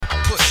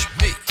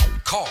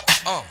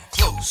I'm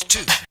close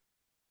to the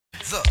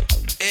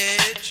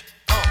edge.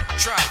 I'm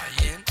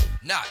trying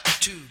not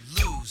to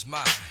lose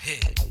my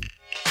head.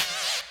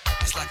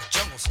 It's like a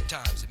jungle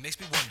sometimes. It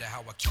makes me wonder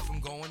how I keep from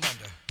going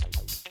under.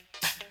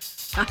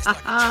 It's like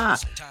a jungle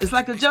It's sometimes.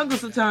 like It a makes me jungle wonder how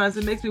sometimes.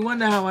 It makes me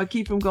wonder how I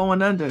keep from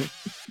going under.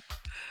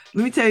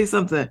 Let me tell you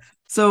something.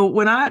 So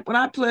when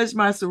I pledged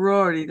my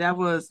sorority, that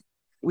was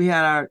we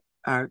had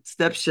our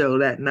step show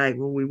that night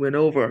when we went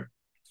over.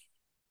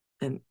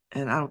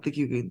 And I don't think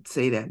you can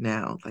say that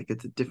now. Like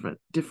it's a different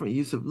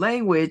use of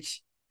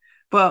language.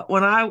 But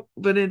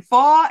in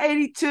fall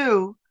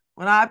 82,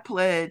 when I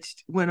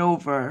pledged, went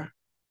over,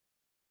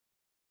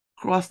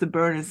 crossed the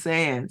burning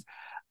sands.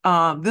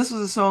 This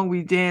was a song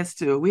we danced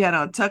to. We had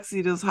on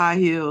tuxedos, high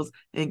heels,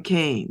 and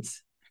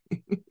canes.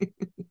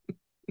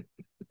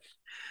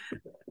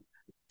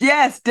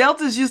 Yes,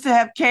 Deltas used to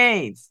have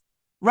canes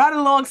right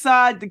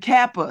alongside the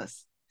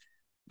Kappas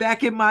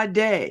back in my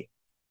day.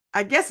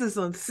 I guess it's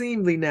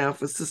unseemly now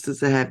for sisters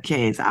to have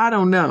canes. I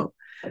don't know.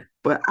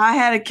 But I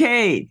had a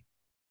cane.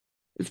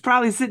 It's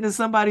probably sitting in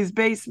somebody's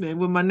basement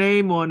with my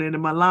name on it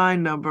and my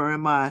line number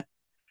and my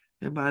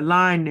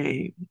line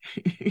name.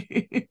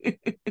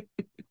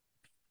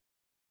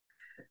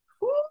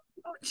 Ooh,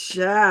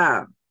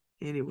 child.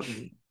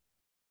 Anyway,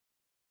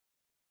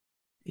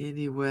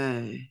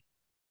 anyway,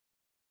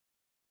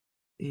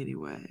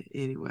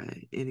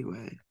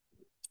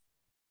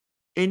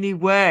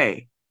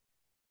 anyway.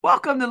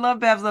 Welcome to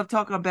LoveBabz, Love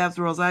Talk on Babz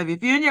Rawls-Ivy.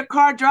 If you're in your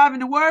car driving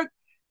to work,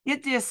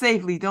 get there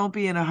safely. Don't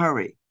be in a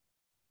hurry.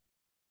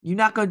 You're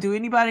not going to do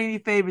anybody any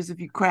favors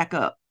if you crack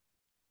up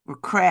or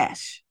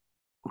crash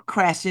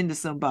into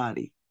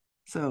somebody.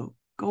 So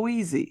go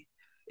easy.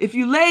 If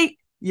you're late,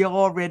 you're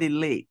already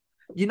late.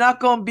 You're not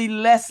going to be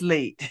less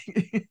late.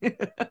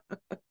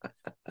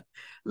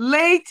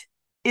 Late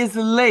is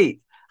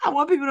late. I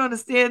want people to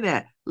understand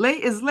that.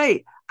 Late is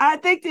late. I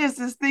think there's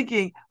this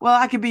thinking,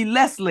 well, I could be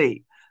less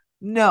late.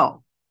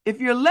 No. If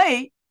you're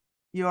late,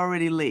 you're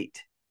already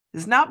late.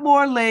 It's not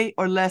more late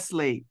or less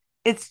late.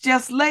 It's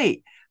just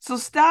late. So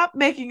stop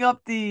making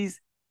up these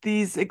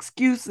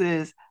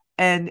excuses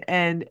and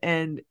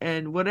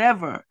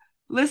whatever.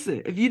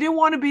 Listen, if you didn't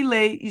want to be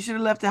late, you should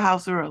have left the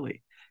house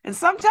early. And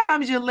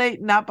sometimes you're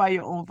late not by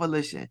your own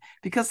volition,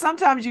 because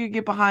sometimes you can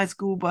get behind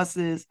school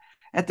buses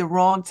at the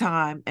wrong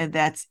time and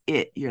that's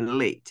it. You're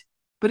late.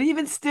 But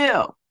even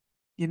still,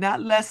 you're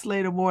not less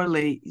late or more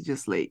late. You're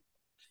just late.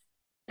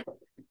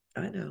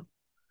 I know.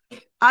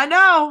 I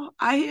know.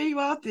 I hear you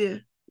out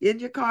there in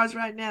your cars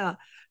right now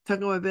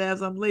talking about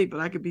Babz, I'm late, but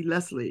I could be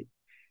less late.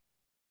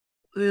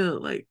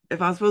 Like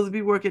if I'm supposed to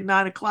be working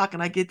 9 o'clock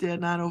and I get there at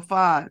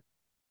 9:05,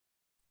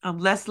 I'm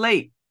less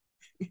late.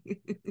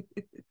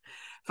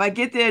 If I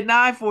get there at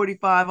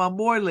 9:45, I'm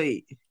more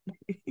late.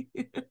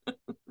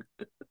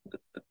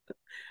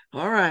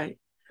 All right.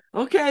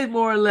 Okay,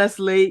 more or less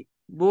late.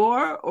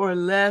 More or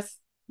less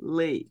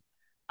late.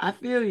 I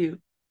feel you.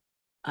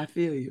 I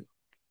feel you.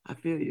 I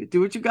feel you.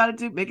 Do what you got to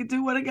do. Make it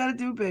do what I got to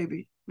do,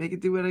 baby. Make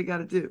it do what I got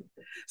to do.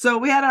 So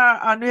we had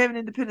our New Haven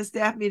Independent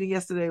staff meeting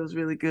yesterday. It was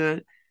really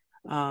good.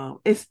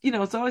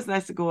 It's always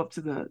nice to go up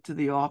to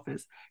the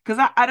office because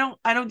I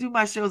don't do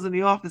my shows in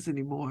the office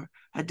anymore.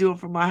 I do them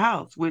from my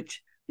house,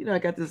 which I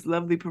got this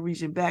lovely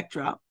Parisian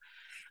backdrop,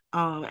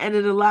 and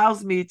it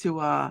allows me to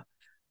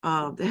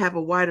have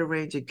a wider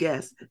range of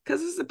guests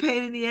because it's a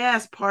pain in the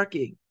ass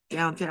parking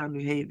downtown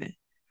New Haven,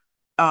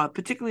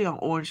 particularly on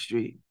Orange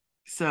Street.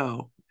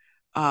 So,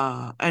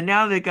 and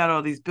now they got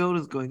all these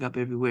buildings going up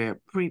everywhere.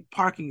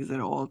 Parking is at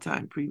an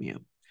all-time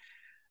premium.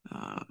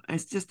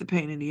 It's just a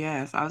pain in the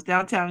ass. I was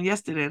downtown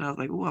yesterday and I was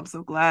like, oh, I'm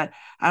so glad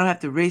I don't have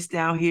to race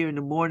down here in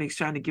the mornings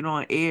trying to get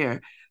on air.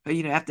 But,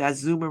 after I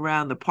zoom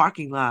around the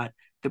parking lot,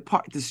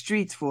 the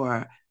streets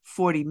for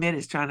 40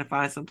 minutes trying to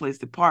find some place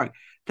to park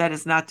that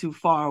is not too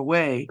far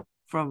away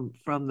from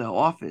the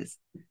office.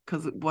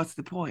 Because what's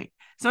the point?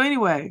 So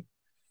anyway,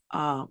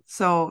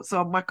 so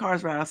my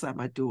car's right outside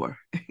my door.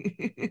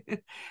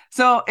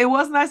 So it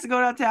was nice to go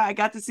downtown. I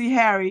got to see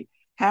Harry.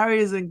 Harry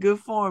is in good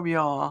form,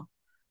 y'all.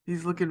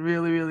 He's looking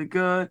really, really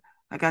good.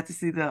 I got to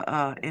see the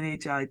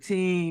NHI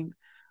team.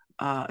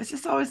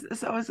 It's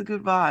always a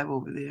good vibe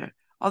over there.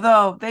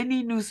 Although they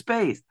need new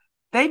space.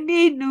 They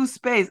need new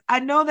space. I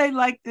know they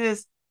like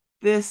this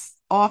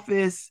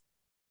office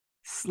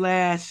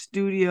slash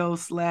studio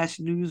slash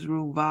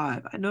newsroom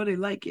vibe. I know they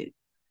like it,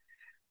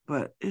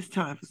 but it's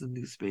time for some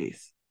new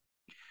space.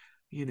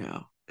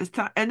 It's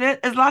time, and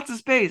there's lots of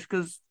space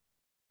because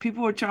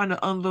people are trying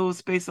to unload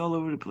space all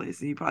over the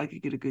place, and you probably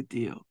could get a good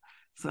deal.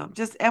 So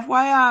just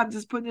FYI, I'm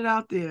just putting it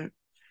out there.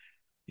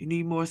 You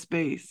need more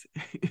space.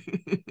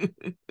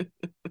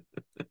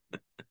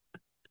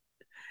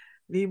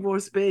 Need more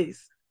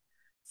space.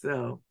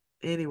 So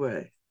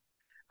anyway,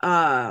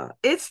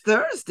 it's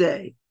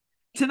Thursday.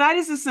 Tonight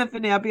is the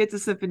symphony. I'll be at the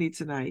symphony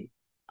tonight.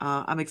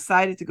 I'm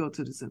excited to go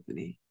to the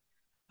symphony.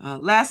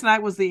 Last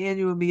night was the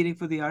annual meeting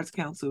for the Arts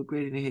Council of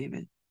Greater New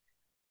Haven.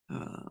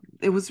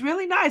 It was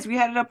really nice. We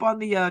had it up on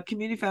the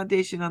Community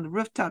Foundation on the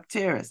rooftop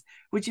terrace,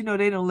 which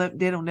they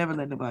don't never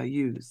let nobody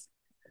use.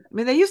 I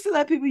mean, they used to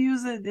let people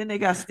use it, then they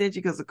got stingy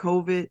because of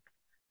COVID.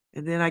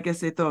 And then I guess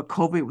they thought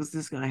COVID was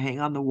just going to hang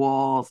on the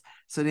walls.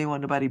 So they didn't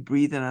want nobody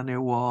breathing on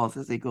their walls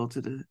as they go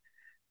to the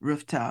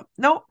rooftop.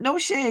 No, no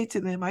shade to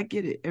them. I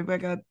get it.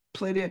 Everybody got to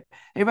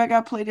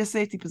play their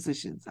safety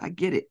positions. I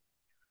get it.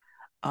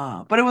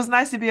 But it was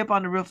nice to be up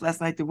on the roof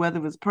last night. The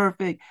weather was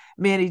perfect.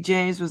 Manny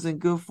James was in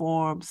good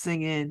form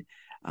singing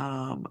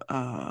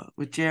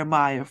with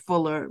Jeremiah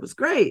Fuller. It was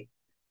great.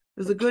 It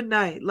was a good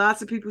night.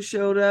 Lots of people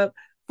showed up.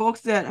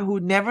 Folks who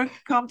never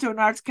come to an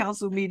Arts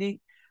Council meeting,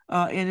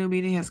 annual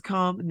meeting has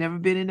come. Never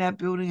been in that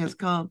building has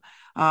come.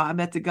 I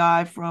met the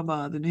guy from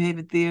the New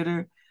Haven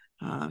Theater.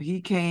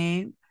 He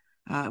came.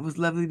 It was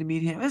lovely to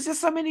meet him. It's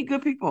just so many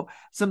good people.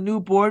 Some new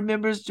board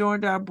members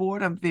joined our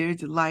board. I'm very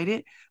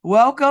delighted.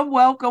 Welcome,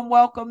 welcome,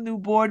 welcome, new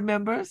board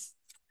members.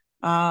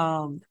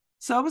 So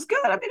it was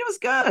good. I mean, it was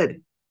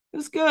good. It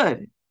was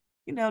good.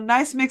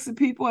 Nice mix of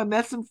people. I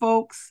met some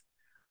folks.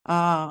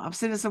 I'm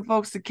sending some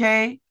folks to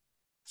Kay,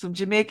 some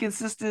Jamaican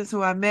sisters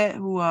who I met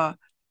who are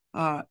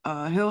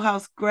Hill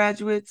House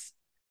graduates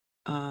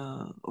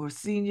or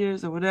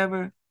seniors or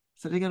whatever.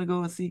 So they're gonna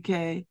go and see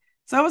Kay.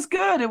 So it was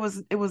good.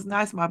 It was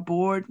nice. My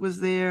board was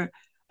there.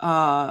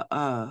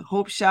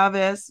 Hope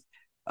Chavez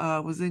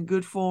was in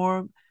good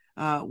form.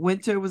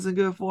 Winter was in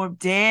good form.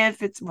 Dan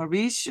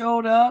Fitzmaurice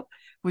showed up,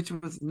 which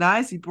was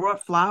nice. He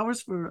brought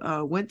flowers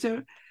for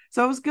Winter.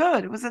 So it was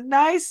good. It was a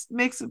nice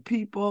mix of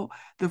people.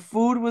 The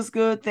food was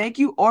good. Thank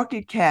you,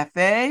 Orchid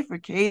Cafe, for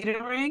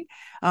catering.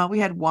 We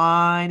had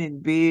wine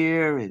and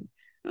beer, and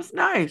it was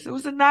nice. It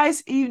was a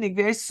nice evening,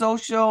 very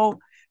social.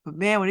 But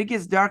man, when it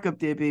gets dark up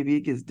there, baby,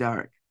 it gets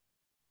dark.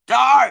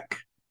 Dark.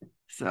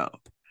 So,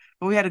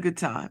 but we had a good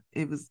time.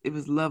 It was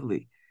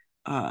lovely.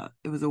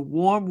 It was a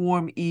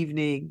warm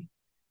evening.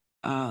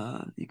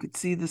 You could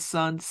see the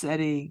sun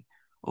setting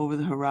over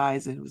the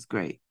horizon. It was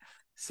great.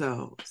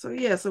 So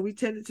yeah, so we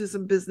tended to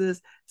some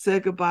business,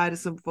 said goodbye to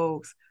some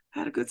folks,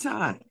 had a good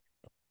time.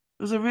 It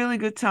was a really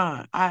good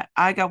time.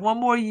 I got one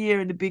more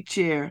year in the big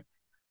chair.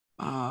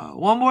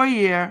 One more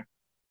year,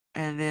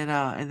 and then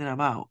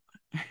I'm out.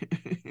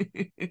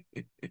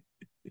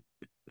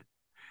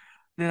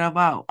 Then I'm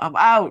out. I'm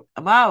out.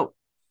 I'm out.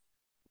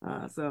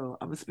 So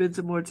I'm gonna spend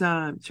some more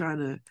time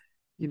trying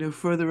to,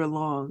 further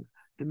along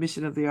the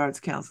mission of the Arts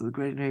Council, the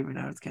Greater New Haven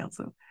Arts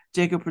Council.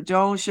 Jacob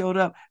Perdone showed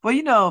up.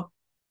 Well,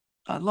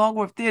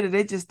 Longworth Theater,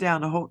 they're just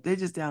down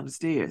the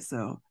stairs.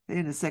 So they're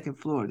in the second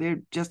floor.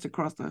 They're just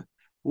across the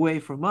way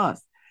from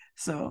us.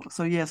 So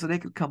yeah, so they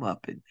could come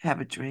up and have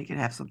a drink and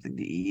have something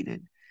to eat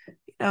and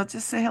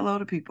just say hello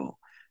to people.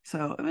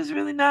 So it was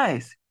really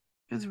nice.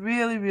 It was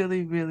really,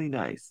 really, really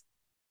nice.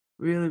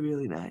 Really,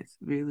 really nice.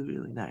 Really,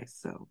 really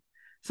nice.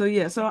 So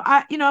yeah, so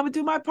I'm gonna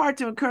do my part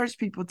to encourage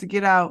people to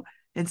get out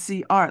and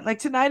see art. Like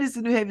tonight is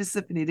the New Haven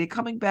Symphony. They're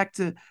coming back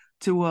to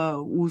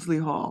Woolsey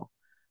Hall.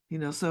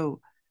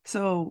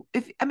 So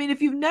if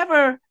you've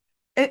never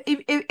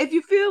if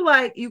you feel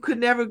like you could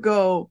never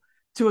go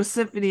to a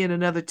symphony in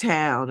another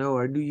town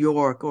or New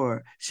York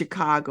or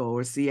Chicago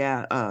or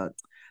Seattle,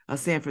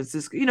 San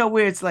Francisco,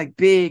 where it's like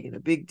big and a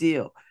big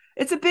deal.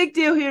 It's a big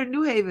deal here in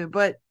New Haven,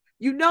 but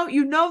you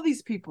know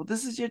these people.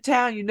 This is your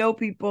town. You know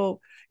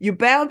people. You're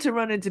bound to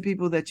run into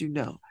people that you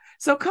know.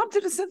 So come to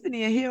the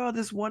symphony and hear all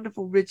this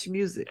wonderful, rich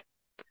music.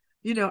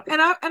 And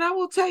I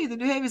will tell you, the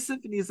New Haven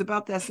Symphony is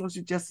about that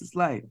social justice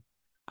life.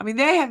 I mean,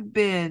 they have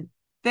been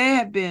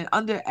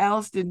under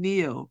Alistair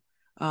Neal,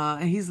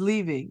 and he's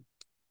leaving.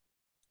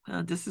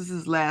 This is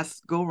his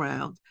last go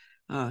round,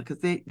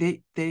 because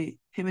him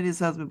and his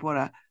husband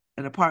bought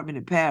an apartment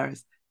in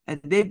Paris,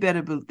 and they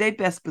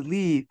best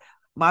believe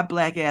my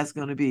black ass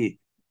gonna be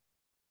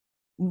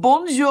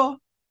bonjour,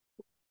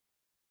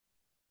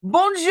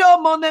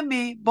 bonjour, mon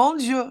ami,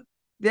 bonjour.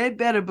 They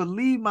better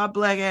believe my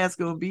black ass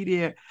gonna be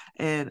there,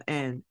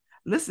 and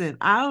listen,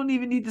 I don't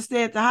even need to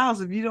stay at the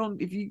house. If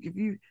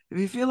you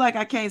feel like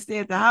I can't stay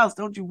at the house,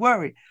 don't you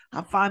worry.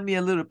 I'll find me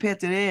a little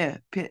petit a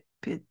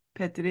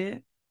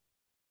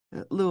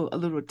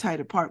little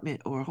tight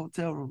apartment or a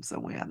hotel room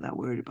somewhere. I'm not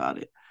worried about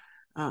it.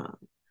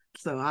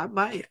 So I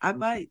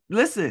might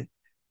listen.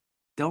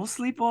 Don't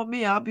sleep on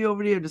me. I'll be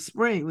over there in the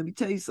spring. Let me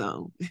tell you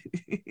something.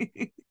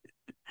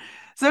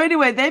 So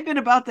anyway, they've been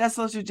about that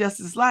social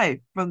justice life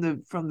from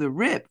the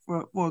rip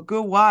for a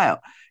good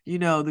while.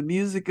 The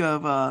music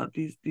of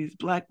these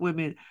black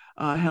women,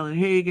 Helen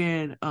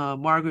Hagen,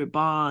 Margaret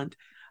Bond,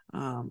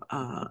 and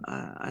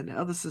the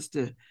other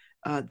sister,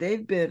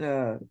 they've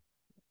been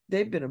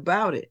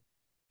about it,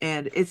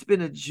 and it's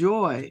been a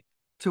joy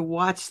to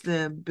watch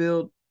them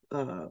build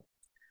a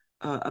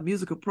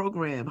musical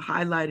program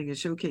highlighting and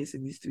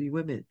showcasing these three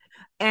women,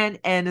 and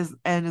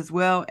as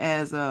well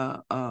as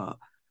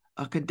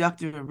a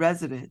conductor in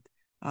resident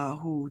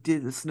who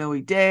did The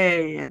Snowy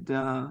Day and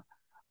the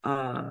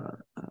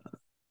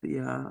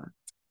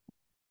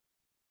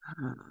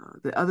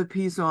other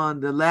piece on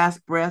The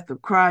Last Breath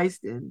of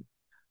Christ. And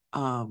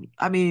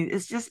I mean,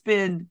 it's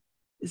been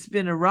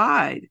a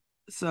ride.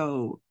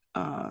 So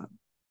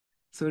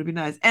it'd be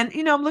nice. And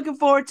I'm looking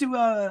forward to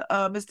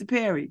Mr.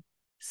 Perry.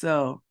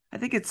 So I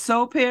think it's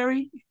So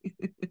Perry.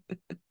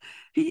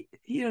 He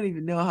don't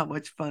even know how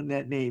much fun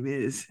that name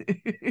is.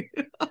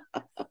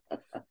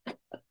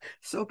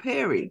 So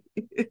Perry.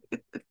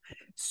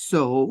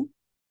 So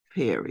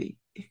Perry.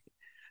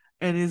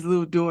 And his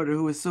little daughter,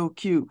 who is so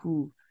cute,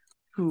 who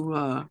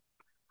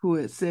who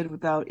had said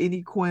without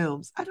any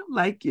qualms, I don't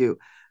like you.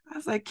 I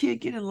was like, kid,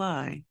 get in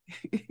line.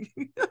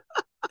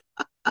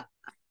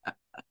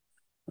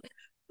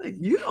 Like,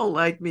 you don't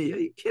like me. Are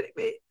you kidding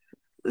me?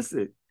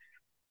 Listen,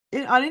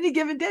 on any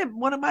given day,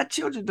 one of my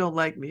children don't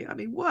like me. I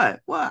mean,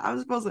 what? What? I'm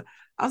supposed to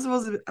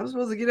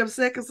get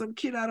upset because some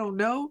kid I don't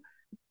know?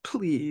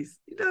 Please.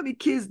 You know how many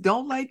kids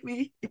don't like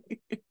me?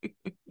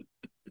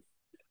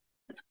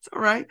 It's all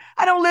right.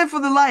 I don't live for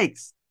the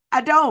likes.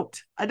 I don't.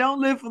 I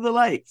don't live for the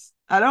likes.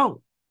 I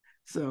don't.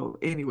 So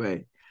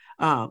anyway,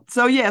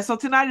 so yeah, so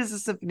tonight is a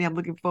symphony. I'm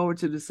looking forward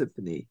to the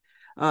symphony.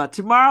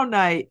 Tomorrow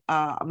night,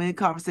 I'm in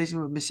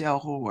conversation with Michelle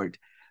Horde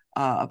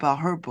about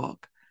her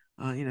book.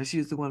 She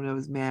was the one that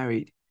was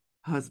married.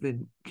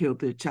 Husband killed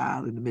their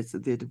child in the midst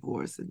of their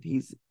divorce, and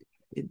he's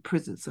in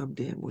prison some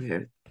damn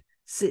where,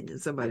 sitting in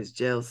somebody's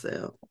jail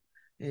cell.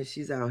 And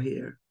she's out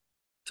here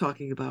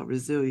talking about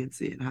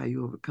resiliency and how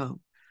you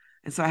overcome.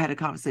 And so I had a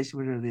conversation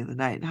with her the other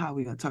night and how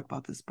we're going to talk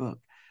about this book.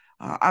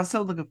 I'm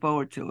so looking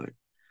forward to it.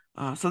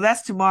 So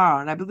that's tomorrow,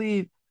 and I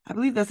believe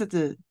that's at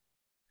the,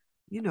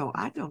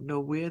 I don't know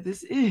where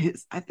this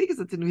is. I think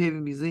it's at the New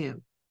Haven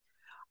Museum.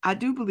 I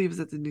do believe it's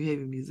at the New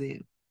Haven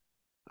Museum.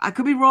 I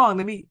could be wrong.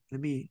 Let me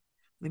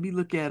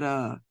look at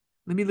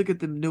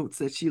the notes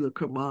that Sheila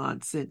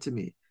Kermond sent to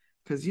me,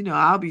 because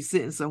I'll be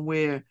sitting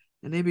somewhere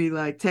and they be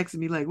like texting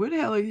me like, "Where the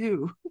hell are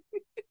you?"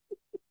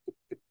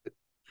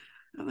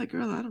 I'm like,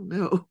 "Girl, I don't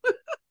know."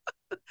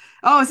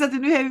 Oh, it's at the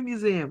New Haven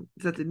Museum.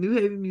 It's at the New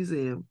Haven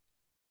Museum.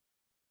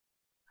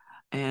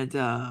 And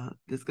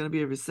there's going to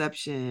be a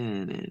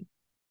reception and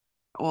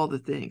all the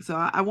things. So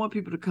I want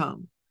people to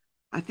come.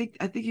 I think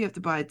you have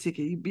to buy a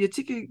ticket. Your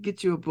ticket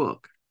gets you a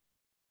book.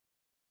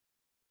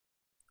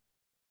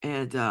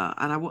 And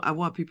I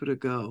want people to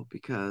go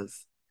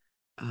because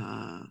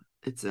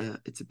it's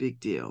a big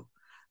deal.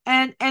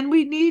 And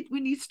we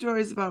need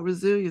stories about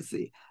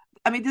resiliency.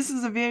 I mean, this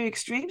is a very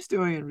extreme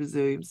story in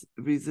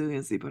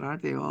resiliency, but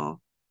aren't they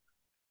all?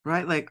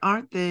 Right? Like,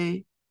 aren't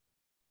they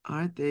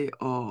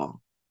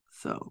all?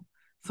 So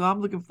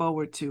I'm looking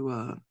forward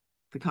to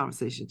the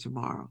conversation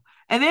tomorrow.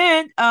 And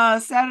then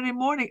Saturday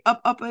morning,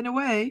 up and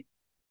away,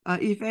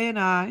 Ife and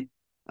I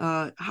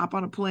hop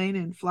on a plane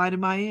and fly to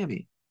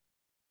Miami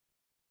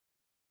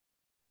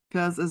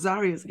because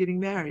Azaria is getting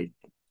married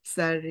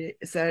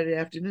Saturday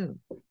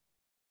afternoon.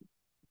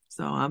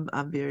 So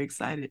I'm very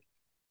excited.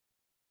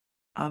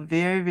 I'm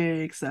very,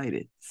 very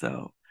excited.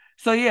 So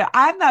yeah,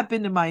 I've not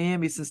been to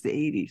Miami since the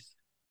 80s.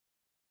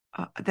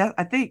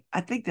 I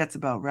think that's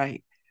about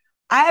right.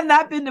 I have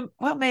not been to,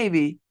 well,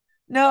 maybe.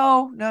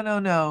 No.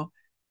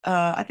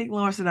 I think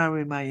Lawrence and I were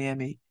in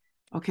Miami.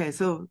 Okay,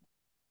 so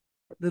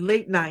the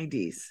late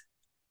 90s.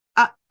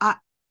 I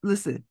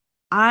listen,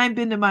 I ain't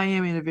been to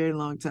Miami in a very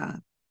long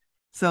time.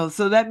 So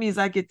that means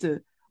I get to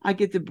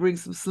bring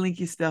some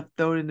slinky stuff,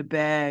 throw it in the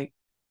bag,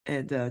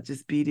 and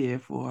just be there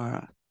for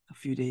a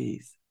few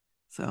days.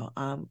 So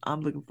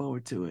I'm looking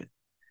forward to it.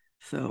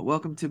 So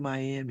welcome to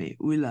Miami.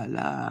 Ooh la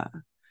la.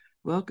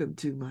 Welcome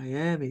to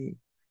Miami.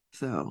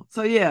 So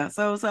yeah,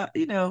 so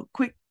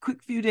quick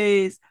few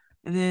days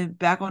and then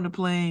back on the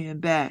plane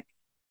and back.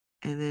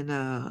 And then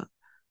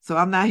so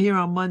I'm not here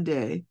on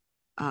Monday,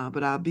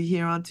 but I'll be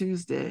here on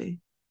Tuesday.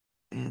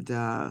 And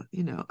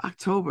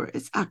October,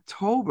 it's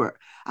October.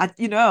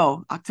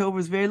 October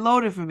is very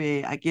loaded for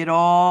me. I get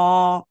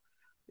all,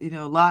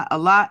 a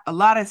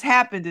lot has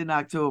happened in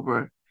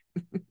October.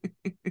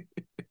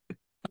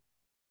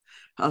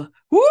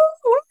 Woo!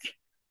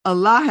 A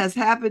lot has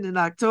happened in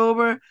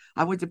October.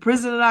 I went to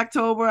prison in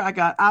October. I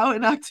got out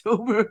in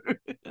October.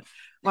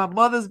 My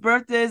mother's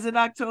birthday is in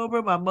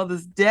October. My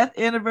mother's death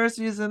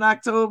anniversary is in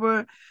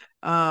October.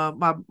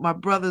 My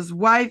brother's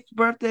wife's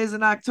birthday is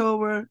in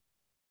October.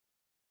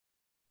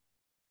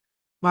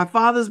 My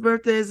father's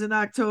birthday is in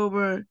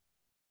October.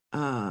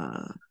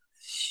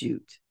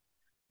 Shoot.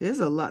 There's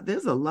a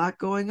lot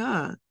going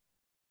on.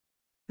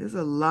 There's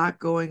a lot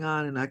going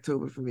on in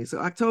October for me. So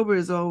October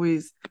is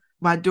always,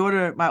 my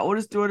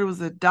oldest daughter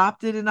was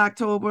adopted in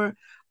October.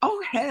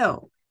 Oh,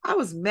 hell. I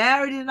was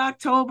married in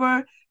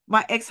October.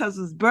 My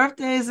ex-husband's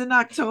birthday is in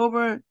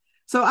October.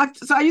 So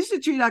I used to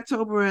treat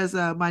October as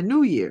my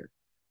new year.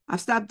 I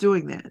stopped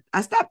doing that.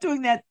 I stopped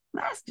doing that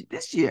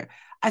this year.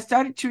 I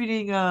started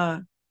treating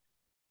I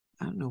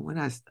don't know when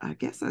I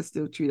guess I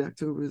still treat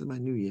October as my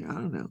new year. I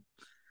don't know.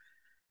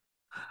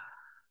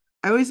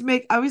 I always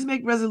make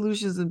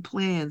resolutions and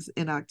plans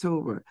in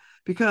October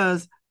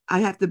because I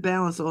have to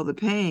balance all the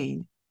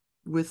pain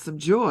with some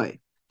joy.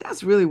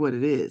 That's really what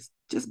it is.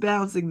 Just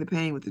balancing the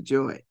pain with the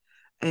joy.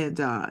 And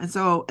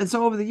so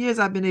over the years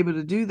I've been able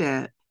to do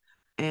that.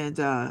 And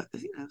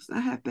it's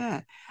not half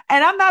bad.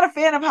 And I'm not a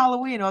fan of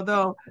Halloween,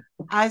 although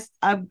I've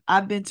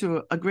been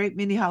to a great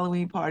many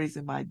Halloween parties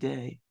in my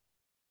day.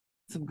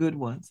 Some good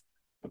ones.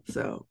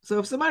 So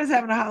if somebody's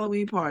having a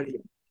Halloween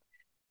party,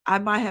 I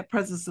might have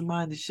presence of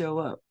mind to show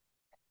up.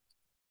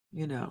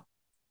 you know,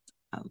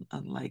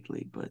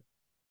 unlikely, but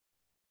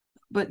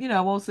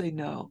I won't say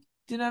no.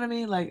 Do you know what I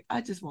mean? Like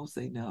I just won't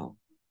say no.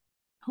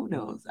 Who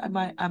knows? I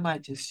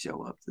might just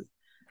show up to,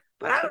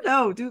 but I don't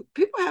know. Do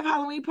people have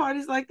Halloween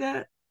parties like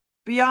that?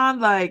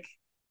 Beyond like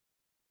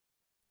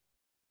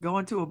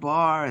going to a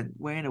bar and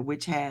wearing a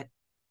witch hat.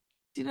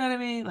 Do you know what I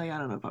mean? Like I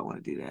don't know if I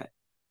want to do that.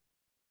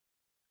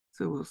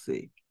 So we'll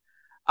see.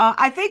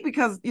 I think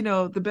because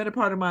the better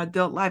part of my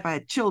adult life, I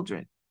had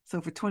children.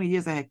 So for 20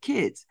 years, I had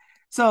kids.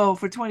 So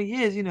for 20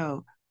 years,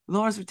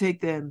 Lawrence would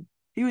take them.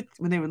 He would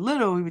when they were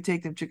little, he would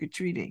take them trick or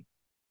treating,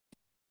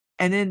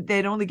 and then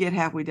they'd only get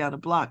halfway down the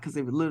block because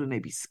they were little and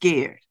they'd be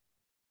scared.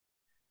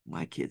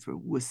 My kids were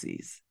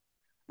wussies,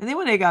 and then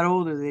when they got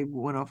older, they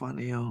went off on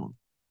their own.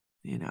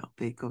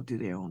 They go do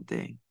their own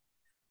thing.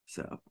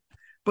 So,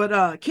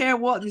 but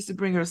Karen Walton used to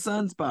bring her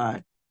sons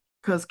by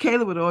because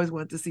Kayla would always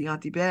want to see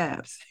Auntie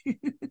Babz. He's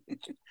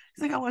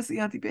like, I want to see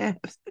Auntie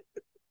Babz.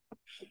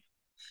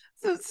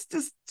 So it's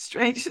just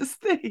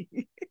strangest thing.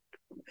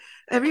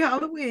 Every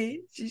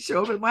Halloween, she'd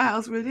show up at my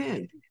house with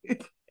him.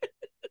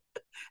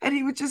 And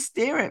he would just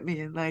stare at me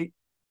and like,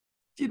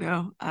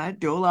 I'd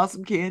dole out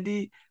some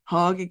candy,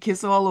 hug and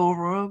kiss all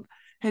over him.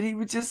 And he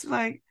would just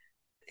like,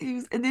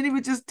 and then he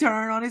would just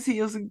turn on his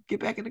heels and get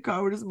back in the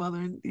car with his mother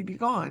and he'd be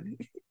gone.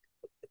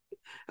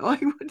 All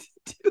he wanted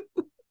to do,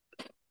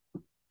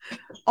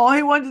 all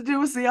he wanted to do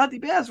was see Auntie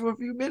Babz for a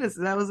few minutes,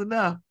 and that was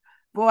enough.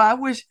 Boy, I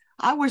wish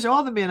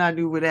all the men I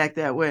knew would act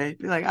that way.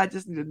 Be like, I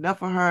just need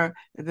enough of her,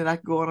 and then I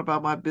could go on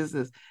about my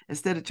business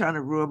instead of trying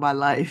to ruin my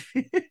life.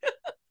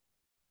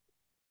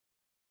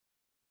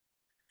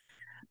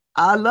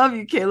 I love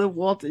you, Caleb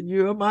Walton.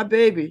 You're my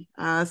baby.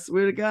 I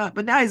swear to God.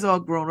 But now he's all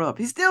grown up.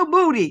 He's still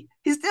moody.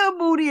 He's still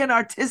moody and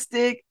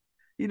artistic,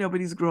 but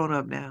he's grown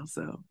up now.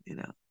 So,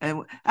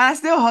 and I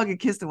still hug and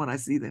kiss them when I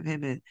see them,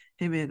 him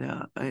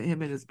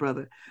and his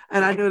brother.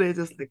 And I know they're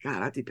just like,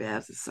 God, Auntie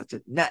Babz is such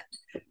a nut.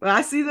 But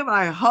I see them and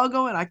I hug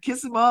them and I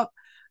kiss them up.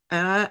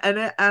 And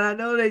I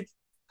know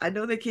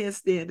they can't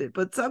stand it.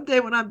 But someday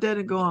when I'm dead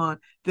and gone,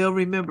 they'll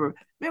remember.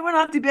 Remember when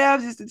Auntie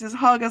Babz used to just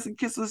hug us and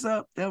kiss us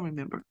up? They'll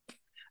remember.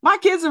 My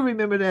kids will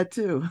remember that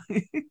too.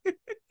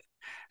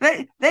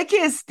 They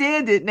can't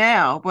stand it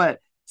now, but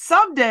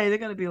someday they're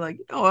gonna be like,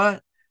 you know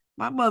what,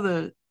 my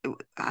mother,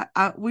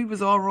 we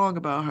was all wrong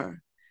about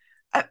her,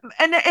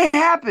 and it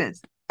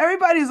happens.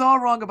 Everybody's all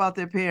wrong about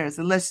their parents,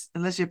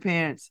 unless your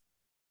parents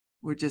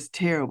were just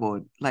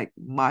terrible, like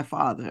my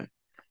father,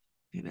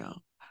 you know.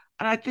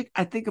 And I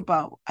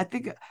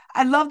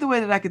love the way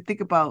that I could think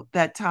about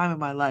that time in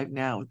my life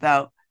now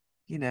without,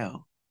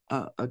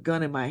 a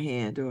gun in my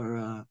hand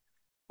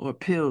or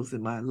pills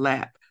in my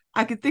lap.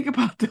 I can think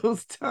about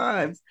those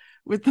times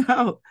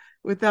without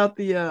without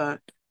the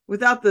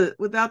without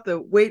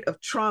the weight of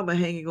trauma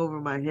hanging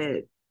over my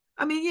head.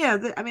 I mean, yeah,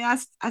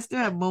 I still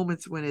have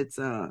moments when it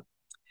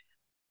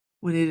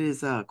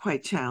is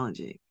quite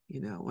challenging.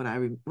 When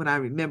I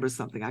remember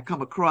something, I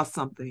come across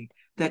something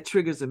that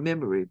triggers a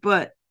memory.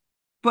 But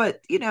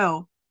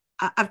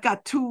I've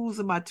got tools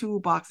in my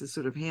toolbox to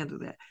sort of handle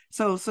that.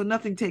 So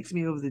nothing takes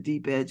me over the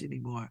deep edge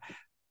anymore.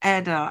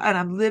 And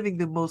I'm living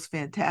the most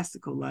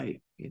fantastical life.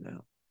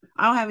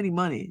 I don't have any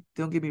money.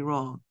 Don't get me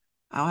wrong.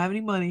 I don't have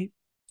any money,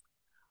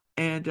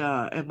 and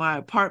my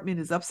apartment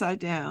is upside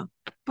down.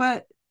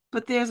 But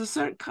there's a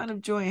certain kind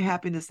of joy and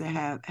happiness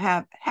that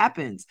have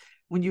happens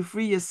when you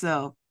free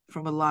yourself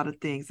from a lot of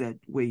things that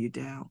weigh you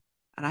down.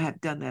 And I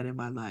have done that in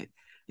my life.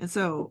 And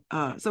so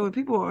when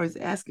people are always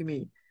asking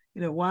me,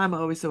 why am I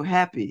always so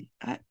happy?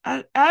 I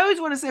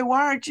always want to say,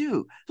 why aren't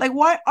you? Like,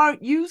 why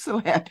aren't you so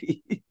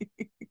happy?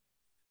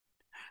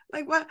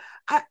 Like, why?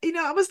 I'm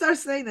gonna start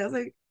saying that. I was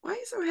like, why are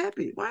you so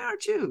happy? Why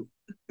aren't you?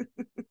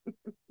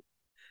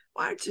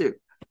 Why aren't you?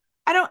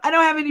 I don't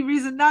have any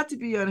reason not to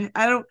be on.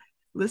 I don't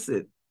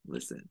listen.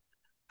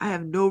 I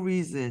have no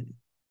reason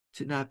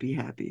to not be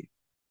happy,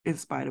 in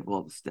spite of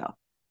all the stuff.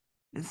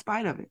 In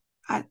spite of it,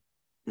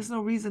 there's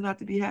no reason not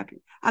to be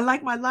happy. I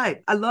like my life.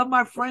 I love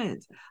my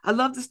friends. I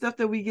love the stuff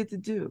that we get to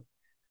do.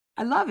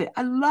 I love it.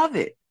 I love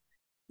it.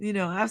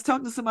 I was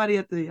talking to somebody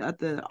at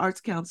the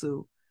Arts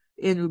Council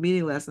annual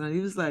meeting last night. He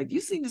was like,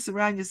 "You seem to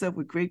surround yourself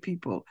with great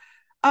people."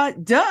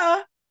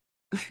 Duh.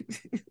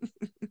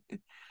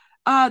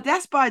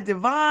 That's by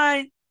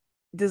divine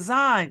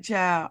design,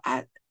 child.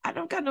 I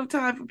don't got no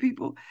time for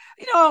people.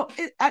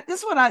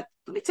 This one. Let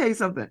me tell you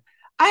something.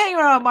 I hang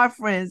around with my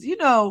friends.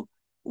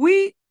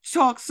 We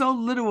talk so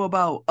little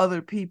about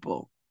other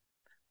people.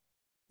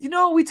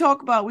 What we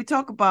talk about? We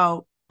talk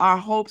about our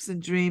hopes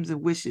and dreams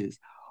and wishes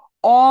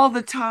all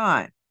the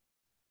time.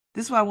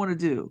 This is what I want to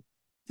do.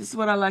 This is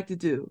what I like to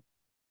do.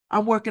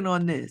 I'm working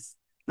on this.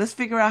 Let's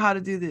figure out how to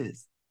do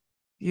this.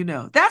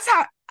 That's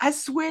how, I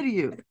swear to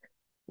you,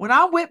 when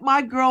I'm with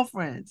my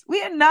girlfriends,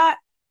 we are not,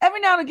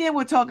 every now and again,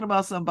 we're talking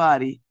about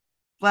somebody,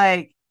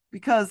 like,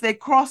 because they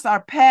crossed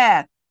our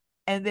path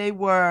and they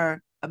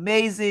were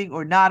amazing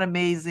or not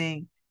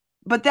amazing.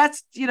 But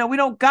that's, we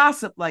don't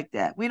gossip like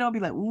that. We don't be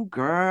like, ooh,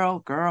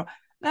 girl.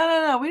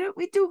 No.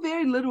 We do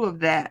very little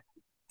of that.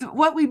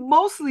 what we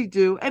mostly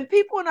do, and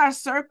people in our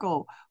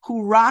circle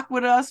who rock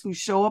with us, who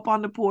show up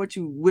on the porch,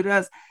 who with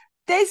us,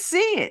 they see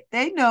it.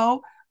 They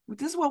know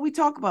this is what we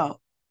talk about.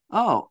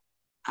 Oh,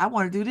 I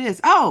want to do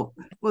this. Oh,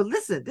 well,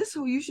 listen, this is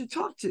who you should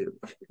talk to.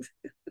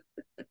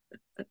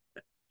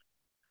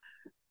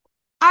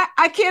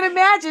 I can't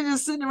imagine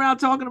just sitting around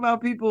talking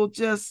about people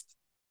just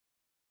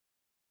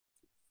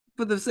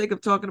for the sake of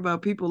talking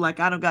about people like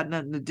I don't got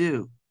nothing to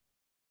do.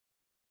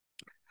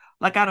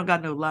 Like I don't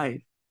got no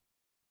life.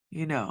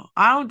 I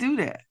don't do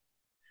that.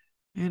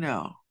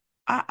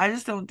 I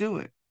just don't do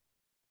it.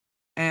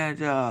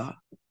 And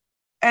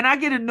I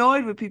get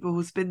annoyed with people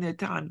who spend their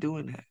time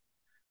doing that.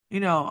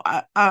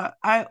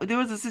 I there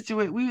was a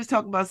situation, we was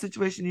talking about a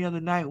situation the other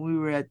night when we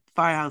were at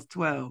Firehouse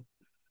 12.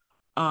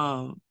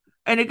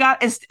 And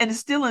it's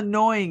still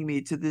annoying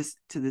me to this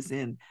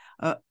end.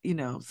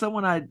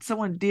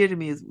 Someone dear to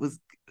me was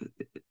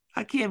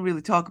I can't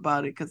really talk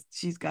about it because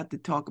she's got to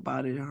talk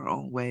about it in her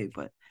own way,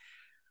 but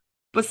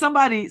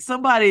somebody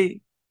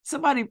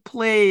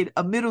played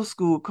a middle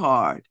school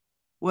card.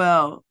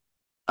 Well,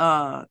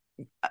 I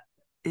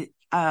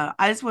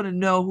just want to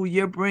know who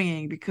you're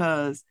bringing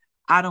because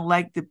I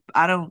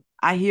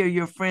hear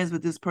you're friends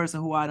with this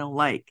person who I don't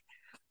like.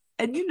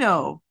 And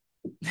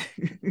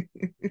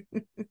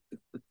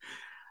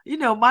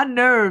my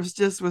nerves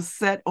just was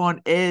set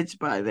on edge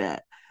by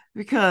that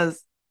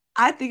because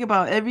I think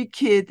about every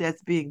kid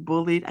that's being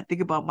bullied. I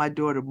think about my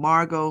daughter,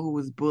 Margot, who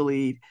was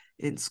bullied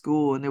in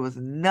school, and there was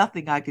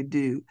nothing I could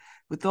do.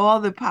 With all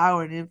the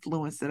power and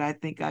influence that I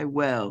think I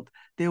wield,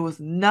 there was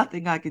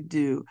nothing I could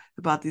do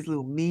about these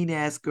little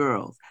mean-ass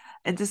girls.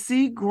 And to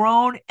see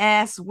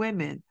grown-ass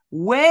women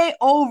way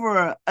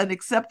over an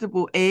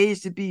acceptable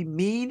age to be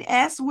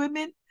mean-ass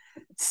women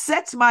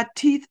sets my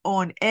teeth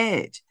on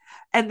edge.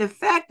 And the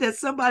fact that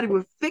somebody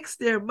would fix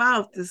their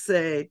mouth to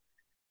say,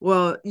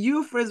 well,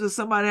 you're friends with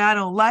somebody I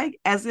don't like,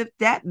 as if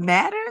that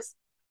matters.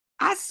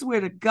 I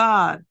swear to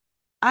God,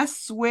 I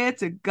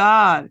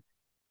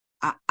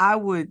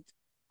would,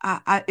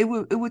 it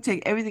would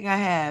take everything I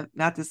have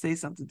not to say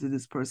something to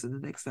this person the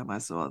next time I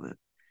saw them.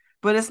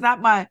 But it's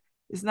not my,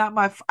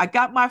 I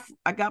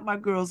got my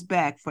girl's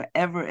back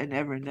forever and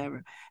ever and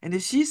ever. And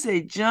if she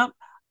say jump,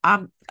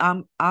 I'm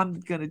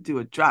gonna do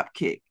a drop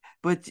kick.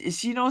 But if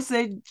she don't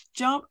say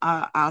jump,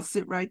 I'll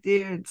sit right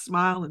there and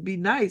smile and be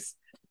nice,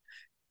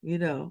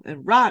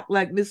 and rock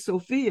like Miss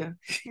Sophia.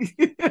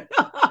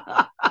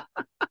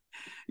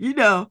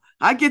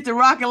 I get to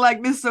rocking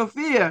like Miss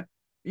Sophia.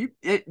 You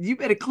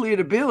better clear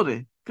the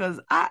building because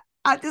I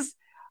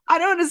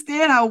don't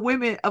understand how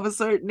women of a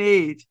certain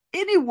age,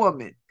 any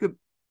woman could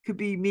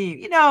be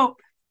mean.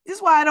 This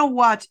is why I don't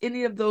watch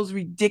any of those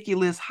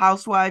ridiculous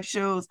housewife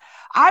shows.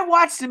 I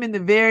watched them in the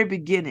very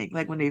beginning,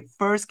 like when they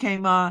first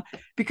came on,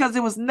 because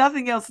there was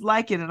nothing else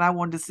like it, and I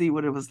wanted to see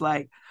what it was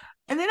like.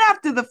 And then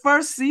after the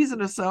first season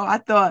or so, I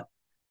thought,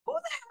 who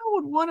the hell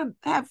would want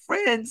to have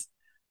friends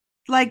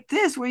like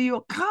this, where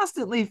you're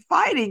constantly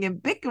fighting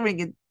and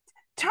bickering and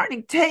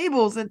turning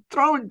tables and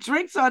throwing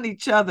drinks on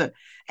each other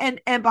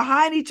and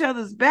behind each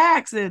other's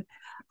backs? And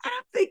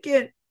I'm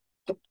thinking,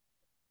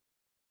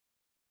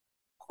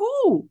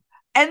 who?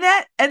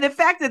 And the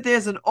fact that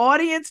there's an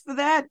audience for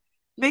that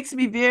makes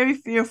me very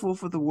fearful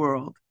for the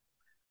world.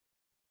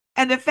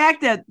 And the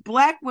fact that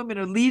Black women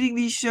are leading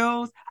these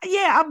shows,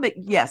 yeah,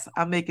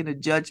 I'm making a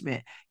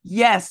judgment.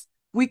 Yes,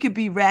 we could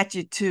be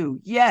ratchet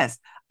too. Yes,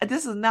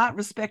 this is not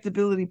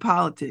respectability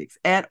politics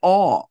at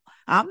all.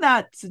 I'm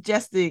not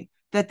suggesting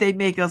that they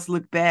make us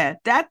look bad.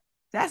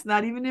 That's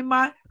not even in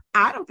my,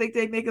 I don't think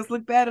they make us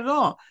look bad at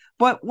all.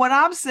 But what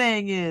I'm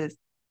saying is,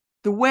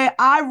 the way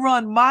I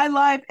run my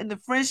life and the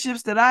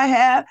friendships that I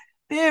have,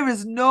 there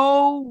is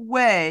no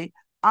way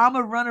I'm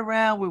going to run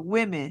around with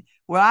women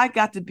where I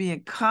got to be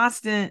in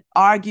constant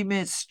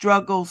argument,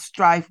 struggle,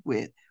 strife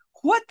with.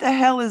 What the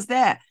hell is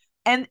that?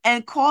 And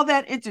call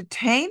that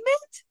entertainment?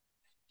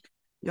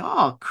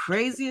 Y'all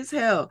crazy as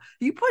hell.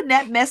 You putting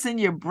that mess in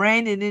your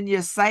brain and in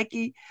your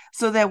psyche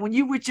so that when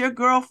you with your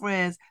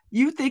girlfriends,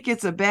 you think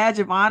it's a badge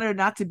of honor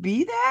not to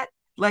be that?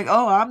 Like,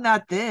 oh, I'm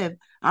not them.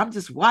 I'm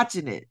just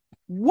watching it.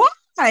 What?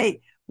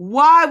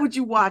 Why would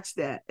you watch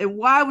that? And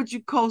why would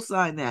you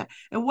co-sign that?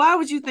 And why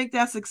would you think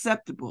that's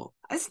acceptable?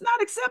 It's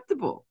not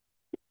acceptable.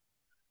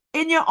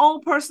 In your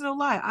own personal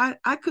life,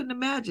 I couldn't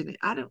imagine it.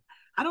 I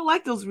don't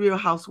like those Real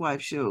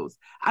Housewife shows.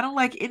 I don't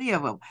like any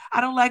of them.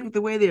 I don't like the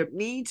way they're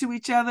mean to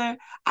each other.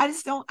 I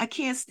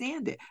can't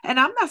stand it. And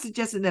I'm not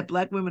suggesting that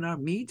Black women are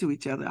mean to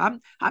each other. I'm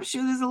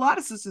sure there's a lot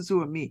of sisters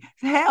who are mean.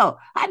 Hell,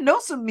 I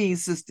know some mean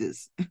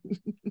sisters.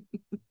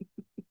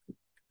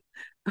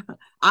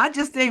 I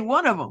just ain't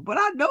one of them, but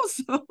I know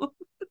some.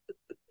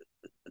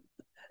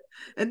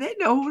 And they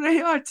know who they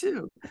are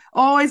too.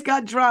 Always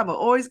got drama,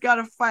 always got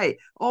a fight,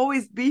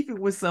 always beefing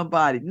with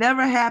somebody,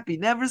 never happy,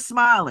 never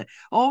smiling,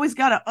 always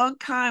got an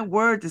unkind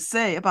word to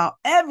say about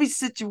every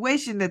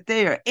situation that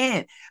they are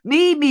in.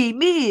 Me,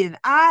 and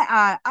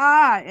I,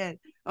 and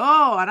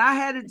oh, and I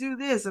had to do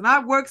this, and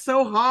I worked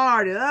so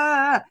hard.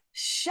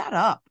 Shut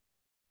up.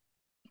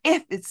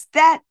 If it's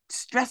that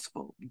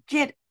stressful,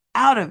 get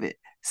out of it.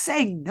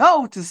 Say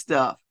no to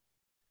stuff.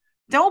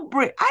 Don't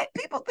bring. I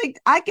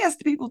guess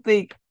people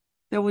think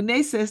that when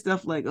they say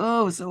stuff like,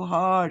 "Oh, it's so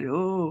hard,"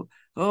 "Oh,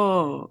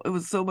 it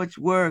was so much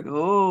work,"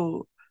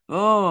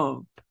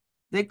 "Oh,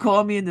 they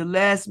called me in the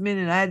last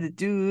minute, I had to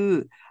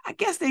do." I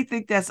guess they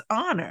think that's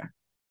honor.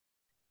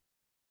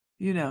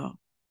 You know,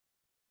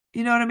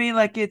 you know what I mean?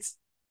 Like it's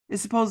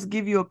supposed to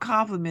give you a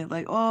compliment,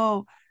 like,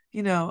 "Oh,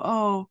 you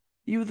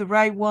were the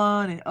right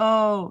one," and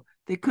 "Oh,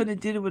 they couldn't have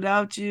did it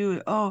without you,"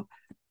 and "Oh,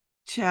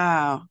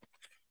 child."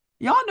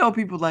 Y'all know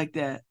people like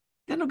that.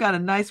 They don't got a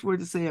nice word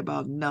to say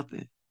about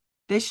nothing.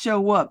 They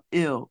show up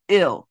ill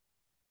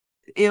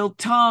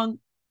tongue,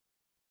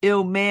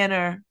 ill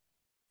manner,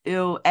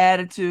 ill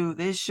attitude.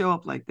 They show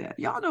up like that.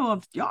 Y'all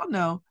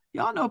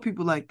know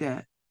people like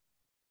that.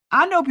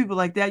 I know people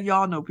like that.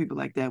 Y'all know people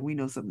like that. We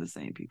know some of the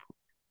same people.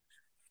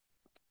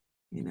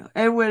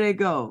 Everywhere they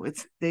go,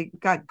 they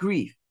got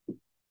grief.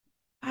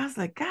 I was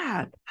like,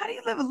 God, how do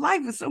you live a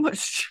life with so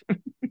much?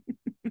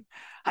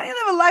 How do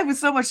you live a life with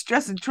so much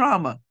stress and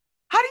trauma?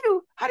 How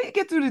do you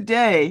get through the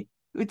day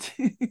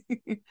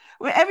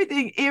where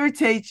everything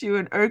irritates you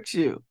and irks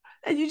you,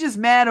 and you're just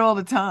mad all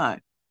the time?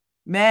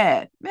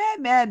 Mad, mad,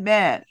 mad,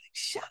 mad.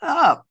 Shut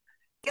up.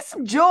 Get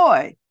some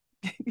joy.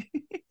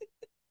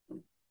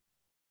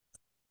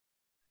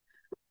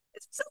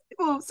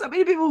 So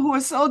many people who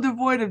are so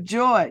devoid of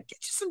joy. Get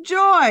you some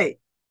joy.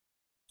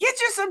 Get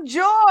you some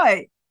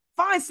joy.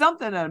 Find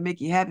something that'll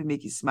make you happy,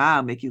 make you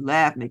smile, make you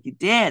laugh, make you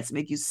dance,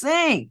 make you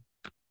sing.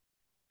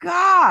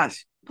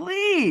 Gosh,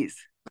 please.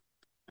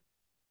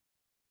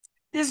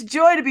 There's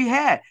joy to be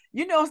had.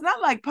 It's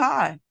not like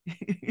pie.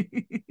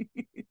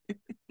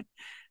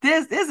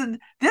 there's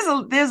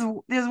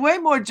way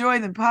more joy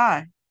than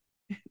pie.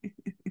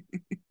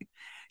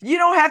 You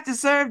don't have to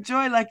serve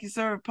joy like you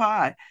serve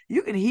pie.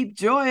 You can heap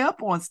joy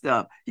up on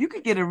stuff. You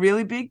could get a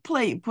really big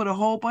plate and put a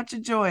whole bunch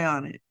of joy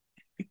on it.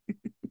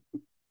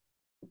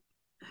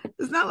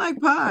 It's not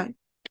like pie.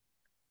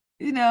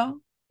 I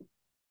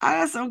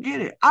just don't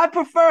get it. I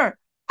prefer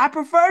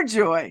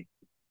joy.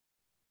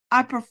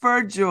 I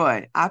prefer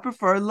joy. I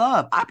prefer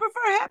love. I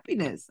prefer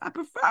happiness. I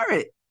prefer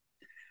it.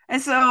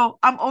 And so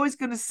I'm always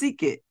going to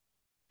seek it.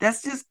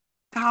 That's just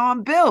how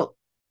I'm built.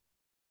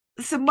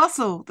 It's a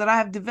muscle that I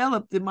have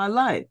developed in my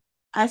life.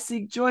 I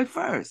seek joy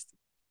first.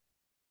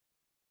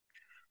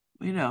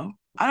 I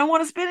don't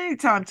want to spend any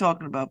time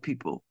talking about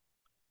people.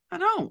 I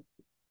don't.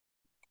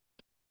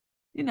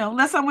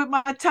 Unless I'm with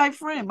my tight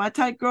friend, my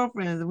tight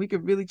girlfriend, and we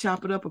could really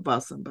chop it up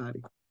about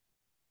somebody.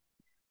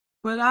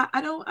 But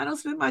I don't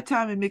spend my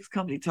time in mixed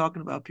company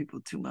talking about people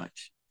too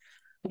much.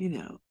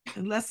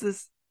 Unless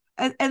it's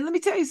and let me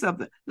tell you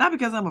something. Not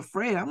because I'm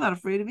afraid. I'm not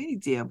afraid of any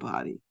damn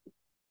body.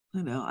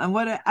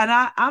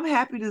 I'm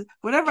happy to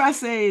whatever I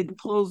say in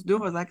closed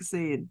doors, I can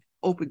say in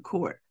open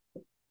court.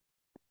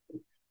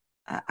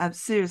 I'm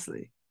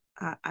seriously.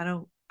 I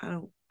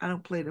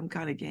don't play them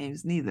kind of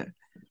games neither.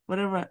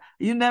 Whatever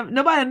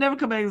nobody never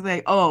come back and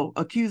say, "Oh,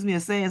 accuse me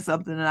of saying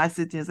something," and I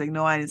sit there and say,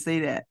 "No, I didn't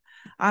say that."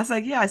 I was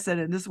like, "Yeah, I said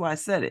it, and this is why I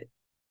said it."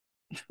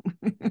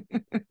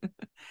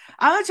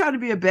 I'm not trying to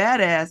be a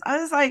badass. I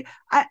was like,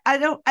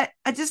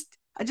 I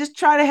just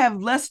try to have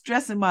less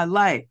stress in my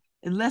life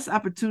and less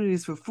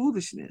opportunities for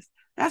foolishness.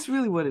 That's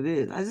really what it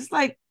is. I just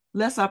like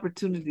less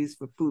opportunities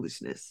for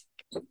foolishness.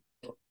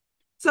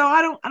 So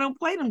I don't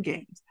play them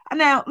games.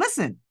 Now,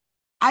 listen,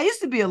 I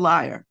used to be a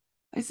liar.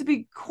 I used to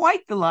be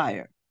quite the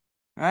liar,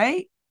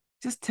 right?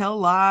 Just tell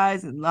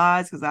lies and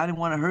lies because I didn't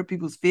want to hurt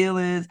people's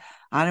feelings.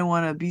 I didn't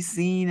want to be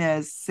seen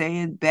as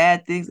saying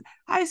bad things.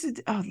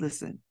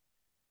 Listen,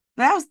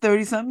 that was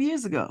 30 something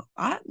years ago.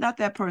 I'm not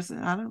that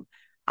person.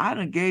 I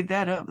don't gave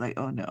that up. Like,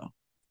 oh no.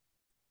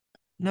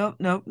 Nope,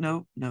 nope,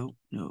 nope, nope,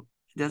 nope.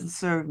 It doesn't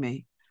serve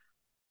me.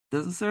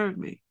 Doesn't serve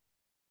me.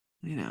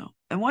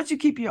 And once you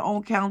keep your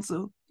own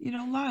counsel, you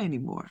don't lie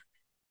anymore.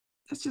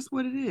 That's just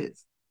what it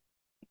is.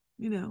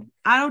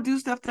 I don't do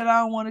stuff that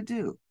I don't want to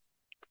do.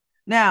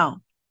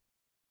 Now,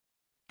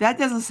 that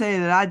doesn't say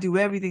that I do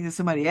everything that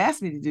somebody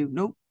asked me to do.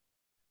 Nope.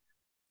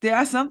 There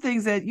are some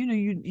things that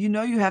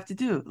you have to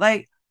do.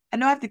 Like, I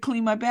know I have to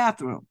clean my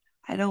bathroom.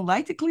 I don't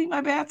like to clean my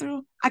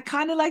bathroom. I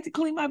kind of like to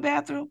clean my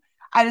bathroom.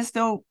 I just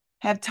don't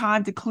have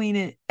time to clean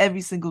it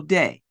every single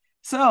day.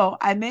 So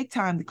I make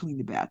time to clean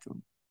the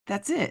bathroom.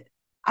 That's it.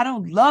 I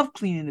don't love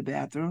cleaning the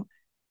bathroom.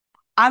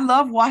 I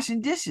love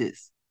washing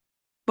dishes,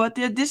 but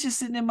there are dishes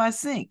sitting in my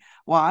sink.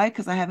 Why?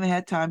 Because I haven't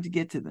had time to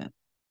get to them.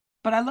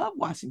 But I love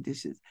washing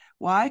dishes.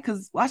 Why?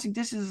 Because washing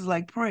dishes is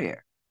like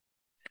prayer.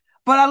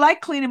 But I like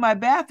cleaning my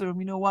bathroom.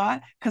 You know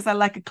why? Because I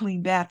like a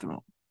clean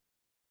bathroom.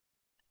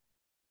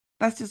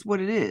 That's just what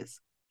it is.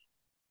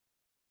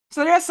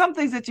 So there are some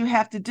things that you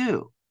have to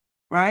do,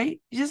 right?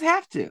 You just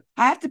have to.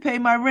 I have to pay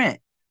my rent.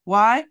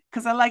 Why?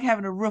 Because I like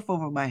having a roof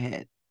over my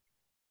head.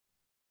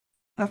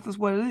 That's just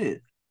what it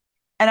is.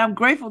 And I'm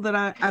grateful that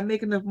I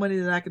make enough money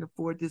that I can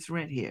afford this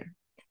rent here.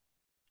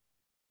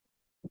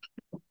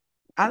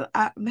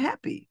 I'm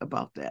happy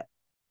about that.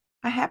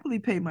 I happily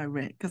pay my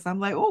rent because I'm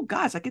like, oh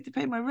gosh, I get to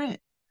pay my rent.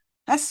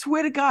 I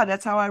swear to God,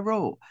 that's how I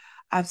roll.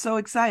 I'm so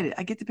excited.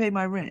 I get to pay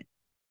my rent.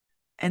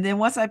 And then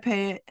once I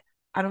pay it,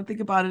 I don't think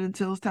about it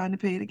until it's time to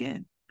pay it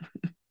again.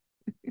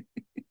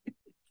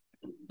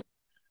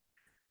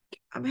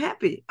 I'm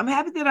happy. I'm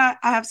happy that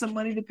I have some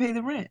money to pay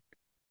the rent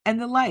and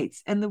the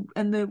lights and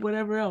the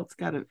whatever else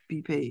gotta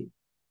be paid.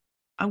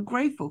 I'm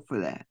grateful for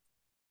that.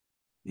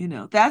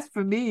 That's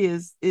for me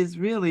is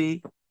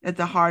really at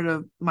the heart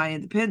of my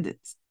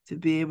independence, to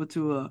be able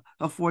to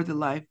afford the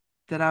life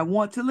that I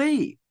want to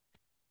lead,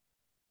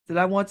 that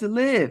I want to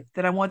live,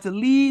 that I want to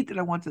lead, that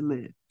I want to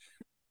live.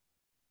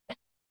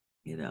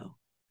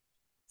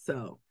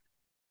 So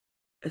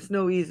it's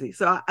no easy.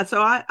 So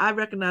I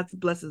recognize the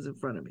blessings in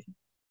front of me.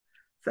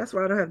 So that's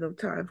why I don't have no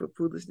time for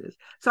foolishness.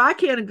 So I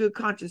can't in good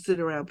conscience sit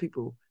around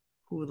people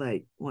who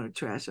like want to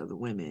trash other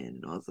women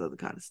and all this other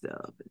kind of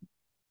stuff and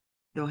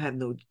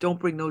don't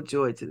bring no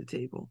joy to the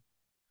table.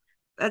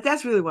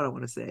 That's really what I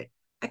want to say.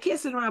 I can't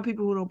sit around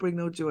people who don't bring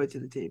no joy to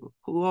the table,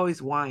 who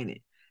always whine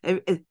it.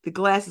 And the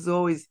glass is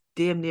always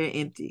damn near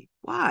empty.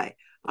 Why?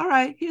 All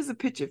right, here's a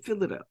pitcher,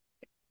 fill it up.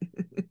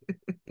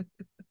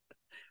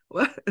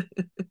 What?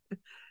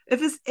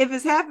 If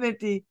it's half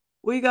empty,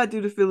 what you gotta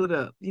do to fill it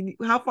up?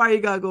 How far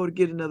you gotta go to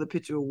get another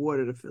pitcher of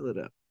water to fill it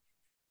up?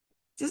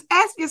 Just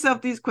ask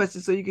yourself these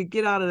questions so you can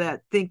get out of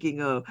that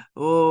thinking of,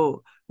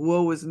 oh,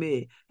 woe is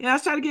me. I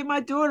was trying to get my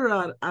daughter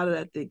out of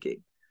that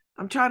thinking.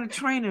 I'm trying to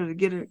train her to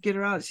get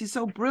her out. She's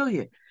so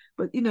brilliant,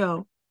 but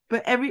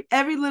but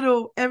every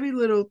little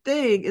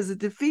thing is a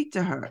defeat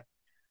to her.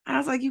 And I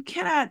was like, you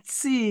cannot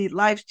see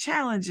life's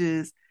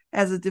challenges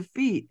as a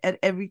defeat at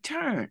every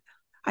turn.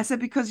 I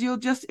said, because you'll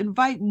just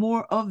invite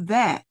more of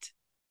that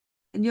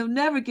and you'll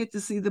never get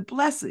to see the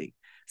blessing.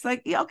 It's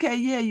like, okay,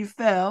 yeah, you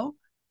fell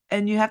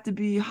and you have to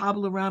be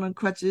hobble around on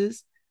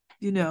crutches,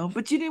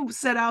 but you didn't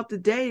set out the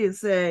day and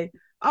say,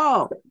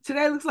 oh,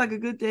 today looks like a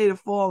good day to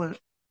fall and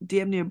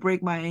damn near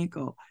break my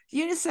ankle.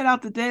 You didn't set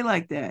out the day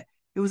like that.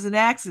 It was an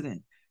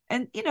accident.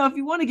 And, if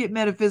you want to get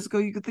metaphysical,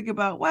 you could think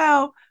about,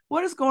 well,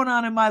 what is going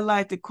on in my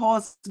life that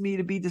caused me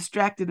to be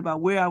distracted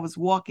about where I was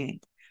walking?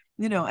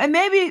 And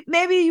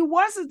maybe you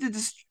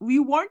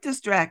weren't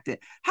distracted.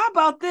 How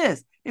about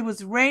this? It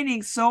was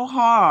raining so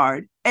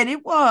hard, and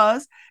it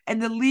was,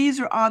 and the leaves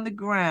are on the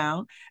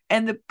ground,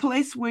 and the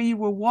place where you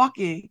were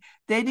walking,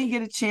 they didn't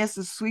get a chance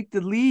to sweep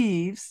the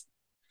leaves.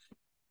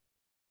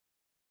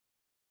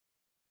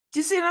 Do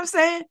you see what I'm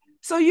saying?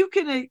 So you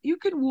can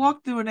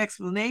walk through an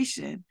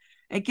explanation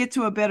and get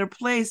to a better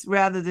place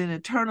rather than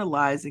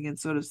internalizing and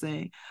sort of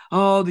saying,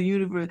 oh, the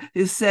universe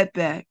is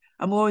setback.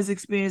 I'm always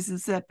experiencing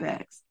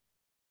setbacks.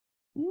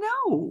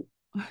 No.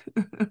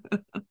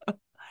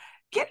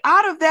 Get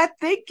out of that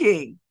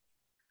thinking.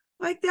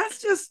 Like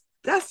that's just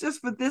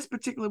for this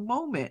particular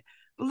moment.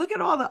 But look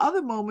at all the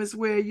other moments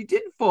where you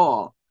didn't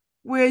fall,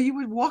 where you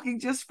were walking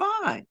just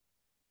fine,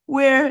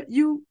 where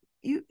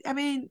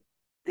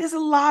there's a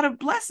lot of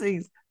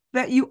blessings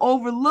that you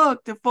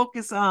overlook to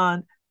focus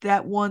on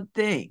that one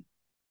thing.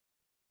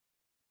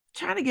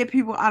 Trying to get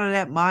people out of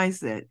that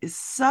mindset is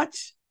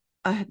such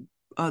a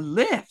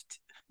lift.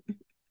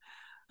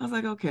 I was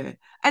like, okay.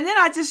 And then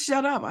I just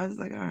shut up. I was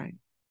like, all right.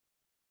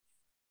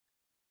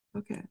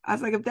 Okay. I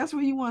was like, if that's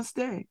where you want to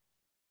stay,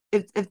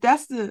 if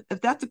that's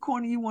the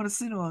corner you want to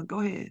sit on, go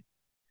ahead.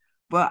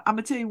 But I'm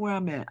gonna tell you where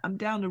I'm at. I'm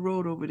down the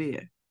road over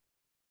there.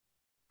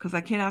 Because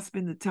I cannot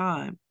spend the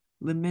time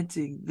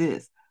lamenting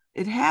this.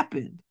 It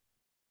happened.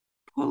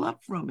 Pull up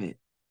from it.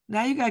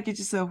 Now you gotta get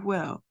yourself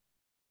well.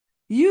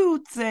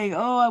 You say,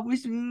 oh, I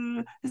wish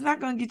it's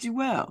not gonna get you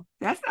well.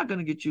 That's not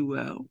gonna get you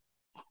well.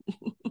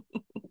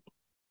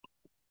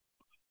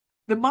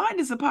 The mind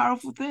is a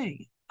powerful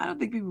thing. I don't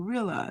think people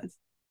realize.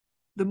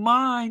 The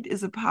mind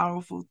is a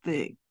powerful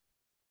thing.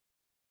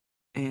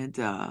 And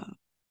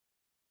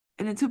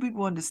until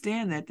people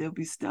understand that, they'll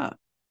be stuck.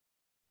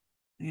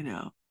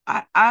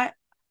 I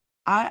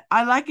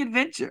like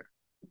adventure.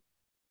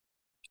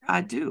 I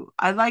do.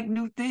 I like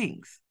new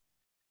things.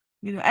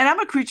 And I'm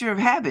a creature of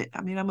habit.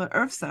 I'm an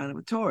earth sign, I'm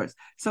a Taurus.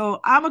 So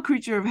I'm a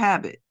creature of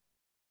habit.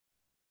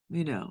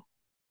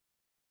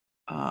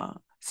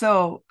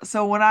 So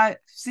when I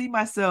see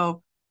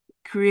myself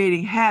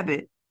creating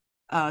habit,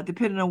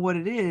 depending on what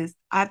it is,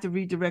 I have to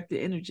redirect the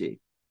energy.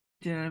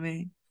 Do you know what I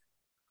mean?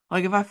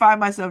 Like if I find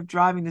myself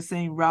driving the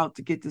same route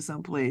to get to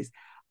someplace,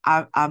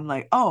 I'm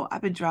like, oh,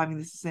 I've been driving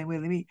this the same way.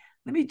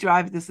 Let me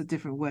drive this a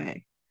different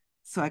way,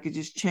 so I could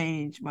just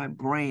change my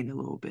brain a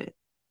little bit.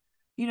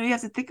 You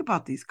have to think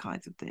about these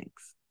kinds of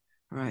things,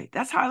 right?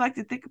 That's how I like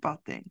to think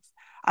about things.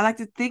 I like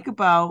to think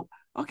about,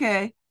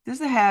 okay,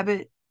 there's a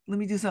habit. Let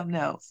me do something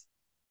else.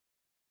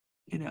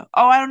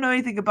 Oh, I don't know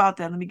anything about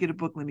that. Let me get a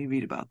book. Let me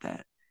read about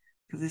that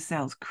because this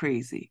sounds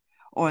crazy,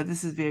 or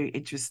this is very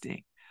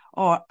interesting,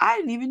 or I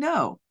didn't even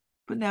know,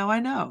 but now I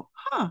know,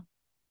 huh?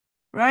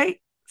 Right?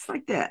 It's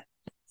like that.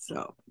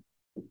 So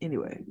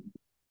anyway,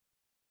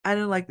 I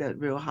don't like that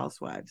Real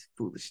Housewives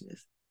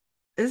foolishness.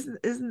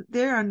 Isn't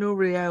there are no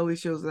reality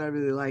shows that I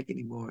really like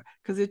anymore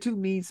because they're too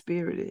mean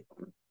spirited.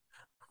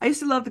 I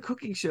used to love the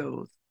cooking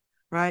shows,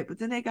 right? But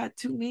then they got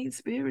too mean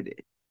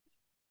spirited.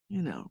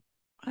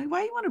 Like,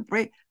 why you want to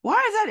break? Why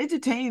is that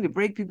entertaining to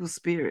break people's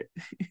spirit?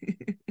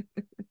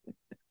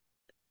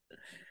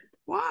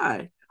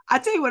 Why? I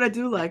tell you what I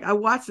do like. I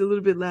watched a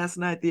little bit last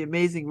night, The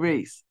Amazing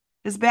Race.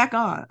 It's back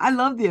on. I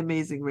love The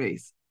Amazing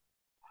Race.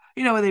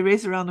 You know, when they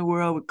race around the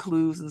world with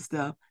clues and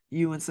stuff,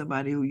 you and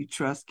somebody who you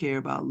trust, care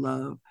about,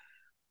 love,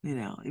 you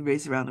know, you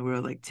race around the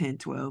world like 10,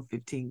 12,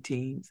 15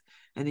 teams,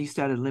 and then you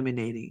start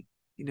eliminating,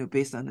 you know,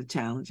 based on the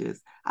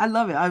challenges. I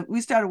love it.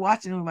 We started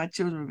watching it when my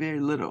children were very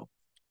little,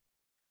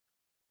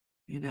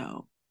 you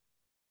know.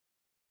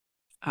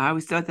 I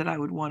always thought that I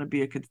would want to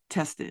be a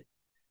contestant.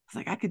 It's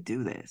like, I could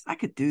do this. I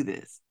could do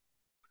this,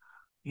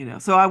 you know.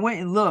 So I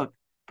went and looked,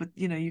 but,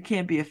 you know, you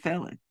can't be a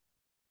felon.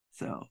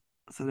 So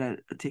that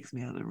takes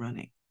me out of the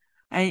running.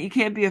 And you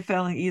can't be a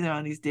felon either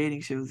on these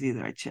dating shows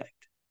either. I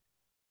checked,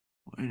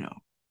 you know.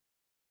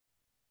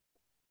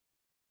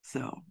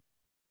 So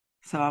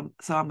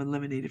I'm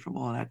eliminated from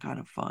all that kind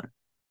of fun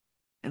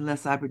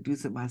unless I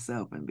produce it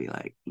myself and be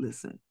like,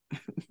 listen.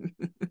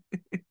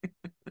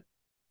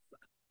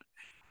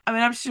 I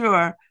mean, I'm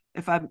sure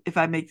if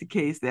I make the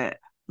case that,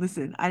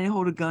 listen, I didn't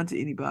hold a gun to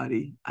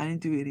anybody. I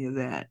didn't do any of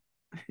that.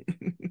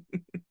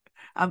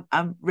 I'm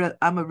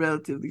a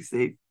relatively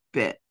safe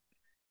bet.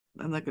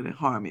 I'm not going to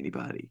harm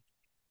anybody.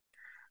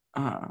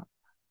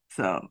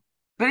 So,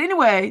 but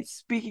anyway,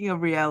 speaking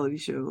of reality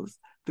shows,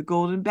 The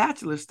Golden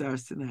Bachelor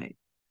starts tonight,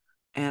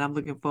 and I'm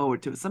looking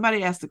forward to it.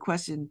 Somebody asked a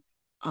question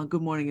on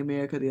Good Morning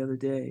America the other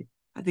day.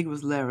 I think it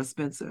was Lara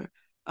Spencer.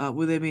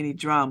 Will there be any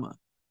drama?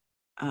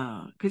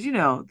 Because you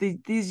know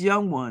these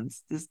young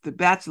ones, the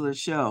Bachelor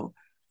show,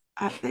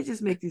 they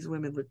just make these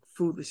women look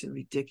foolish and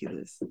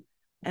ridiculous,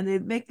 and they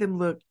make them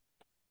look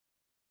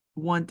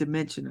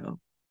one-dimensional.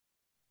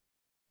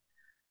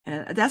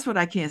 And that's what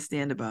I can't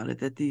stand about it,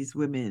 that these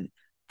women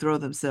throw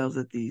themselves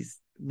at these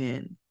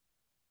men.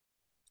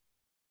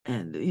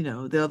 And, you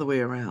know, the other way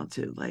around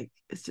too. Like,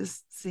 it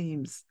just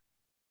seems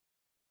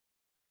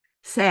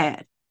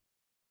sad.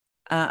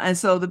 And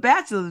so the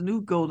Bachelor, the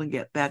new Golden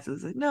Bachelor,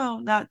 is like, no,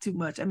 not too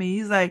much. I mean,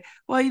 he's like,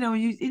 well, you know,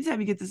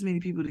 anytime you get this many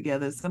people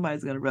together,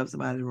 somebody's going to rub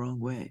somebody the wrong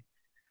way.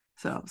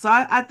 So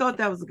I thought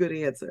that was a good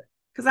answer,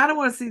 because I don't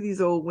want to see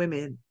these old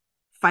women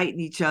fighting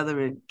each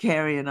other and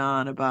carrying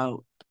on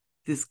about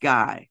this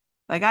guy.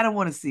 Like, I don't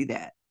want to see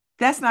that.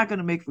 That's not going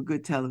to make for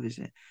good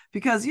television,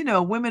 because, you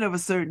know, women of a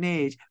certain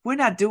age, we're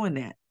not doing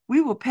that. We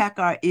will pack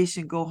our ish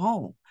and go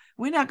home.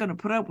 We're not going to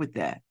put up with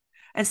that.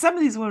 And some of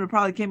these women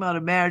probably came out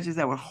of marriages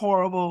that were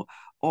horrible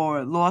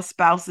or lost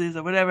spouses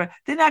or whatever.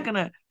 They're not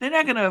gonna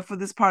for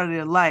this part of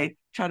their life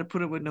try to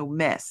put up with no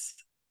mess.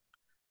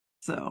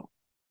 So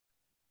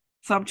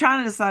I'm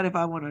trying to decide if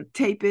I want to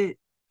tape it,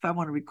 if I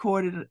want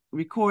to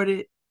record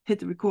it, hit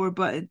the record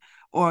button,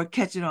 or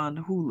catch it on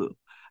Hulu.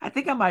 I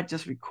think I might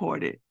just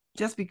record it,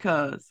 just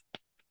because.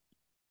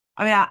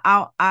 I mean,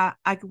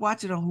 I could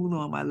watch it on Hulu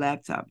on my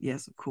laptop.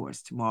 Yes, of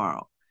course,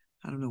 tomorrow.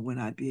 I don't know when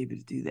I'd be able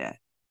to do that.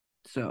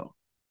 So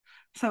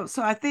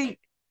I think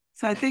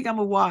I'm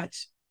gonna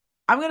watch.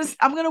 I'm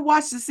gonna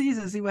watch the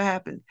season and see what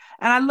happens.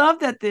 And I love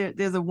that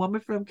there's a woman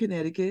from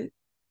Connecticut.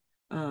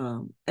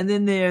 And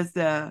then there's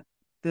the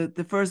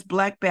first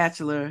Black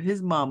bachelor,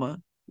 his mama,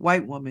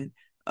 white woman,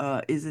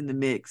 is in the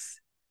mix.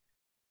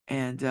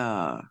 And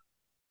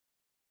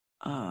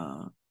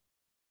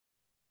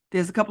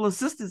there's a couple of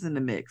sisters in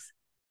the mix.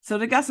 So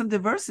they got some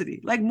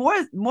diversity, like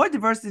more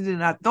diversity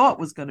than I thought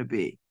was going to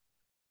be.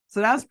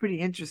 So that was pretty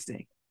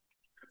interesting.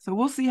 So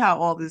we'll see how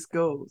all this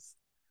goes,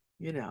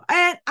 you know.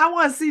 And I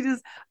want to see this.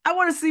 I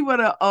want to see what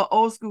a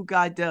old school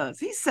guy does.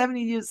 He's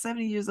 70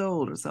 years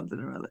old or something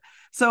or other.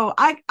 So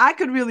I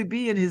could really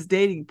be in his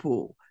dating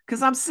pool,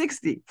 because I'm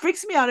 60.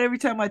 Freaks me out every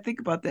time I think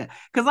about that.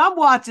 Because I'm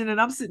watching and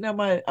I'm sitting on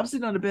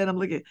the bed. I'm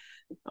looking,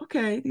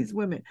 okay, these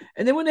women.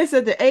 And then when they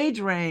said the age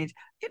range,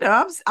 you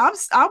know,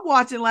 I'm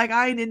watching like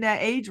I ain't in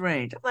that age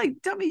range. I'm like,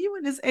 tell me you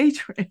in this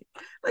age range.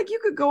 Like, you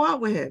could go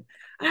out with him.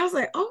 And I was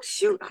like, oh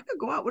shoot, I could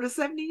go out with a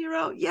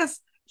 70-year-old. Yes,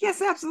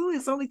 absolutely.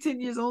 It's only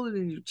 10 years older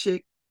than you,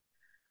 chick.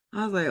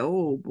 I was like,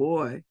 oh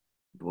boy.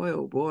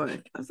 Oh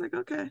boy. I was like,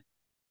 okay.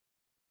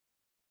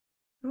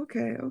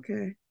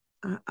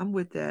 I'm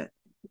with that.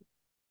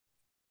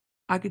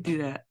 I could do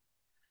that.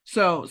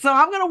 So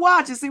I'm gonna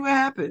watch and see what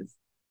happens.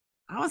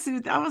 I want to see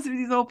what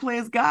these old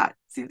players got.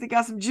 See if they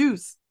got some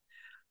juice.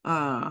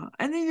 And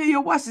then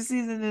you'll watch the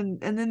season,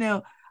 and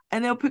then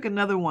they'll pick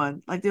another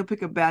one. Like, they'll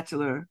pick a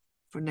bachelor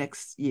for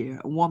next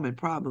year, a woman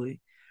probably.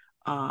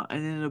 And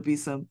then it'll be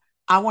some.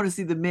 I want to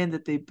see the men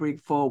that they bring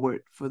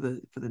forward for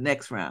the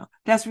next round.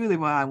 That's really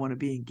why I want to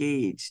be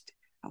engaged.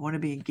 I want to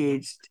be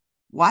engaged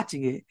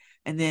watching it.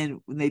 And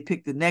then when they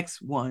pick the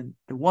next one,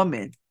 the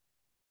woman,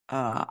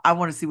 I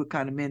want to see what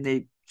kind of men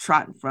they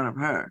trot in front of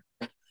her.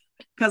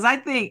 Because I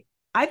think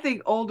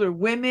older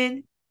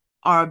women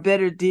are a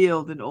better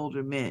deal than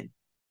older men.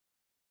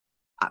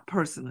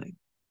 Personally,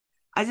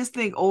 I just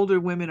think older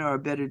women are a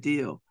better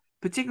deal,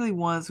 particularly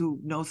ones who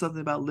know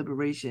something about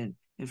liberation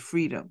and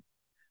freedom.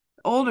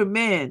 Older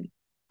men,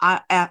 and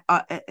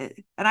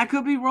I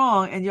could be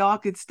wrong, and y'all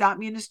could stop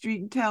me in the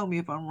street and tell me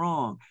if I'm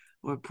wrong,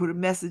 or put a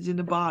message in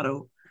the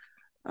bottle.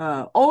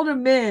 Older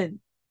men,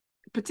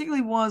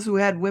 particularly ones who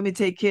had women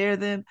take care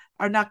of them,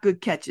 are not good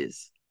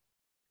catches.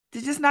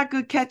 They're just not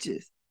good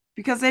catches,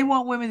 because they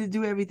want women to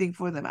do everything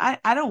for them. I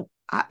don't.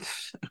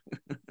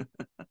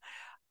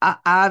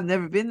 I've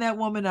never been that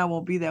woman. I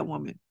won't be that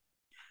woman.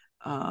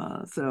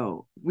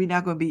 So we're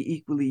not going to be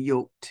equally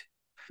yoked.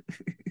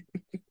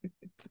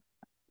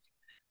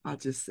 I'll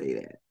just say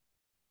that.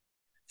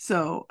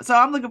 So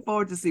I'm looking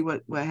forward to see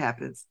what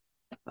happens.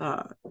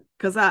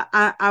 Because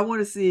I want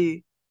to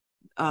see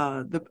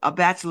a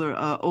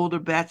bachelor, older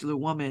bachelor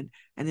woman,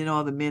 and then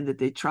all the men that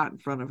they trot in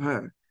front of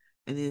her,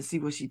 and then see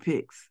what she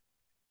picks,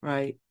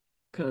 right?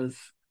 Because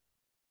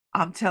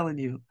I'm telling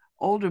you,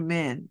 older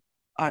men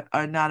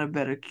are not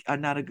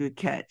a good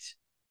catch.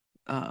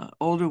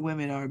 Older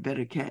women are a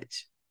better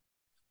catch,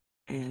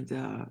 and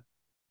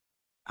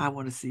I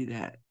want to see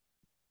that.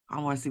 I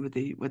want to see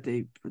what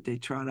they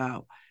trot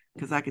out,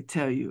 because I could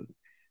tell you,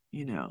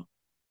 you know,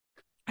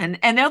 and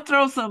they'll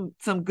throw some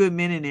good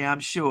men in there, I'm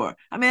sure.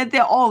 I mean,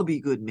 they'll all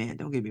be good men,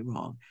 don't get me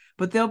wrong,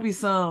 but there'll be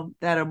some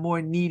that are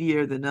more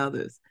needier than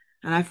others.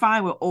 And I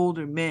find with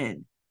older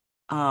men,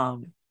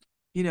 um,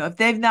 if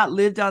they've not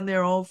lived on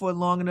their own for a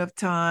long enough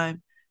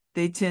time,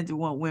 they tend to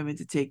want women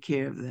to take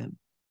care of them,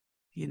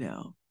 you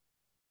know.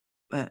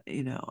 But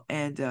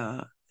and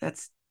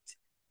that's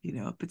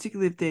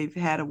particularly if they've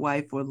had a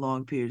wife for a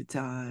long period of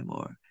time,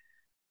 or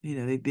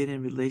they've been in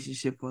a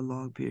relationship for a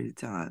long period of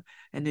time,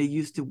 and they're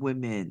used to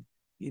women,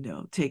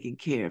 taking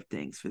care of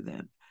things for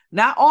them.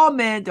 Not all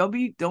men.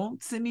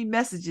 Don't send me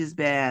messages,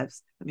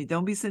 Babz. I mean,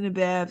 don't be sending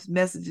Babz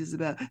messages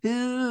about,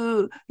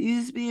 oh, you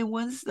just being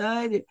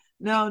one-sided.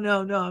 No,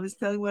 no, no. I'm just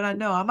telling you what I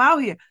know. I'm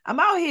out here. I'm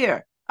out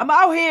here. I'm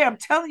out here. I'm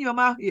telling you, I'm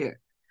out here.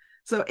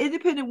 So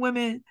independent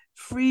women,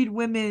 freed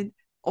women,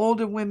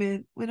 older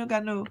women, we don't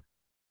got no.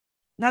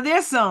 Now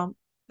there's some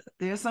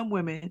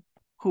women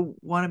who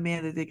want a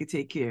man that they could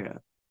take care of.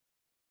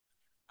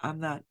 I'm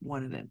not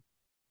one of them.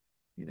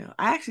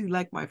 I actually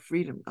like my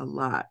freedom a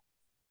lot.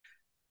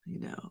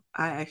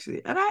 I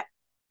actually, and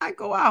I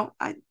go out.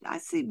 I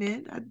see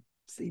men. I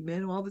see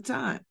men all the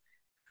time.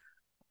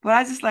 But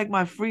I just like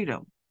my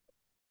freedom.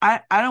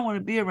 I don't want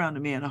to be around a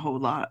man a whole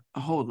lot. A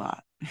whole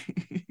lot.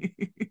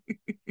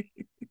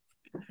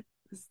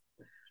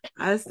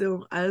 I just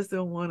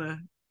don't want to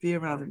be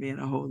around a man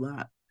a whole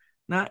lot.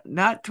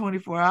 Not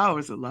 24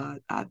 hours a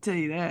lot. I'll tell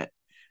you that.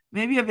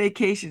 Maybe a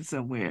vacation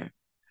somewhere.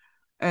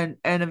 And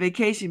a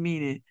vacation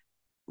meaning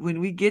when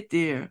we get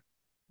there,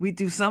 we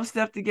do some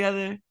stuff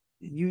together,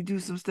 and you do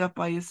some stuff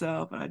by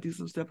yourself, and I do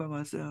some stuff by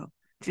myself.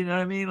 Do you know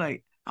what I mean?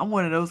 Like, I'm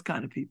one of those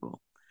kind of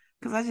people.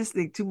 Because I just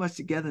think too much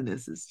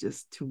togetherness is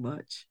just too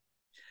much.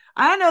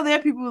 I know there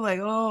are people who are like,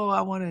 oh,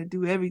 I want to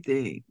do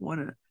everything. Want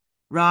to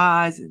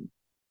rise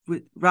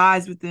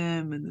with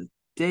them in the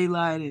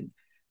daylight and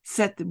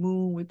set the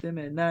moon with them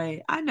at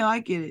night. I know, I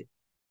get it.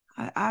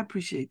 I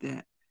appreciate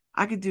that.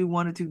 I could do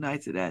 1 or 2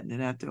 nights of that, and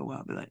then after a while,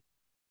 I'll be like,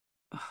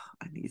 oh,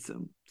 I need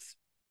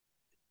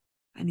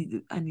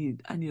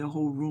a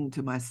whole room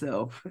to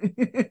myself.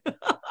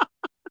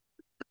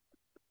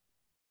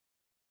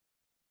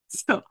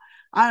 So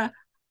I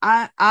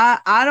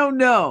don't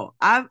know.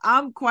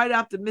 I'm quite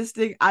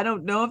optimistic. I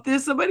don't know if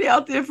there's somebody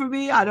out there for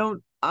me. It's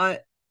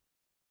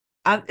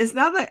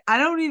not like I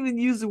don't even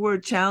use the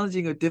word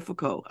challenging or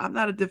difficult. I'm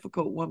not a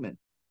difficult woman.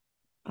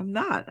 I'm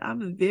not.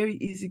 I'm a very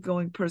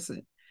easygoing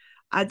person.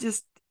 I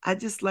just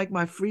like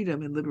my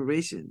freedom and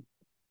liberation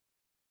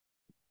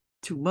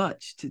too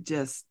much to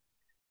just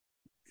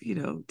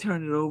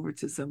turn it over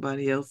to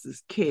somebody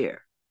else's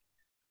care.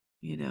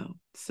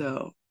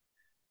 So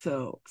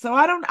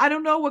I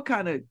don't know what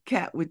kind of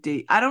cat would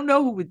date. I don't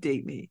know who would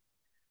date me.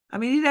 I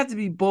mean, he'd have to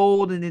be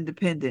bold and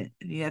independent,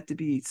 and he'd have to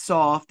be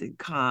soft and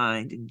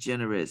kind and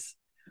generous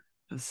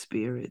of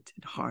spirit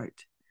and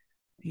heart.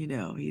 He'd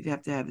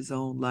have to have his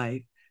own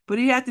life, but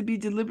he had to be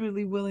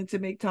deliberately willing to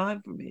make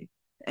time for me.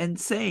 And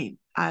same,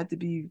 I had to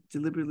be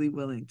deliberately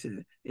willing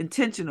to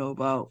intentional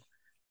about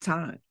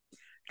time.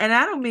 And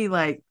I don't mean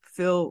like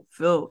Phil,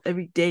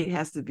 every date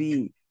has to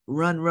be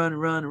run,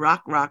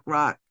 rock, rock,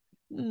 rock.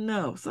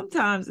 No,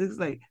 sometimes it's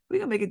like we're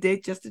gonna make a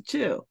date just to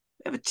chill.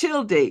 Have a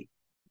chill date,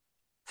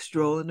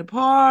 stroll in the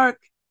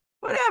park,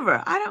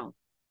 whatever. I'm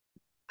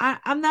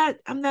not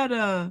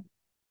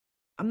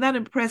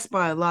impressed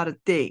by a lot of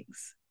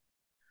things.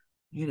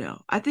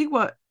 I think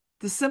what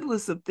the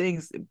simplest of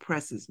things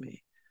impresses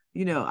me.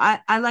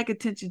 I like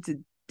attention to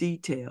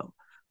detail,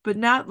 but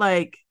not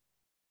like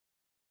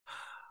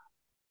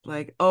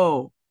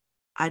oh,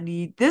 I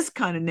need this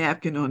kind of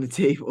napkin on the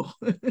table.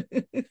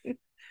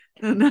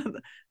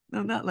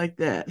 No, not like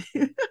that.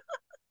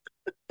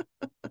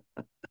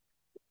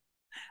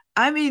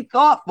 I mean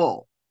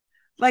thoughtful,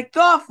 like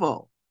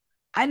thoughtful.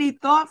 I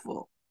need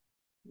thoughtful.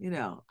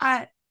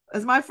 I,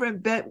 as my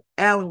friend Bette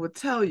Allen would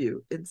tell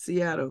you in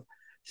Seattle,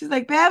 she's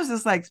like, Babz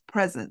just likes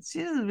presents.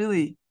 She doesn't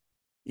really,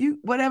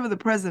 whatever the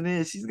present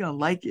is, she's gonna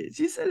like it.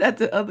 She said that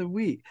the other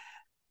week.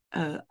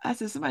 I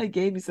said, somebody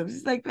gave me something.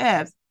 She's like,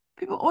 Babz,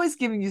 people always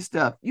giving you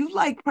stuff. You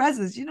like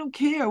presents. You don't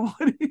care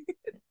what.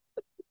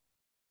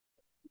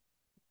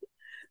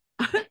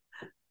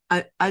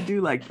 I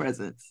do like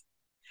presents.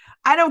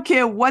 I don't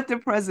care what the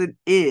present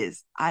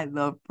is. I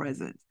love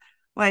presents.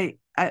 Like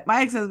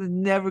my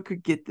ex-husband never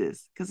could get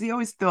this because he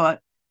always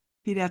thought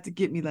he'd have to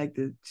get me like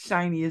the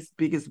shiniest,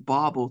 biggest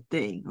bauble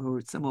thing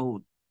or some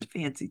old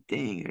fancy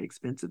thing or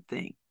expensive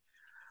thing.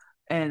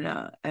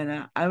 I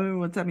remember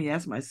one time he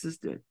asked my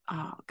sister,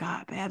 "Oh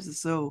God, Babz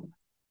is so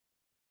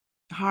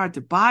hard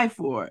to buy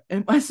for,"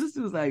 and my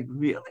sister was like,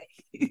 "Really?"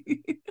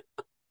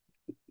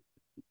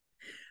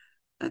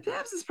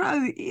 Babz is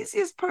probably the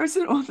easiest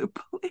person on the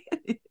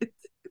planet.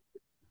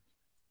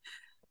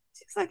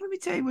 She's like, "Let me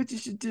tell you what you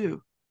should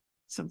do: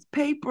 some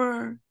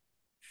paper,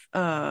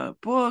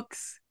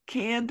 books,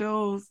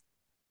 candles,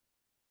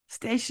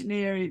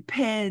 stationery,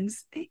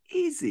 pens.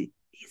 Easy,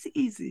 easy,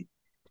 easy."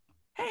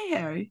 Hey,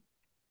 Harry,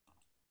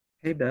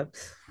 Hey,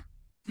 Babs.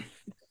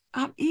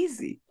 I'm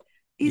easy.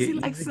 You're Easy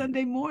like easy.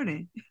 Sunday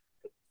morning.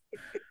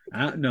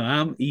 No,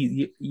 I'm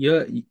easy.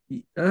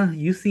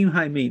 You seem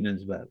high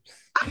maintenance, Babs.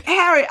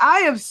 Harry, I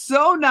am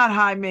so not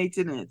high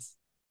maintenance.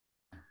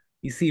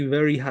 You seem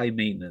very high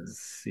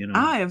maintenance.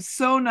 I am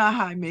so not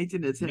high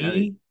maintenance,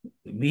 Harry.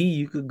 Me,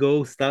 you could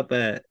go stop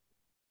at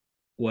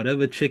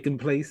whatever chicken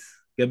place,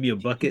 get me a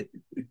bucket.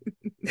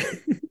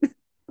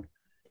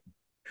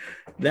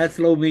 That's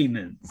low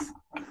maintenance.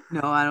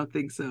 No, I don't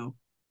think so.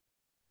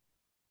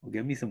 Well,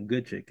 get me some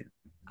good chicken.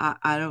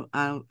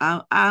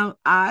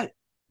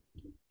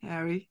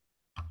 Harry,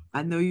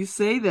 I know you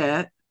say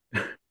that.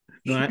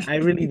 No, I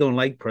really don't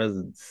like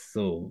presents,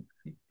 so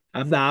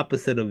I'm the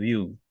opposite of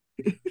you.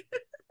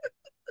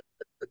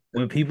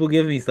 When people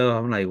give me stuff,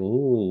 I'm like,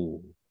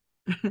 oh,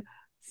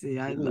 See,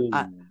 I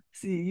oh.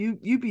 see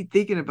you be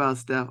thinking about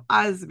stuff.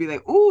 I just be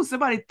like, "Oh,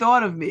 somebody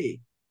thought of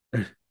me."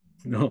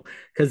 No,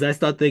 because I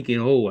start thinking,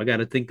 oh, I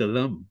gotta think of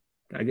them.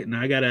 I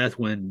gotta ask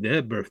when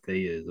their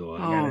birthday is, or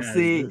I gotta Oh, ask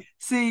this.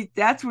 see,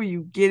 that's where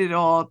you get it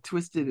all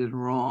twisted and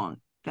wrong.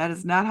 That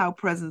is not how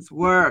presents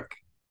work.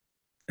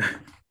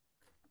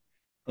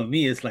 For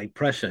me, it's like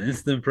pressure,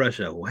 instant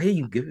pressure. Why are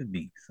you giving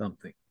me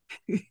something?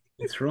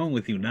 What's wrong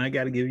with you? Now I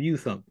gotta give you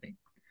something.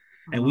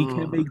 And we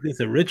can't Oh, make this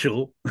a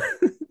ritual.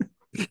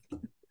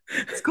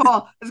 it's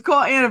called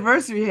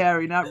anniversary,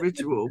 Harry, not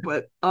ritual.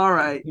 But all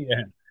right.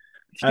 Yeah.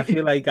 I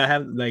feel like I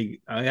have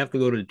to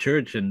go to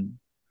church and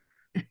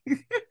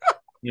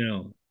you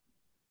know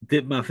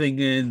dip my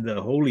finger in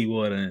the holy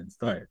water and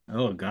start.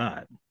 Oh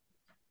God.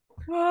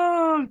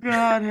 Oh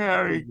God,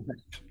 Harry.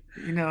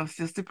 It's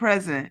just a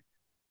present.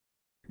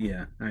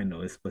 Yeah, I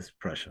know it's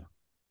pressure.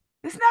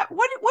 It's not.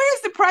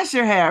 Where's the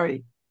pressure,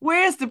 Harry?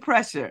 Where's the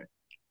pressure?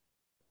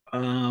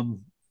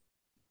 Um,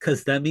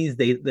 because that means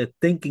they're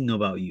thinking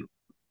about you.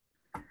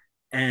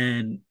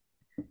 And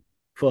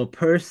for a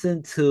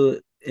person to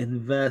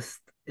invest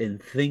in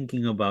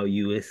thinking about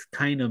you, it's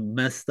kind of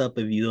messed up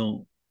if you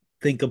don't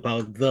think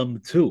about them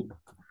too.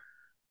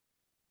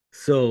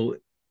 So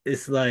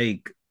it's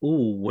like,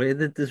 oh, where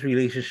did this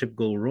relationship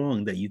go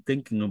wrong that you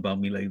thinking about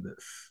me like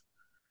this?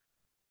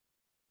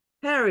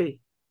 Harry,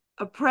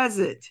 a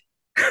present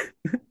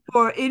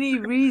for any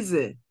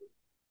reason.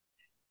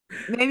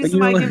 Maybe But you know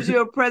somebody what? gives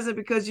you a present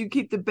because you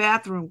keep the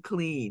bathroom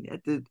clean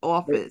at the but,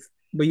 office.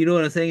 but you know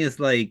what I'm saying? It's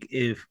like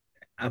if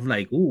I'm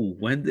like, ooh,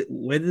 when did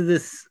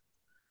this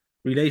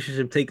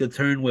relationship take a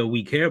turn where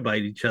we care about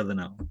each other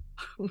now?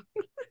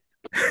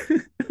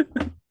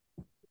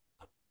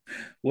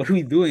 What are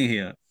we doing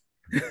here?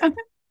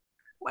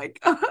 My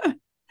God.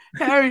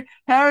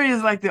 Harry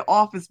is like the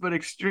office but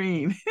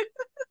extreme.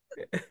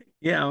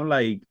 Yeah, I'm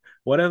like,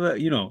 whatever,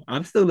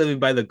 I'm still living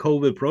by the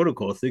COVID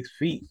protocol, 6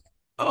 feet.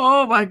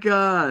 Oh my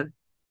God.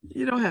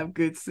 You don't have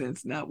good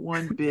sense, not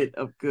one bit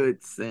of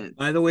good By sense.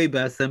 the way,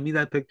 Beth, send me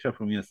that picture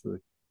from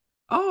yesterday.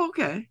 Oh,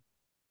 okay.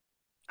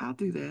 I'll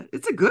do that.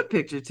 It's a good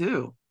picture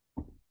too.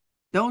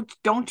 Don't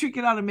trick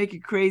it out and make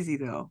it crazy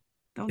though.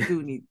 Don't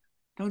do any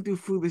don't do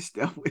foolish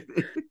stuff with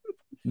it.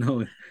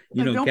 No,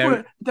 Like don't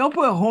Karen,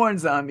 put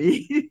horns on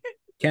me.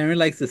 Karen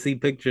likes to see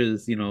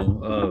pictures,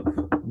 of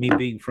me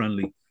being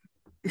friendly.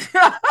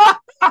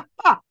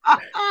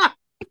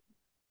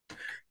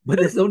 But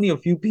there's only a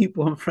few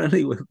people I'm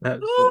friendly with, Beth,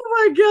 Oh so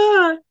my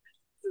God.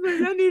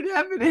 Like, I need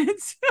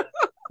evidence.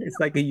 it's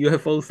like a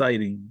UFO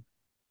sighting.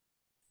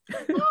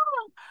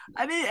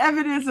 I need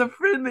evidence of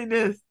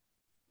friendliness.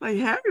 Like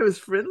Harry was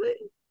friendly?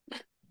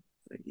 Like,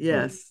 Oh,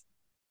 yes.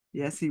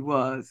 Yes, he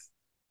was.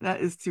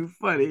 That is too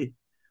funny.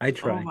 I Oh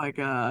try. my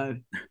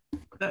God.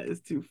 That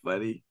is too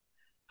funny.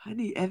 I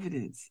need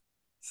evidence.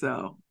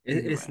 So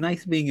It's anyway,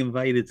 nice being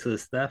invited to a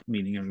staff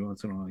meeting every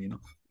once in a while.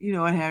 you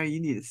know what, Harry, you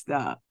need to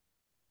stop.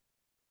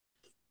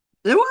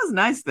 It was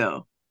nice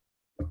though.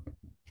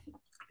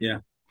 Yeah,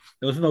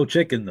 there was no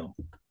chicken though.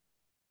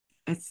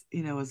 It's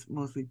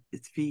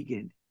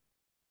vegan.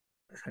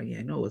 It's like, yeah,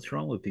 I know what's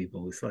wrong with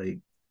people. It's like,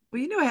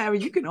 Well, Harry,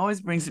 you can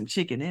always bring some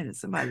chicken in and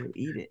somebody will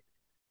eat it.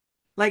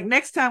 Like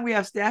next time we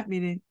have staff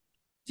meeting,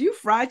 do you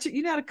fry chicken?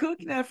 You know how to cook?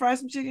 You know how to fry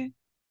some chicken?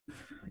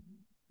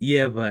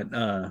 yeah, but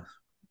I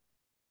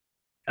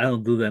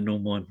don't do that no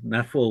more.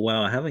 Not for a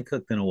while. I haven't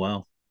cooked in a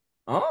while.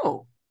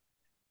 Oh.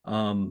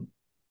 Um,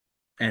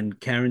 and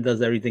Karen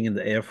does everything in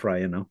the air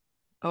fryer.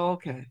 Oh,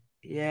 okay.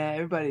 Yeah,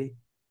 everybody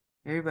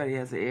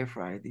has an air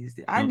fryer these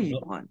days. I No, need no,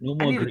 one. no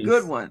I more need a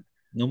good grease. one.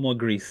 No more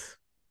grease.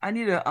 I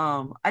need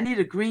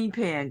a green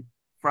pan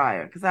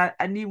fryer because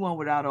I need one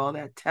without all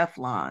that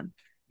Teflon,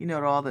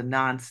 all the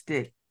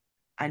non-stick.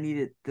 I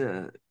needed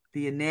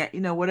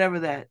whatever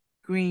that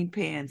green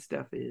pan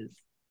stuff is.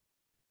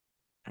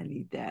 I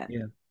need that.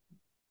 Yeah.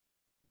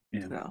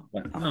 Yeah. So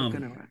But, I'm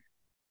looking around.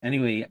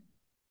 Anyway,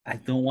 I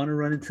don't want to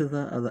run into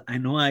the other. I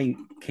know I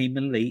came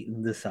in late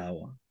in this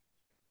hour.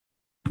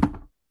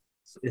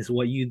 It's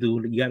what you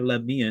do. You gotta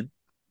let me in.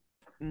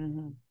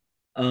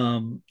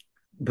 Mm-hmm.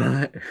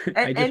 But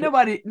and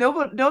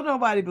don't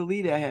nobody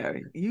believe that,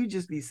 Harry. You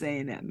just be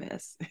saying that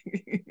mess.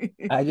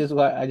 I just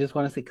want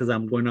to say because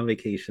I'm going on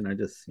vacation.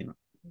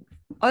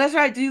 Oh, that's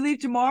right. Do you leave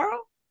tomorrow?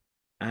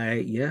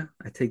 I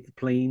take the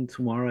plane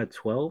tomorrow at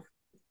 12.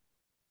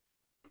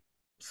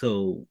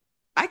 So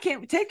I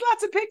can't take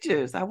lots of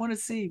pictures. I want to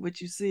see what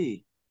you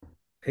see.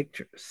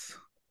 Pictures.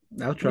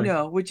 I'll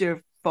try. With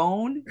your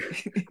phone.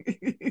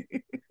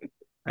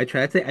 I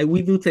try.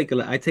 We do take a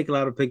lot. I take a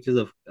lot of pictures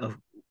of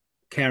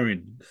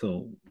Karen.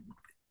 So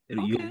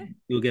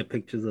you'll get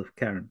pictures of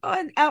Karen. Oh,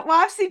 and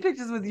I've seen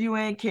pictures with you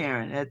and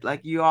Karen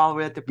at you all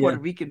were at the Puerto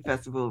Rican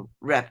festival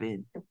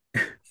repping.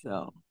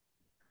 So,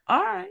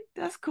 all right,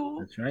 that's cool.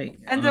 That's right.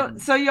 And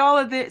so y'all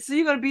are there. So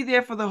you're gonna be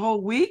there for the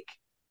whole week?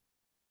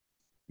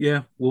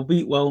 Yeah, we'll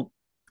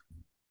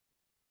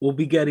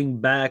be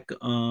getting back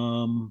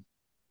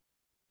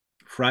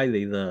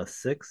Friday the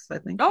 6th, I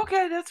think.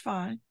 Okay, that's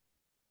fine.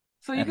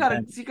 So you got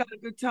a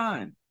good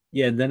time.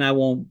 Yeah, then I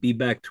won't be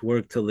back to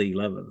work till the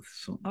 11th.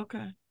 So.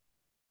 Okay.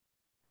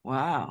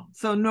 Wow.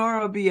 So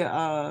Nora will be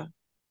so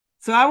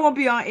I won't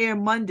be on air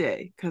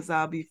Monday because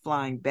I'll be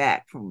flying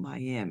back from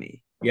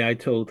Miami. Yeah, I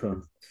told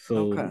her.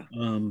 So okay.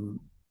 So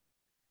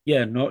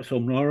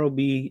Nora will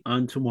be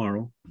on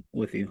tomorrow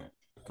with you.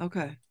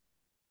 Okay.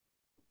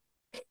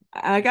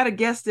 I got a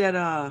guest at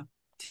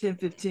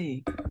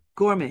 10:15.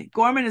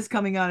 Gorman is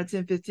coming on at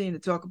 10:15 to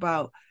talk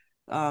about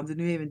the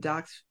New Haven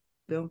Docs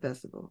Film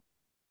Festival.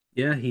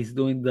 Yeah, he's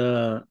doing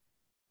the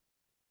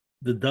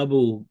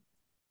double,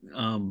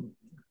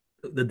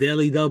 the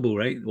daily double,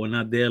 right? Well,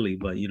 not daily,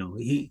 but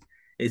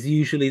it's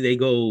usually they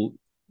go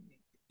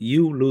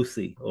you,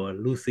 Lucy, or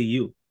Lucy,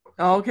 you.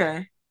 Oh,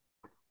 okay.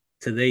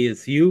 Today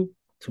is you.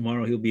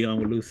 Tomorrow he'll be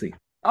on with Lucy.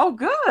 Oh,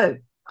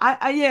 good.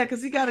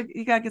 Because he gotta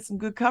get some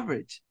good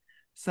coverage.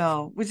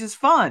 So, which is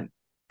fun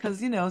because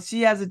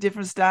she has a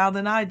different style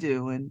than I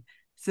do, and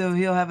so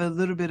he'll have a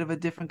little bit of a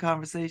different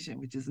conversation,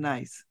 which is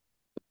nice.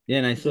 Yeah,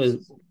 and I saw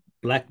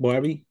Black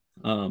Barbie.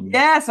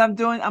 Yes,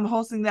 I'm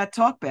hosting that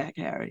talk back,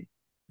 Harry.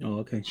 Oh,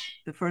 okay.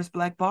 The first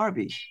Black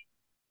Barbie.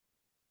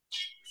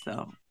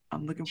 So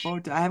I'm looking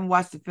forward to it. I haven't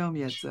watched the film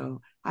yet,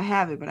 so I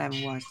have it, but I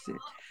haven't watched it.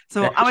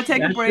 So I'm gonna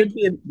take a break.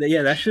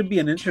 That should be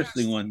an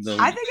interesting one, though.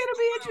 I think it'll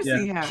be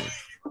interesting, Harry.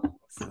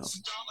 So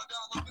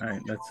all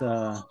right, let's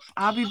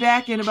I'll be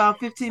back in about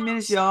 15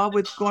 minutes, y'all,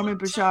 with Gorman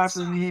Bashar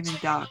from the New Haven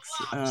Docs.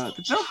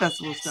 The film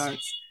festival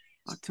starts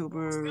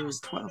October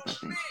 12th, I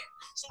think.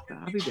 So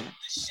I'll be back.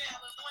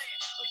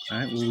 All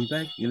right, we'll be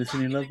back. You're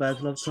listening to LoveBabz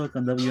LoveTalk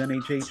on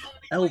WNHH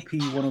LP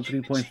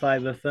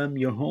 103.5 FM,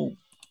 your home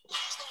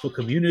for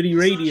community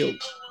radio.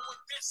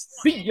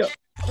 See ya.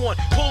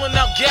 Pulling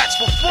out gats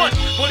for fun,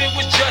 but it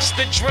was just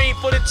a dream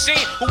for the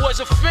teen who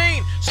was a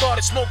fiend.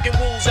 Started smoking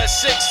wools at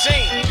 16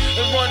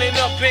 and running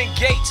up in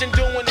gates and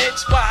doing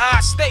hits for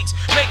high stakes,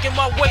 making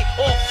my way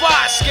on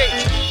fire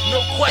skates.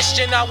 No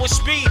question I was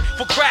speed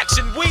for cracks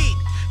and weed.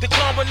 The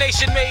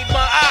combination made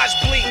my eyes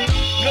bleed.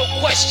 No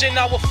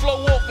question I would flow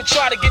off and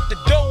try to get the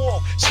dough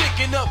off.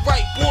 Sticking up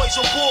right boys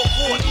on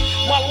board.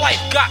 My life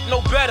got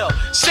no better.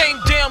 Same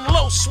damn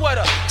low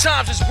sweater.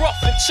 Times is rough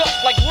and tough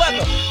like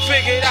leather.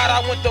 Figured out I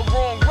went the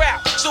wrong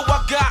route, so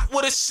I got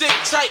with a sick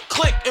tight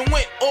click and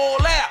went all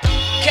out.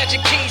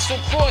 Catching keys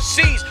from cross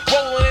seas,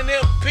 rolling in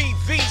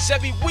MPVs.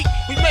 Every week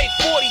we made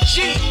 40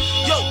 G's.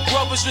 Yo,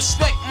 brothers,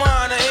 respect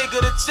mine. I ain't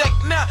gonna tech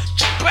now.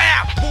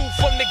 Bow, move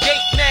from the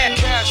gate now.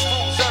 Cash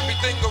rules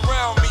everything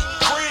around me.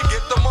 Cream,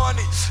 get the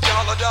money.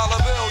 Dollar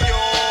bill,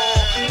 yo.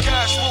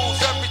 Cash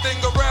rules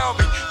everything around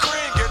me.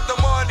 Cream, get the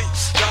money.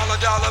 Dollar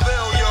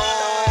bill, yo.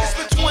 It's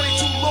been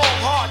 22 long,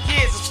 hard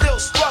years. I'm still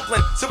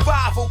struggling.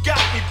 Survival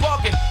got me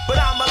bugging, but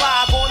I'm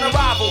alive on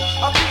arrival.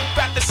 I keep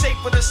back the shape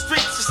of the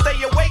streets to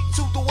stay awake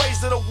to the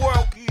ways of the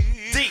world.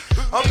 Deep,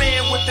 a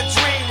man with a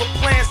dream, with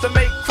plans to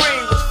make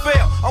cream was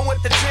fail. I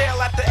went to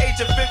jail at the age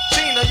of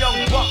 15, a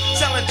young buck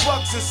selling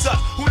drugs and such,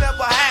 who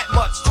never had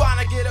much, trying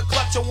to get a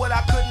clutch on what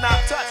I could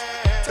not touch.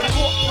 The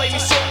court played me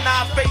so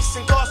now I face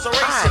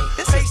incarceration. Hi,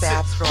 this is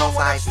Babz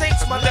Rawls-Ivy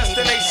my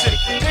destination.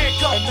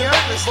 Handcuffed and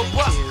rappers for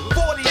bus,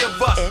 40 of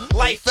us.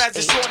 Life as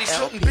a shorty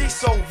shouldn't be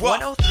so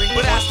rough.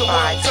 But as the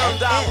world turned,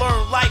 I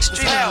learned life's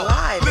hell.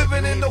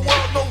 Living in the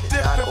world no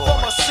different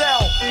from a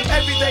cell.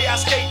 Every day I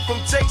skate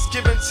from Jake's,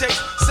 giving chase,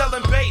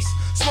 selling bass,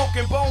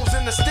 smoking bones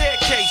in the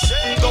staircase.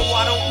 Though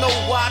I don't know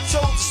why I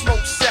chose to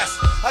smoke cess.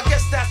 I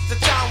guess that's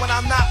the time when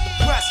I'm not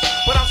depressed,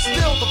 but I'm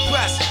still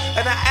depressed.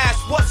 And I ask,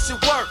 what's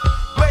your work?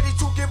 Ready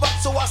to give up,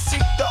 so I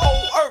seek the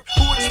old earth,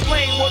 who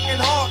explain working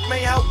hard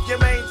may help you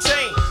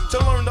maintain, to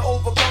learn to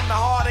overcome the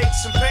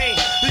heartaches and pain.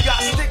 You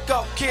got stick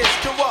up kids,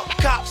 corrupt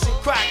cops and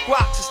crack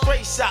rocks.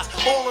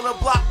 the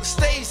block that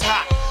stays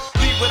hot.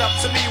 Leave it up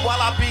to me while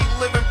I be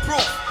living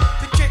proof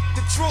to kick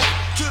the truth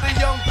to the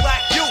young black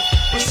youth.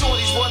 But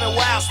shorties running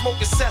wild,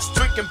 smoking cess,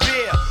 drinking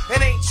beer,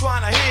 and ain't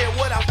trying to hear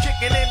what I'm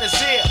kicking in his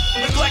ear.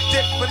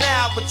 Neglected for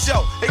now, but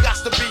yo, it got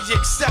to be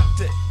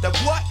accepted. That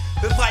what?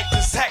 The life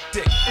is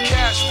hectic.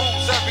 Cash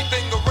rules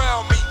everything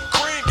around me.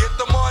 Cream, get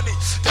the money.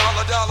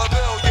 Dollar, dollar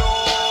bill, yo.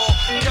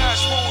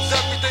 Cash rules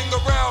everything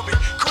around me.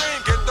 Cream,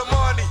 get the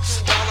money.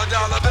 Dollar,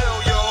 dollar bill,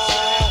 yo.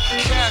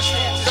 Cash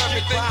rules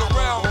everything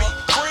around me.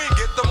 Cream,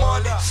 get the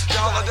money.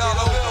 Dollar,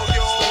 dollar bill,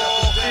 yo.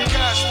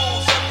 Cash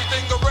rules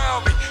everything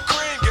around me.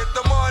 Cream, get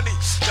the money.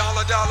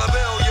 Dollar, dollar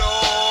bill, yo.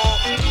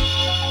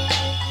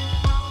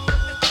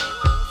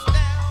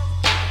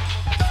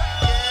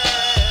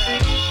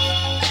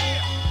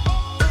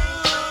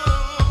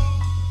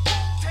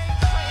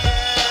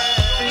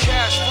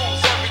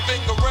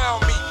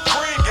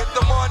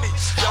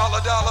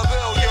 Dollar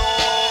bill, yo.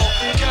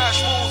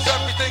 Cash rules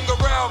everything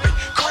around me.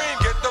 Cream,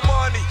 get the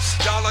money.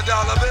 Dollar,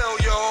 dollar bill,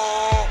 yo.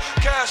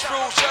 Cash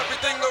rules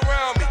everything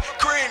around me.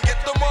 Cream, get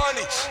the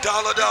money.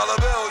 Dollar, dollar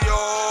bill,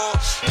 yo.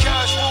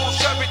 Cash rules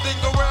everything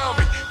around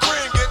me.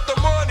 Cream, get the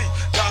money.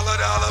 Dollar,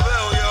 dollar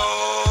bill, yo.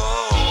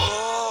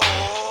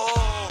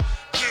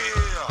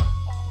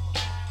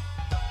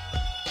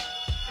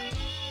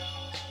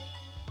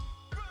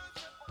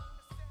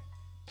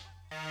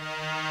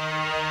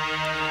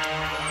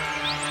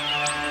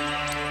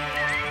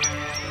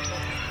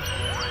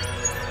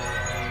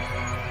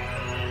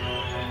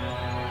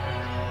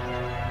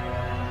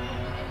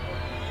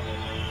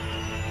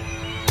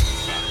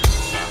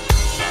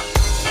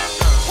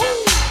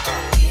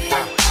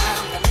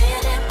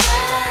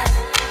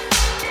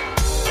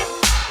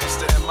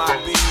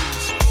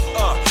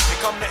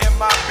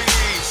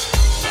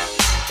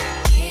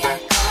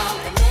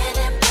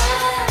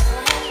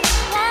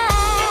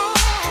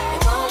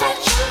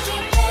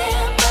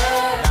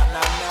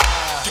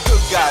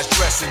 Yeah.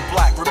 In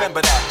black,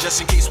 remember that, just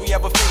in case we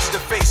ever face to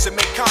face and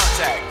make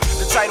contact.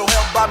 The title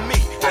held by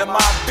me,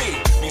 MIB,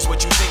 means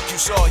what you think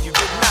you saw, you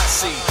did not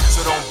see.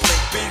 So don't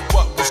blink, be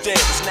what was dead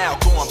is now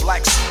gone.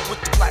 Black suit with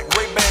the black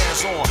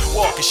Ray-Bans on,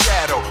 walk in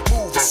shadow,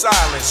 move in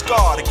silence,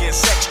 guard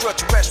against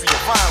extraterrestrial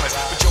violence.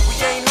 But yo, we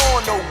ain't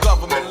on no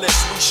government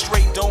list, we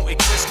straight don't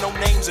exist, no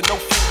names and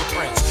no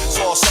fingerprints.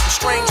 Saw something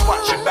strange,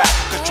 watch your back,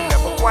 cause you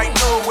never quite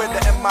know where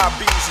the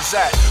MIBs is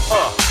at.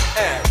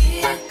 And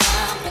here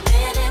come the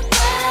men in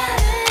black.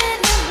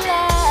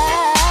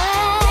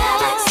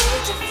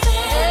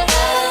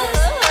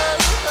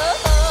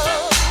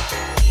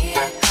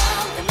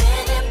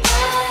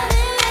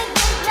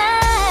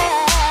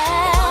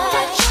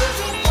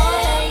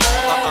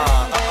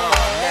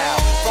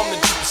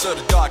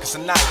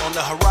 Night on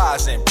the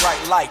horizon,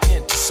 bright light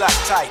into sight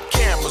tight.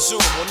 Camera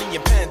zoom on the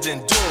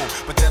impending doom.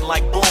 But then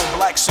like boom,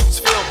 black suits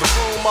fill the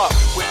room up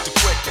with the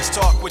quickness.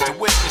 Talk with the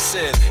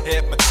witnesses,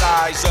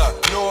 hypnotizer,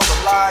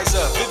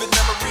 neuralizer. Vivid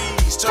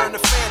memories turn to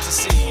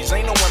fantasies.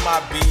 Ain't no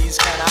MIBs,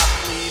 can I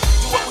please?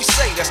 Do what we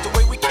say, that's the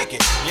way we kick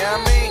it. You know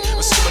what I mean?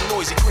 Or see a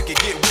noisy cricket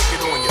get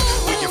wicked on you.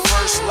 We're your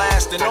first,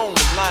 last, and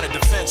only line of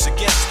defense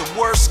against the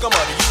worst scum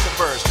of the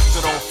universe.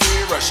 So don't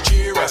fear us,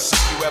 cheer us.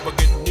 If you ever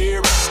get near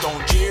us,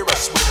 don't jeer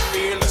us. We're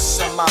fearless.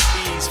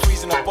 MIBs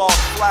freezing up all the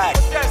flag.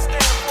 What that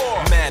stand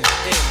for? Men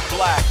in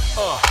black,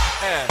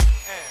 and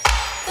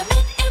the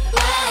men in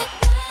black.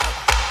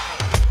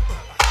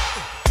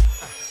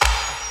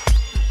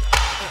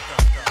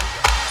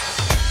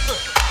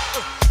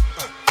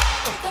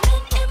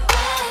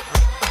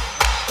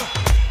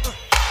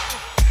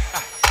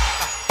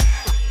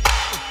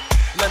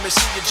 Let me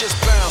see you just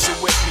bounce it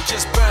with me,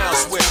 just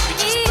bounce with me,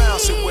 just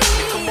bounce it with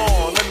me. Come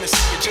on, let me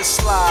see you just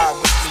slide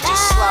with me,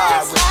 just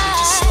slide with me,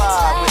 just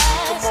slide with me.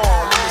 Come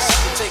on, let me see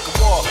you take a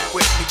walk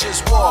with me,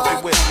 just walk it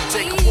with me,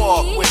 take a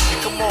walk with me.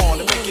 Come on,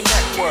 and make your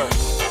neck work.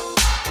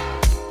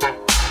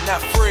 Now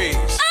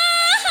freeze.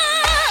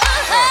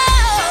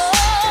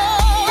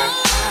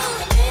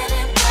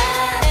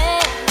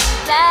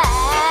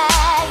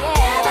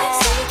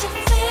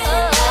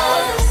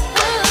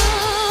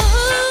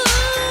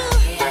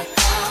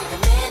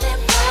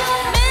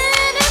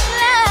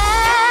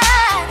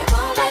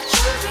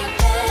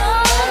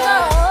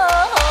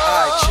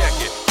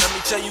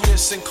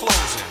 In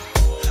closing,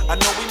 I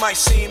know we might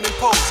seem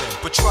imposing,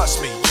 but trust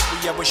me,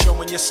 if we ever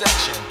show in your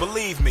section,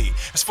 believe me,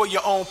 it's for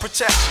your own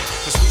protection.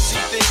 Cause we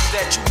see things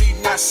that you need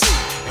not see,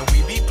 and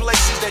we be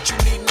places that you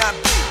need not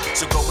be.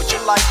 So go with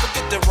your life,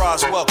 forget the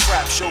Roswell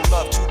crap, show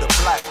love to the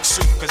black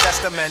suit, cause that's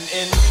the men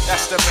in,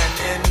 that's the men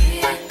in.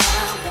 Here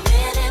come the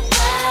men in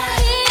black.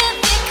 Here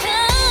they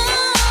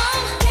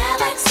come.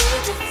 Galaxy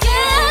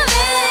defenders.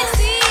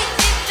 Galaxy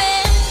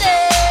defenders.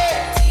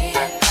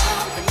 Here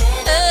come the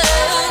men in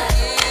black.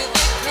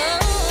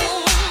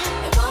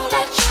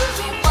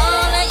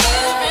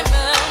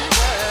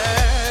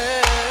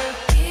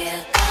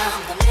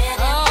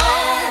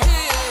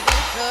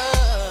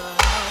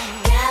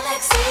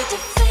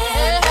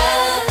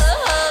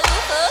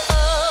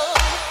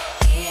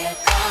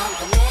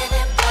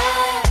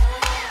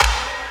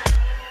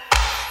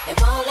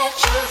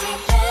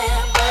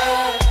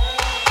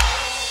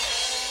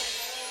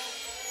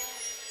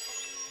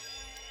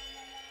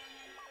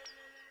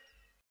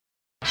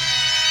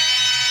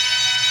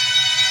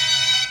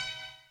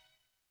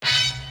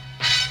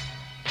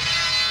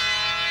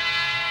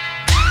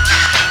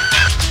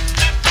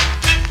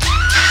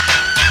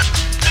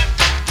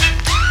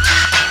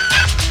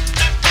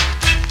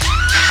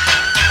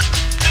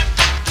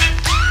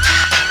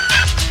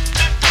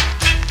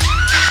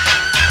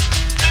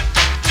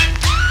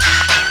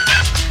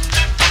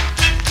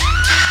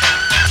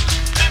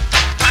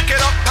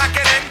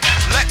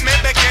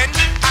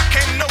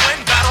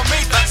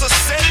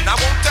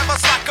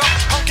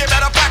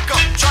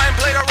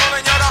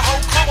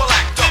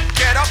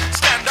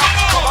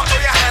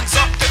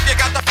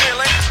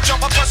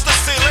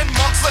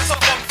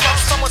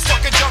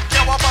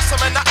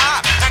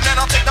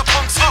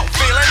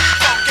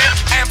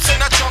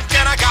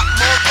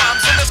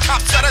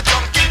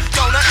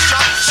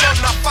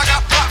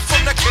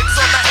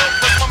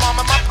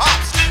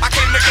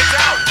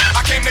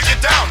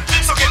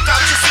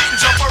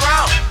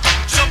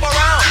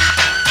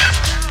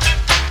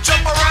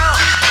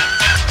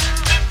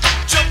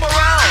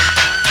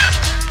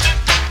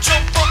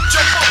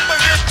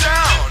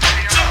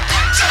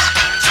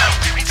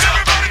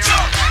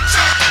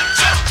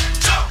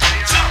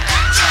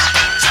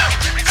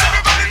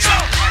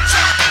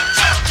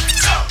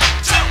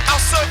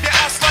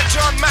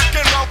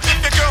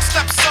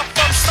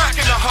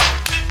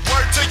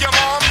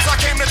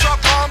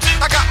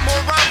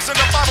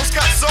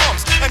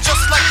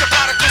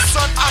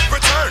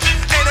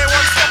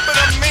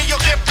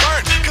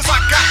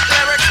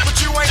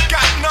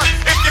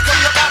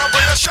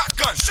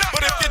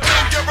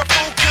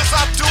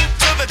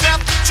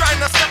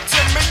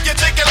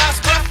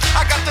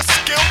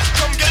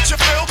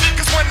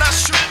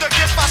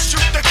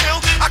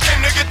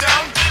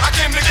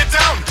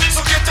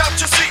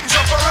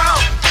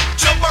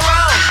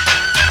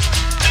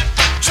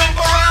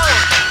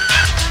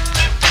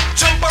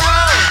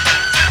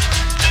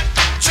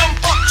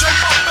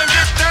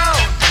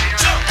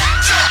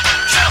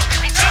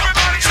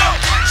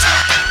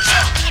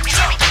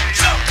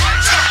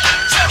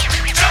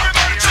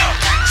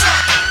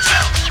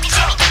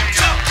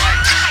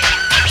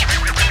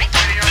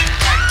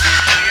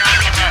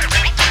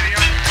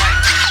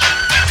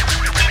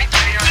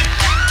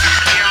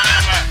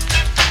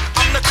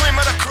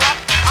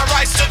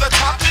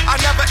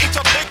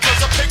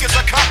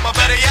 But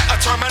better yet, a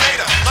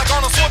Terminator, like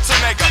Arnold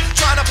Schwarzenegger.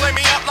 Trying to play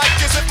me out like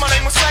as if my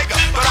name was Sega.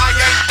 But I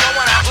ain't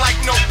going out like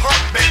no punk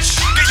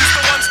bitch. Get used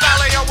to one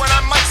style, yo, when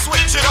I might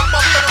switch it up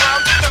and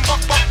around. Then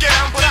buck, get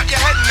down, put out your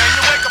head and then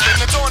you wake up in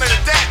the dawn of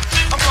the dead.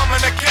 I'm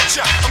coming to get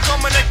ya, I'm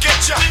coming to get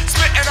ya.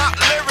 Spitting out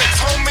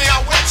lyrics, homie, I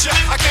wet ya.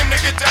 I came to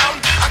get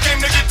down, I came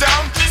to get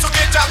down. So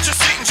get out your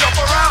seat and jump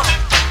around.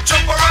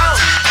 Jump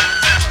around.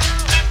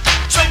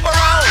 Jump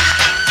around.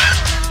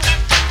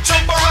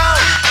 Jump around.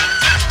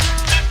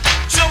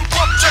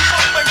 Jump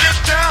up and get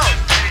down.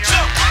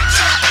 Jump,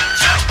 jump,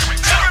 jump.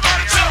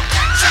 Everybody jump,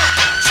 jump,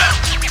 jump,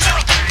 jump,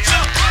 jump,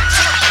 jump,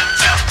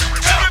 jump.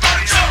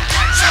 Everybody jump,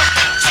 jump,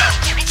 jump,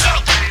 jump, jump,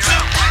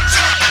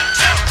 jump,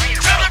 jump.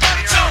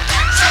 Everybody jump,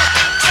 jump,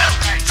 jump,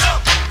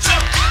 jump,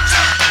 jump, jump.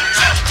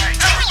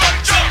 Everybody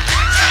jump,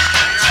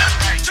 jump,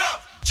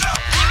 jump, jump.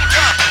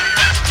 Yeah.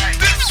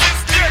 This is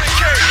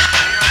dedicated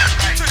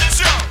to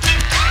jump.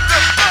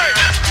 The break.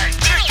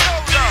 Get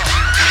hold on.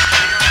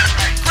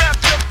 Grab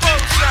your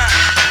bows out.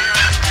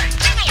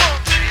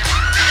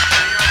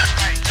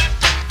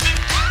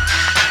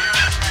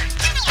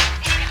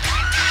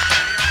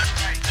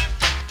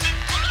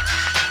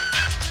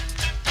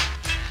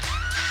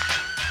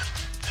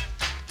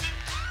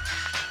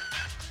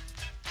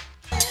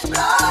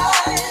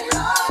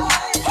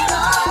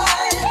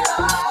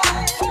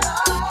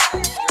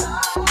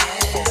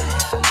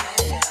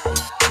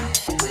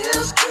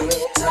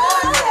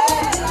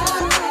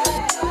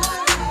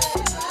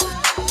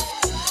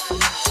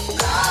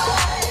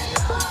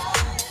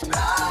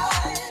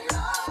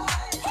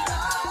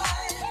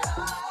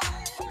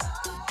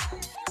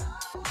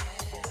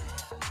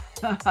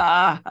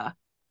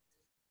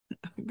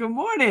 Good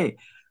morning.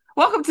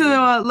 Welcome to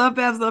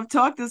LoveBabz Love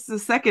Talk. This is the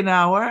second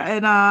hour,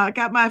 and I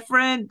got my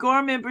friend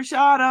Gorman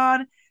Brashad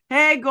on.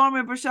 Hey,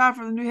 Gorman Brashad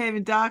from the New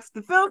Haven Docks.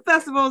 The film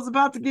festival is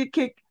about to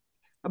kick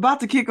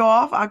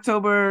off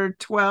October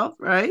 12th,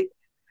 right?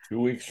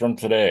 2 weeks from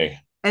today.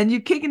 And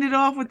you're kicking it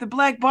off with the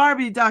Black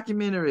Barbie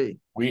documentary.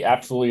 We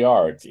absolutely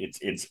are.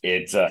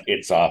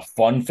 It's a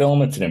fun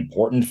film. It's an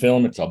important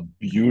film. It's a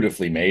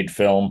beautifully made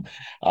film.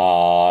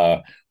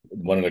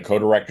 One of the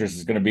co-directors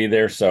is going to be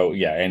there. So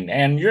yeah,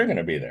 and you're going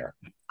to be there.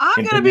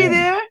 I'm going to be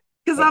there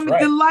because I'm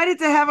right. delighted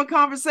to have a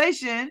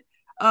conversation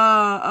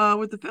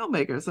with the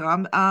filmmaker. So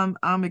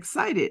I'm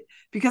excited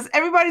because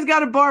everybody's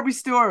got a Barbie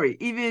story.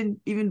 Even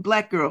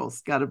Black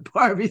girls got a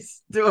Barbie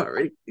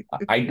story.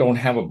 I don't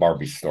have a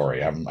Barbie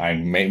story.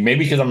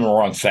 Maybe because I'm the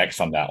wrong sex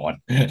on that one.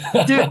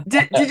 Did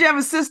you have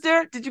a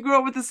sister? Did you grow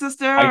up with a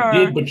sister? I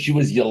did, but she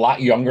was a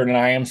lot younger than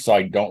I am, so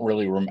I don't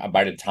really remember.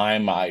 By the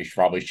time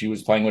she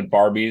was playing with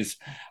Barbies,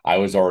 I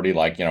was already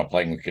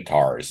playing with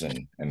guitars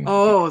and.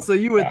 Oh, so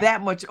you were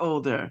that much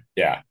older.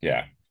 Yeah.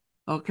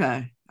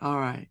 Okay. All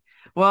right.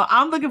 Well,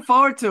 I'm looking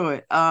forward to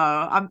it.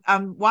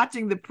 I'm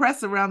watching the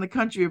press around the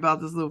country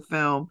about this little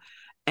film,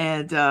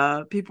 and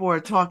people are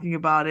talking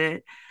about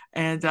it,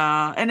 and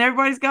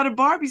everybody's got a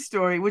Barbie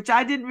story, which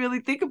I didn't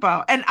really think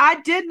about, and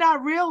I did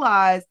not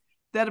realize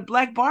that a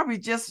Black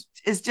Barbie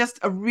is just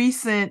a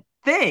recent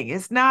thing.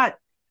 It's not,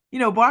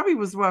 Barbie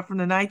was from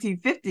the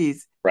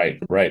 1950s.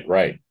 Right.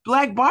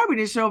 Black Barbie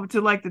didn't show up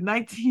until like the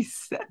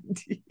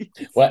 1970s.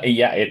 Well,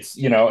 yeah, it's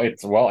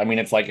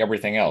like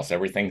everything else.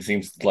 Everything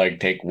seems to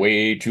take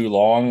way too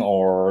long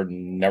or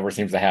never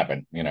seems to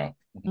happen,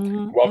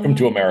 Welcome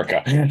to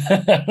America.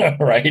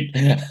 Right.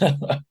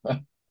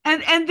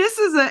 And this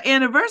is an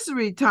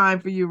anniversary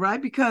time for you,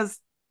 right? Because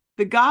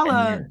the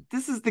gala,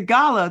 this is the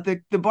gala,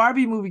 the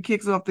Barbie movie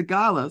kicks off the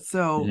gala.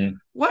 So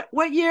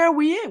what year are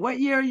we in? What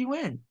year are you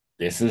in?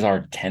 This is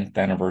our 10th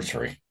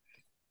anniversary.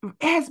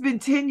 It has been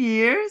 10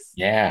 years.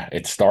 Yeah,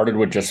 it started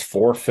with just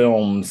 4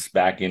 films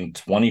back in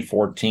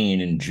 2014,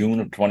 in June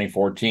of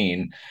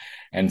 2014,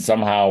 and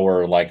somehow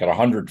we're at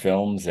 100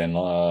 films and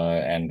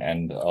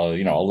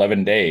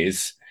 11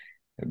 days,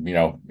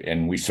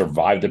 and we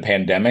survived the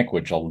pandemic,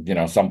 which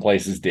some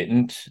places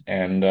didn't,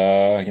 and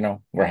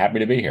we're happy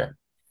to be here.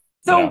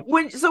 So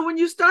when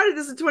you started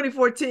this in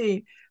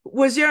 2014,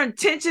 was your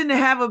intention to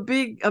have a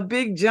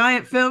big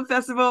giant film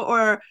festival,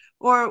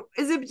 or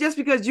is it just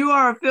because you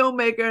are a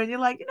filmmaker and you're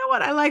like, you know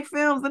what, I like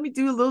films, let me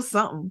do a little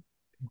something?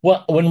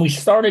 Well, when we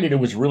started it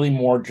was really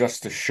more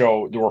just to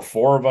show. There were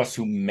 4 of us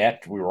who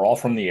met. We were all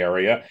from the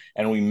area,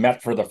 and we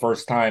met for the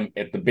first time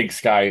at the Big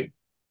Sky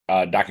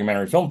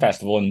Documentary Film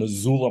Festival in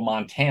Missoula,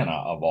 Montana,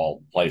 of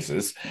all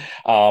places.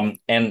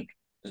 And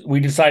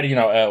we decided,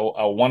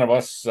 one of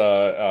us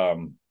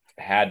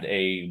had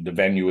the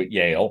venue at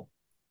Yale.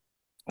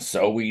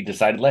 So we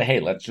decided, hey,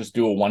 let's just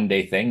do a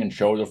one-day thing and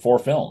show the 4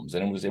 films,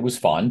 and it was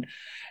fun.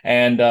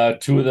 And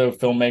 2 of the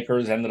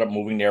filmmakers ended up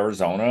moving to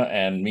Arizona,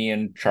 and me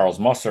and Charles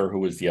Musser, who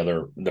was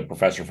the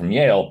professor from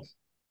Yale,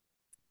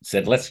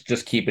 said, let's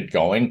just keep it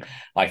going.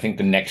 I think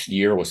the next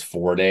year was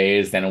 4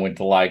 days, then it went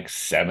to like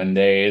 7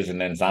 days, and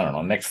then I don't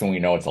know. Next thing we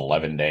know, it's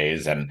 11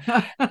 days, and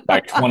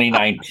by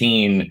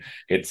 2019,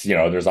 it's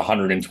there's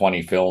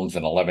 120 films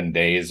in 11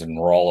 days, and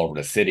we're all over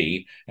the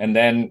city. And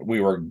then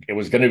it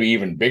was going to be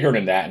even bigger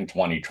than that in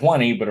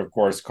 2020, but of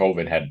course,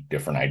 COVID had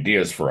different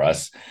ideas for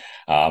us.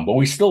 But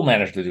we still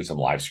managed to do some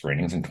live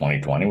screenings in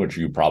 2020, which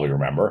you probably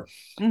remember,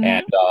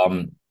 and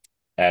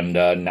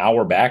now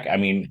we're back. I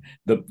mean,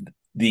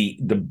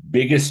 the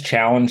biggest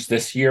challenge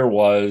this year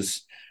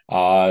was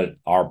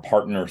our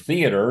partner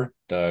theater,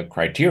 the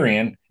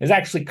Criterion, is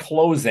actually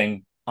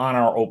closing on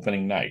our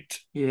opening night.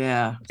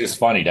 Yeah. It's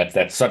funny.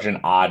 That's such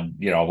an odd,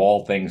 of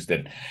all things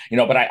that,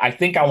 but I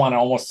think I want to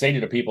almost say to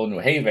the people in New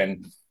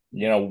Haven,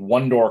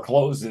 one door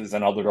closes,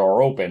 another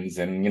door opens.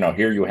 And,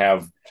 here you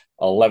have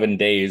 11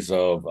 days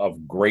of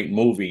great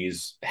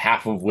movies,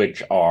 half of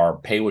which are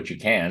pay what you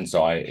can.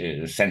 So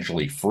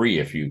essentially free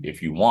if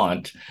you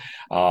want,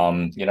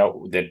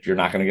 that you're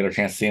not going to get a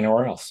chance to see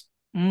anywhere else.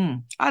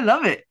 I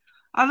love it.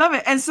 I love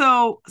it. And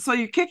so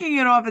you're kicking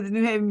it off at the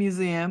New Haven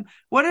Museum.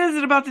 What is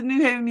it about the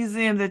New Haven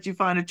Museum that you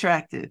find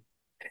attractive?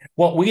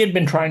 Well, we had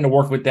been trying to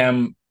work with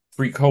them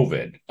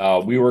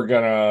pre-COVID. We were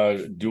going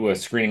to do a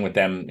screening with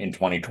them in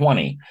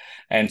 2020.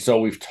 And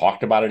so we've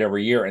talked about it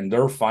every year, and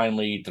they're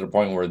finally to the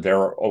point where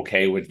they're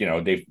okay with,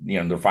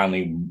 they're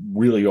finally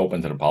really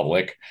open to the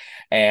public.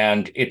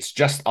 And it's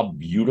just a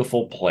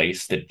beautiful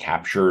place that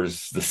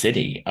captures the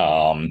city.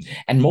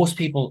 And most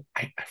people,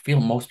 I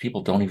feel most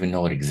people don't even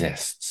know it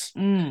exists.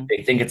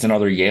 They think it's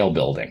another Yale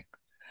building.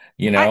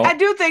 I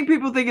do think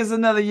people think it's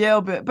another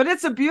Yale building, but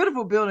it's a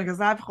beautiful building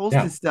because I've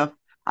hosted stuff.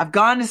 I've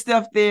gone to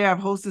stuff there. I've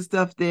hosted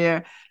stuff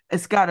there.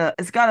 It's got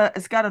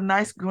a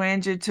nice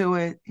grandeur to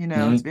it.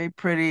 It's very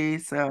pretty.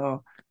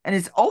 So, and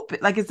it's open,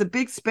 like it's a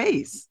big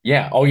space.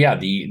 Yeah. Oh yeah.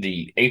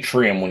 The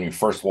atrium when you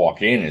first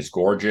walk in is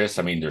gorgeous.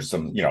 I mean, there's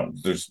some,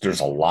 there's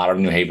a lot of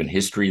New Haven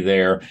history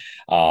there.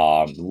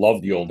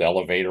 Love the old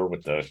elevator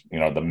with the,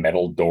 the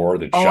metal door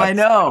that shuts. Oh, I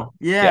know.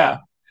 Yeah.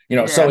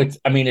 So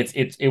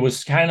it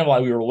was kind of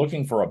like we were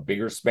looking for a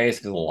bigger space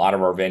because a lot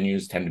of our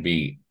venues tend to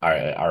be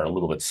are a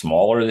little bit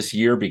smaller this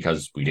year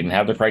because we didn't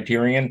have the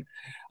Criterion.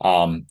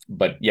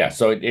 But yeah,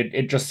 so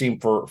it just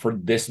seemed for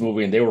this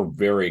movie, and they were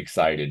very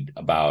excited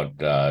about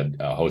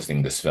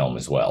hosting this film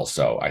as well.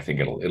 So I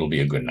think it'll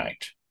be a good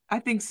night. I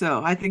think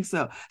so.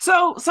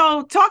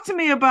 So talk to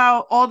me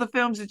about all the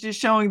films that you're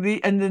showing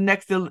in the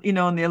next, in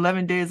the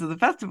 11 days of the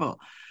festival.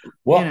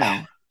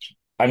 Well,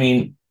 I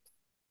mean,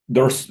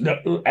 there's,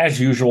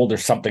 as usual,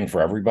 there's something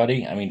for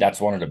everybody. I mean,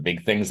 that's one of the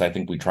big things I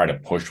think we try to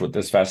push with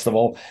this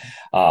festival.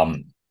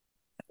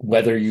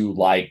 Whether you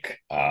like,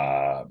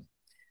 if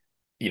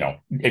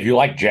you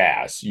like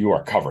jazz, you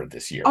are covered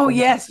this year. Oh,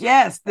 yes.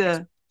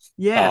 The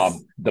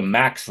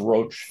Max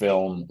Roach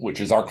film,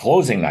 which is our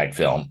closing night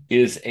film,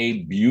 is a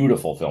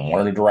beautiful film. One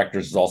of the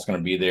directors is also going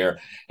to be there,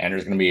 and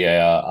there's going to be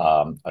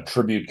a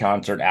tribute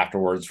concert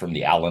afterwards from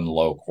the Alan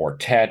Lowe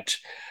Quartet.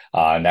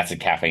 And that's at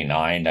Cafe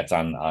 9. That's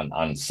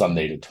on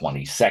Sunday the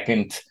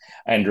 22nd.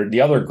 And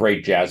the other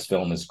great jazz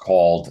film is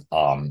called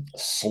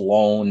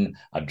Sloan,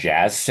 a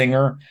Jazz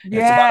Singer.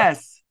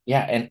 Yes.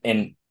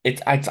 And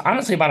it's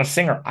honestly about a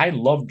singer. I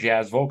love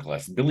jazz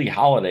vocalists. Billie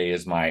Holiday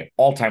is my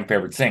all-time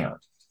favorite singer.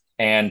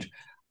 And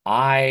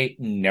I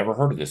never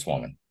heard of this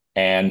woman.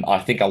 And I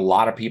think a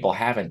lot of people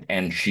haven't.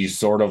 And she's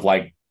sort of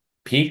like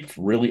peaked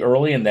really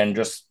early and then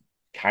just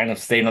kind of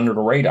stayed under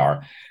the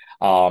radar.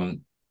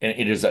 And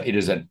it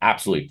is an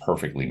absolutely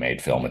perfectly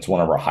made film. It's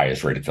one of our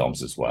highest rated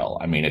films as well.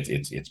 I mean,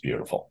 it's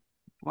beautiful.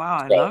 Wow,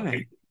 I love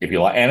it. If you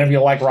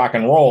like rock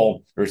and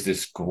roll, there's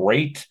this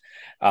great,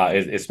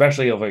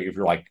 especially if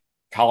you're like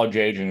college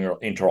age and you're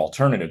into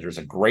alternative, there's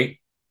a great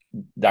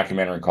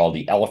documentary called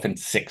The Elephant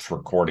Six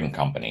Recording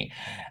Company,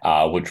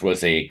 which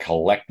was a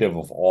collective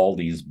of all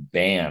these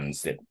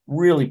bands that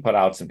really put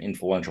out some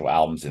influential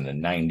albums in the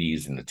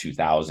 90s and the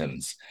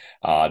 2000s.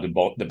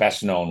 The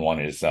best known one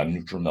is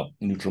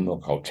Neutral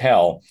Milk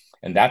Hotel,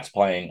 and that's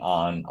playing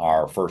on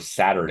our first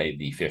Saturday,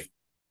 the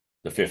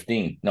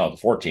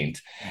 14th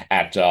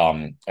at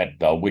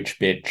the Witch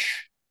Bitch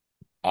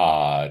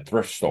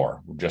thrift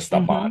store just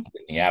up on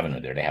the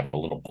avenue there. They have a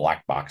little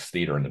black box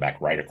theater in the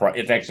back right across.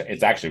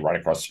 It's actually right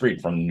across the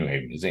street from the New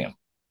Haven Museum.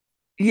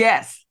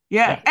 Yes.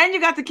 Yeah. And you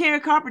got the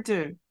Karen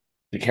Carpenter.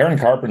 The Karen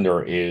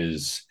Carpenter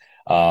is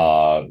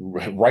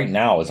right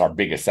now is our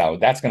biggest seller.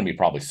 That's going to be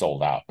probably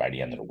sold out by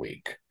the end of the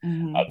week,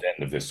 at the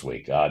end of this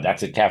week.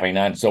 That's at Cafe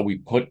 9. So we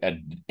put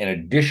an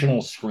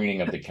additional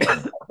screening of the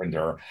Karen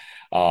Carpenter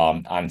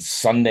on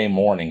Sunday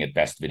morning at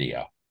Best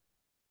Video.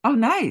 Oh,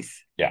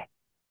 nice. Yeah.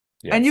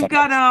 And you've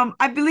got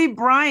I believe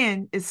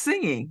Brian is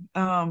singing.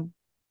 I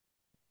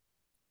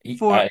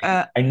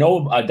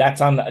know that's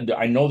on.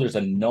 I know there's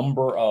a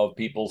number of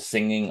people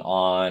singing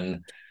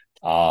on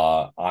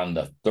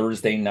the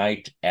Thursday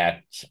night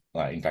at.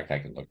 In fact, I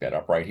can look that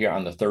up right here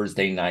on the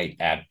Thursday night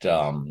at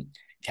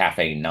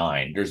Cafe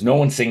 9. There's no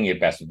one singing it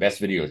best. The best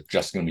video is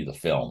just going to be the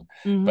film.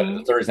 But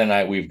Mhm. Thursday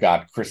night, we've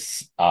got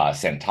Chris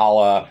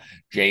Santala,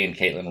 Jay and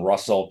Caitlin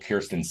Russell,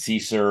 Kirsten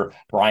Cesar,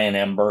 Brian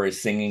Ember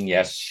is singing.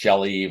 Yes,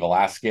 Shelley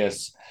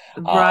Velasquez.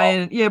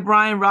 Brian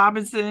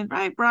Robinson,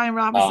 right? Brian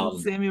Robinson, Um,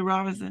 Samuel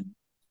Robinson.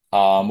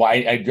 well,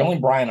 the only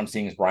Brian I'm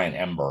seeing is Brian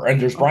Ember, and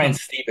there's Brian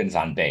Stevens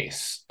on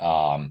bass,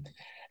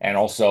 and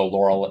also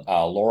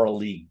Laura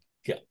Lee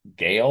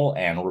Gale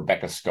and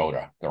Rebecca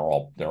Skoda. They're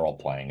all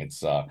playing.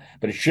 It's but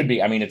it should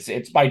be. I mean,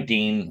 it's by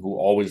Dean, who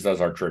always does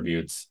our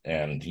tributes,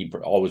 and he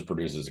always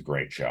produces a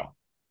great show.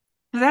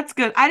 That's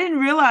good. I didn't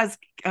realize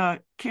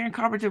Karen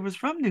Carpenter was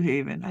from New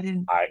Haven. I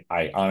didn't.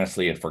 I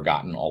honestly had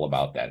forgotten all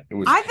about that. It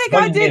was. I think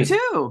I did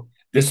too.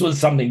 This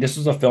was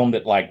a film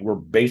that, like, we're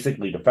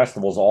basically, the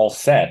festival's all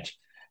set.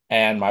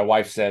 And my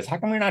wife says, how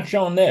come you're not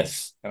showing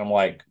this? And I'm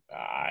like,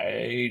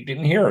 I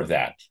didn't hear of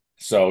that.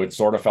 So it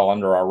sort of fell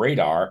under our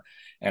radar.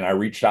 And I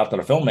reached out to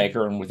the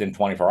filmmaker, and within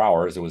 24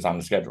 hours, it was on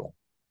the schedule.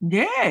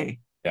 Yay.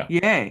 Yeah.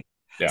 Yay.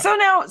 Yeah.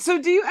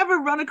 So do you ever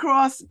run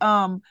across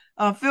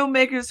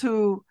filmmakers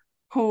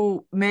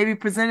who maybe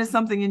presented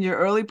something in your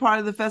early part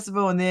of the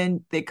festival and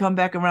then they come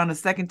back around a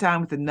second time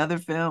with another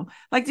film?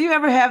 Like, do you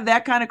ever have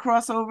that kind of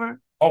crossover?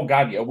 Oh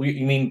God, yeah.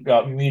 You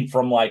mean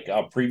from like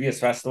a previous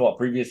festival, a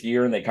previous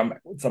year, and they come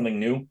back with something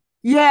new?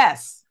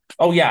 Yes.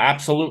 Oh yeah,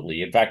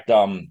 absolutely. In fact,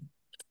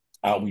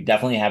 we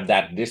definitely have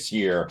that this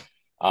year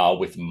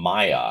with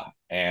Maya,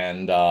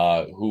 and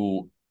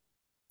who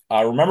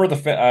remember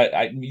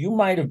you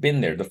might have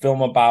been there. The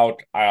film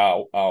about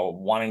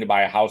wanting to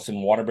buy a house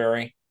in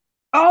Waterbury.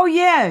 Oh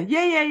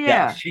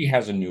yeah. She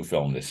has a new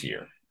film this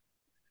year.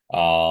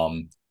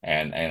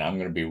 And I'm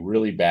going to be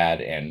really bad,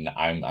 and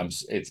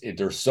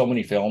there's so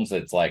many films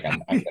that it's like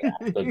I'm going to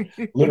have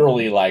to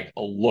literally like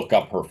look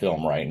up her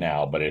film right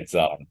now, but it's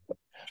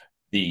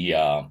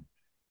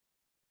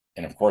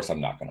and of course I'm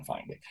not going to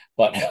find it,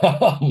 but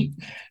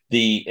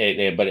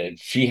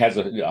she has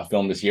a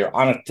film this year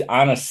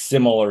on a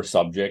similar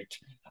subject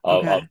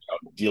of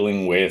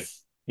dealing with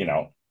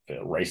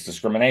race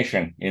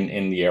discrimination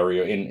in the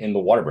area, in the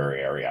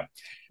Waterbury area.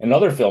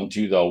 Another film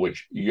too, though,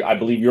 which I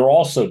believe you're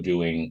also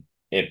doing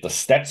at the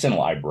Stetson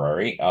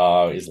Library,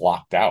 is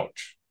Locked Out,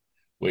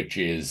 which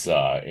is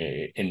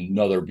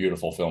another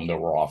beautiful film that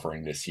we're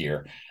offering this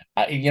year.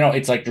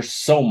 It's like there's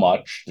so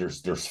much.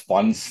 There's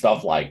fun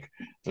stuff, like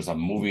there's a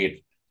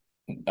movie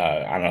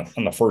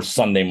on the first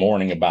Sunday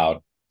morning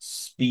about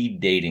speed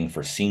dating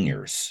for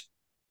seniors.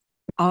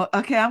 Oh,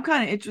 okay. I'm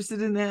kind of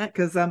interested in that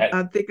because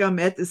I think I'm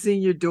at the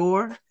senior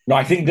door. No,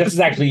 I think this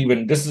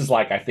is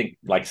like, I think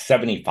like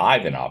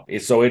 75 and up.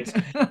 So it's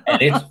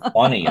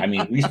funny. I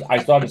mean,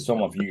 I saw this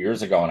film a few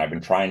years ago, and I've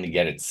been trying to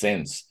get it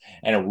since,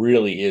 and it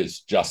really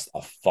is just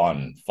a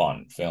fun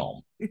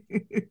film.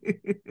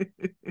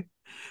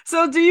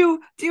 So do you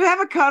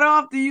have a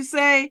cutoff? Do you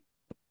say,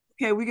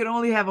 okay, we could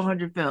only have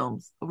 100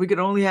 films, or we could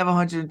only have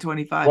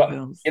 125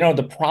 films?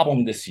 The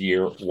problem this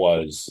year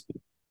was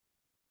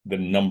the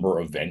number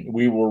of venues.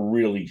 We were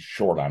really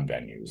short on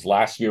venues.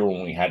 Last year,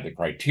 when we had the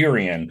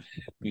Criterion,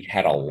 we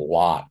had a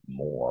lot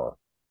more,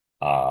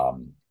 a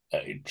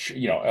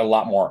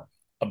lot more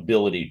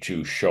ability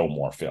to show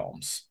more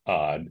films,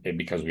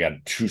 because we had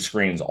 2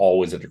 screens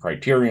always at the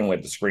Criterion. We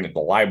had the screen at the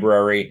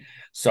library,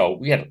 so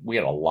we had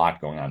a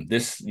lot going on.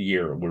 This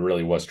year, we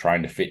really was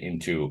trying to fit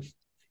into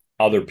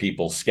other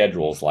people's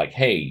schedules. Like,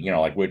 hey,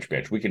 like Witch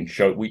Bitch, we can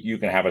show. You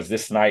can have us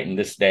this night and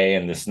this day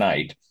and this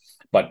night.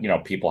 But,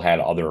 people had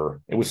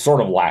it was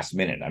sort of last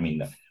minute. I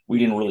mean, we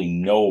didn't really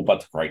know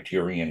about the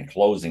Criterion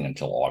closing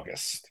until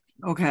August.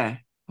 Okay.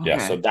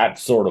 Yeah, so that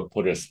sort of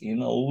put us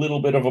in a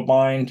little bit of a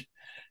bind,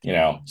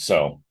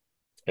 so,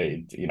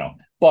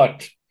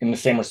 but in the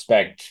same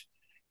respect,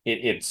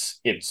 it's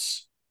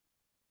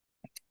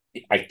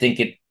I think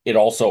it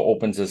also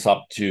opens us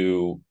up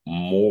to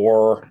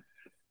more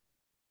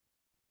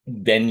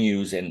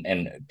venues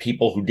and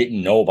people who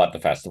didn't know about the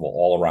festival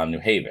all around New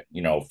Haven,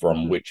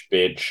 from Witch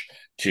Bitch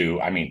to,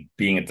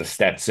 being at the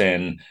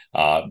Stetson,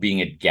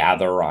 being at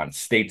Gather on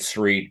State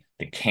Street,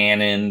 the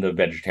Cannon, the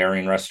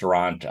vegetarian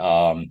restaurant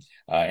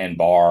and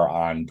bar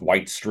on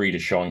Dwight Street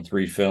is showing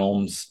 3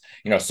 films.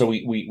 So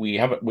we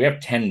have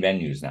 10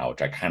 venues now,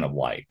 which I kind of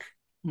like.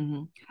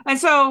 Mm-hmm. And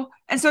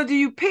so do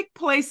you pick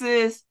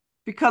places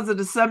because of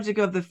the subject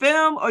of the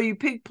film, or you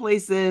pick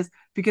places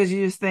because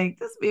you just think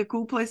this would be a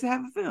cool place to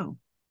have a film?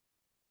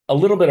 A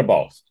little bit of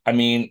both.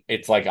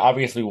 It's like,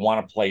 obviously we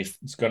want a place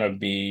that's going to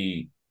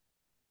be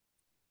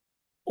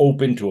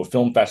open to a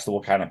film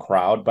festival kind of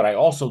crowd, but I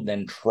also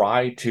then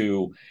try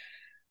to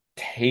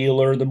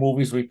tailor the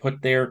movies we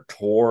put there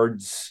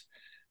towards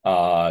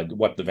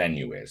what the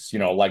venue is.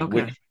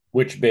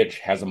 Witch Bitch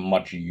has a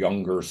much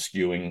younger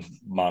skewing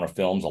amount of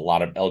films, a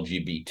lot of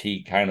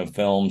LGBT kind of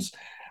films,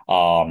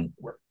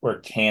 where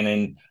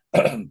Canon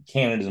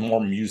is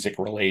more music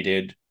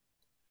related.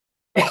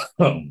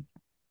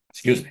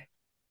 Excuse me.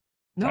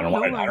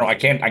 I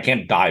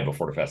can't die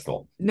before the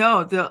festival.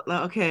 No,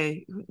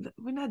 okay.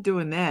 We're not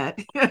doing that.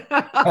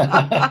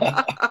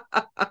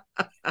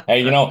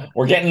 Hey,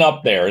 we're getting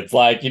up there. It's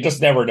like you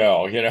just never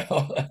know,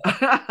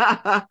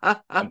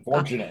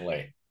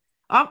 Unfortunately.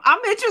 I'm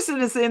interested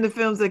in seeing the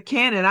films that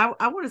can, and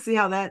I want to see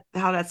how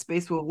that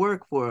space will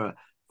work for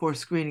a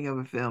screening of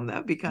a film.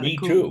 That'd be kind of Me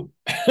cool. too.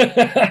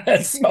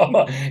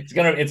 So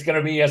it's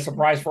gonna be a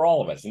surprise for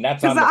all of us, and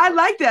that's Because on the. I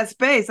like that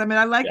space. I mean,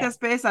 I like Yeah. that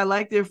space. I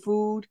like their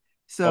food.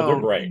 Oh, they're So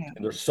great.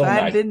 And they're so I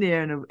haven't nice. been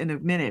there in a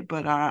minute,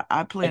 but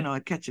I plan on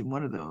catching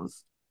one of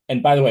those.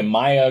 And by the way,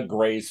 Maya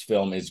Gray's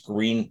film is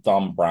Green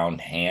Thumb, Brown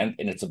Hand,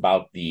 and it's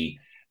about basically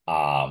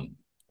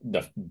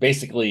the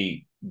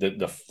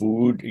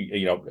food,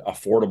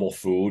 affordable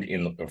food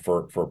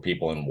for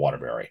people in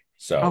Waterbury.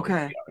 So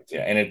Okay.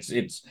 yeah, and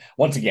it's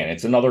once again,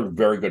 it's another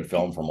very good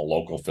film from a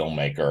local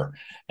filmmaker,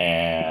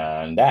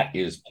 and that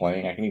is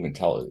playing. I can even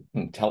tell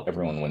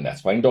everyone when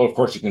that's playing. Though of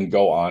course you can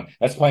go on.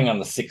 That's playing on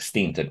the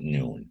 16th at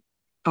noon.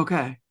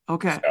 Okay.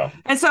 So,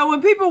 And so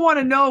when people want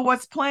to know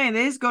what's playing,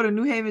 they just go to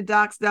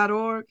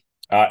newhavendocs.org.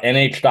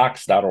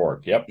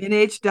 nhdocs.org. Yep.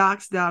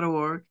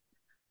 nhdocs.org.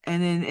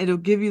 And then it'll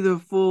give you the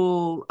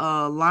full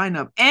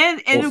lineup,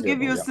 and it'll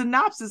give you a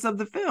synopsis of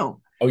the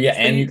film. Oh yeah,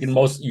 and you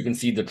can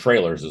see the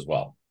trailers as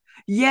well.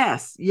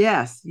 Yes.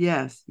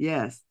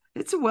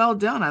 It's well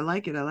done. I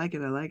like it.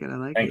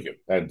 Thank you.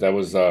 That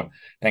was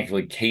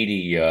thankfully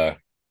Katie,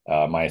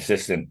 my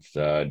assistant,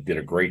 did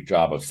a great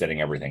job of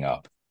setting everything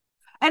up.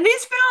 And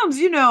these films,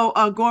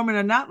 Gorman,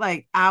 are not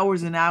like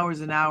hours and hours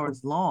and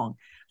hours long.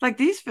 Like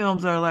these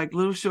films are like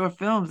little short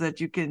films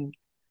that you can,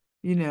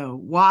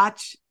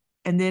 watch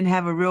and then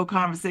have a real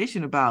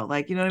conversation about.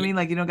 Like, you know what I mean?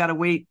 Like you don't got to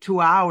wait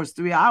 2 hours,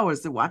 3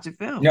 hours to watch a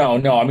film.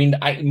 No. I mean,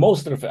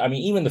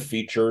 even the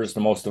features,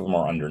 most of them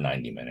are under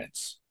 90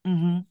 minutes.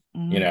 And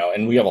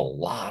we have a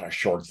lot of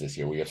shorts this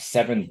year. We have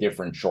 7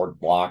 different short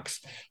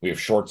blocks. We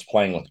have shorts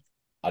playing with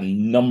a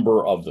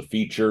number of the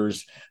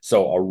features.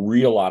 So a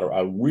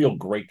real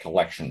great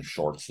collection of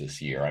shorts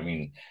this year. I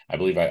mean, I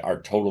believe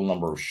our total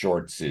number of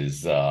shorts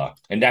is,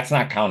 and that's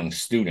not counting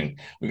student.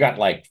 We got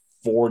like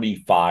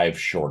 45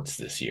 shorts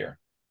this year.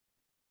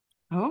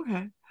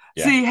 Okay.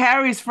 Yeah. See,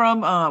 Harry's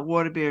from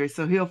Waterbury,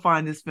 so he'll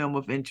find this film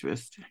of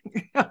interest.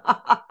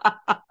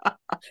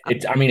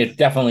 It's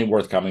definitely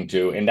worth coming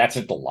to, and that's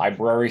at the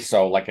library.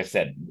 So, like I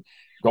said,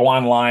 go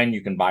online.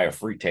 You can buy a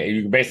free ticket.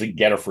 You can basically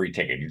get a free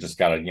ticket. You just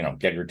gotta,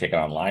 get your ticket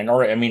online,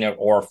 or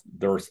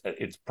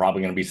it's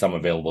probably going to be some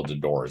available at the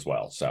door as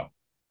well. So,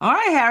 all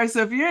right, Harry.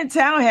 So if you're in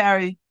town,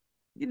 Harry,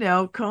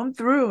 come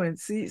through and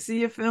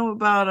see a film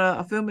about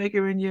a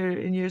filmmaker in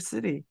your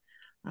city.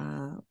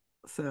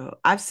 So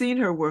I've seen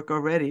her work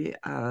already,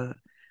 and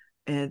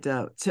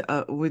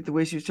with the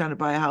way she was trying to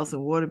buy a house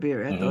in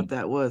Waterbury, I thought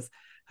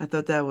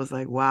that was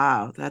like,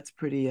 wow, that's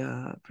pretty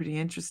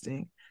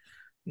interesting,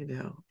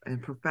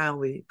 and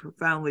profoundly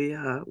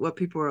what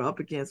people are up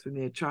against when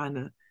they're trying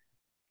to,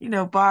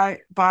 buy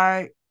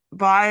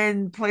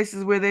in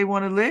places where they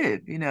want to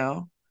live,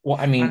 Well,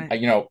 I mean,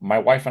 my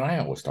wife and I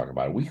always talk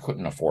about it. We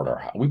couldn't afford our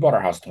house. We bought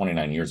our house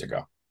 29 years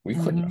ago. We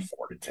couldn't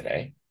afford it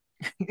today.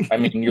 I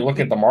mean, you look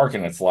at the market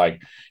and it's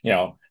like,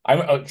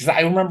 because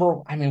I remember,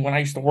 when I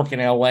used to work in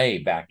LA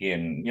back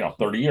in,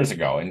 30 years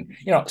ago, and,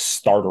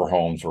 starter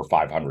homes were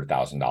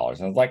 $500,000.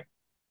 And it's like,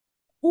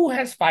 who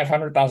has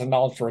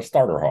 $500,000 for a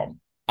starter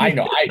home? I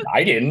know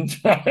I didn't.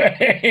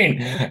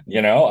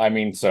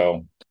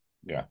 So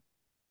yeah.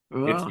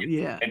 Well,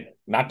 yeah. And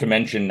not to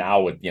mention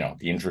now with, the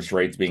interest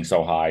rates being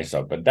so high.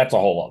 So, but that's a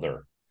whole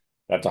other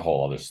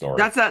story.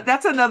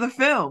 That's another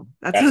film.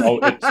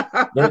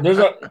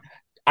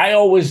 I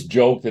always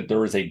joke that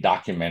there is a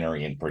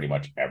documentary in pretty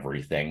much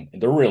everything.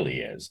 There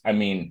really is. I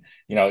mean,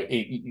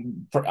 you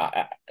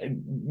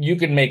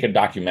can make a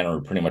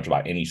documentary pretty much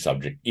about any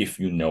subject if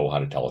you know how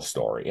to tell a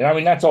story.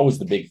 And that's always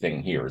the big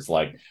thing here. It's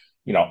like,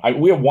 we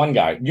have one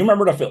guy. You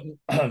remember the film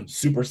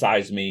Super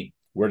Size Me,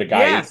 where the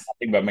guy ate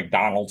something about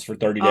McDonald's for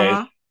 30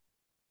 days?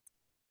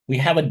 We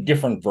have a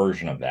different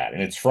version of that,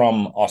 and it's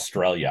from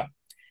Australia,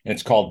 and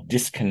it's called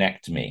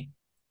Disconnect Me.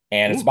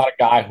 And it's about a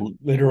guy who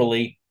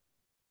literally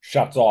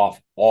shuts off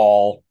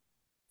all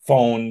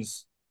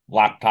phones,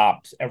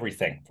 laptops,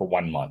 everything for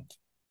 1 month.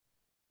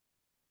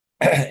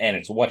 And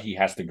it's what he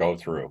has to go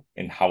through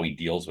and how he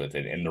deals with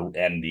it, and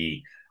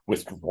the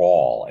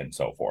withdrawal and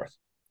so forth.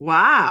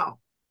 Wow.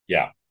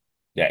 Yeah.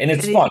 And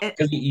it's fun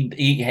because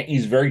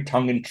he's very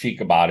tongue-in-cheek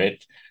about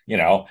it,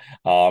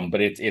 but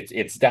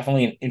it's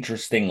definitely an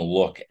interesting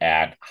look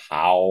at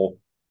how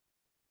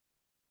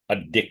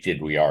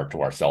addicted we are to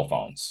our cell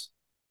phones.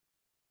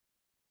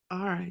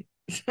 All right.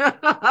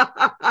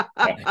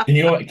 Can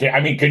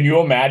you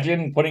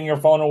imagine putting your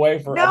phone away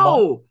for a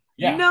month?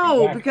 Yeah,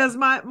 no, exactly. Because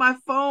my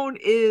phone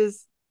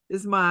is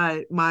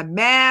my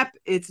map,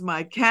 it's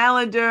my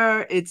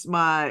calendar, it's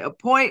my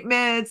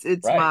appointments,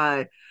 it's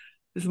my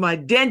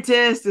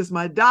dentist, it's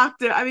my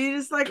doctor.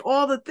 It's like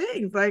all the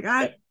things. Like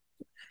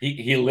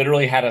he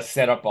literally had to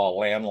set up a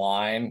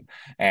landline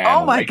and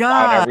oh my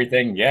god,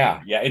 everything.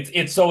 Yeah.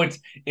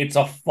 It's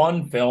a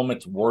fun film.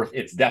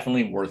 It's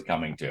definitely worth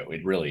coming to.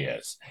 It really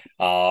is.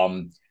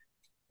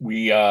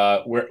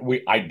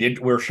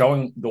 we're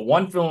showing the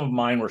one film of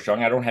mine we're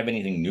showing. I don't have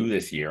anything new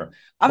this year.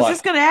 I was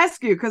just going to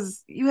ask you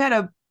because you had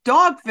a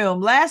dog film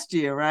last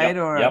year, right?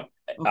 Yep.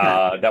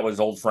 Okay. That was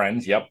Old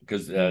Friends. Yep.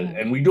 Because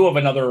and we do have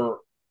another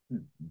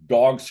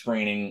dog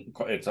screening.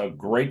 It's a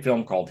great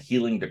film called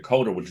Healing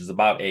Dakota, which is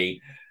about a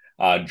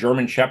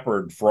German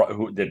Shepherd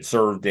that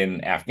served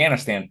in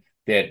Afghanistan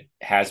that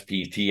has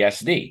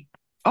PTSD.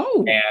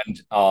 Oh.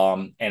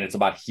 And it's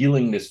about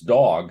healing this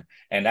dog,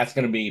 and that's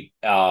going to be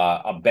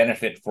a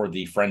benefit for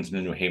the Friends of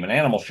the New Haven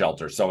Animal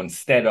Shelter. So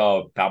instead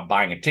of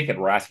buying a ticket,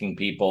 we're asking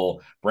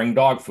people bring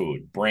dog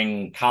food,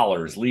 bring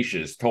collars,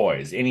 leashes,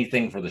 toys,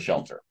 anything for the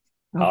shelter.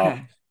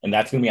 Okay. And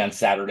that's going to be on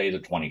Saturday the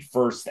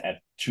 21st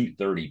at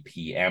 2:30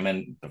 p.m.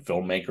 and the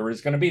filmmaker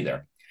is going to be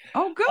there.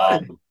 Oh,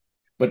 good.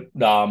 But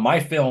my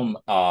film,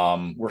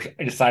 I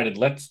decided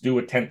let's do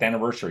a 10th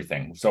anniversary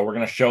thing. So we're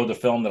going to show the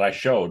film that I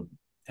showed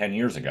 10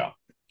 years ago.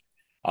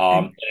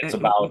 It's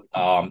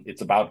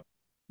about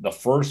the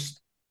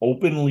first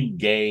openly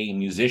gay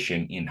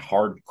musician in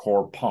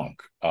hardcore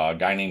punk, a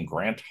guy named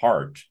Grant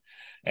Hart.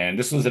 And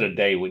this was at a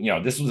day when,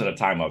 this was at a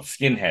time of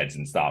skinheads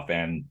and stuff.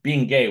 And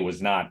being gay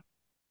was not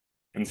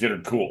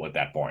considered cool at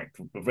that point,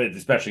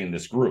 especially in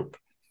this group.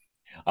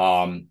 It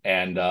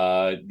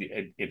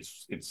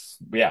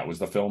was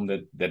the film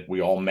that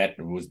we all met.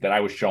 It was that I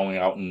was showing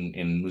out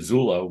in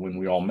Missoula when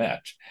we all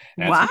met.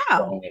 And wow!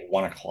 At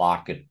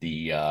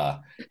 1:00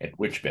 at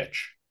Witch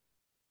Bitch.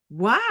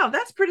 Wow,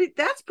 that's pretty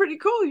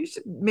cool. You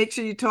should make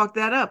sure you talk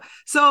that up.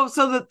 So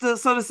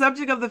the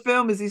subject of the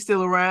film, is he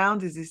still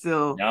around? Is he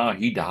still? No,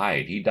 he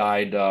died. He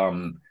died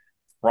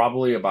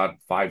probably about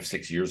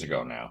 5-6 years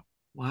ago now.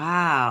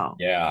 Wow.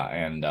 Yeah,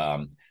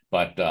 and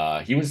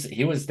but he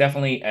was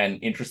definitely an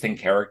interesting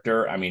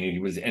character. I mean, he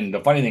was, and the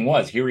funny thing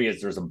was, here he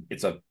is.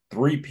 It's a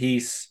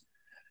 3-piece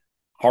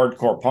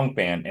hardcore punk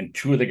band, and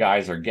 2 of the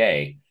guys are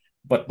gay.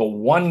 But the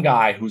one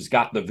guy who's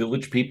got the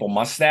Village People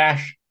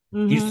mustache,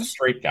 he's the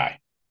straight guy.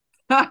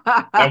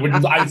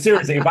 I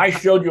seriously, if I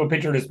showed you a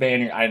picture of this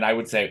band, and I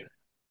would say,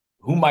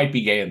 who might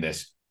be gay in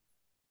this?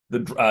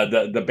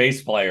 The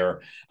bass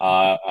player,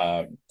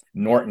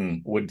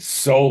 Norton, would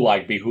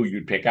so be who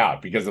you'd pick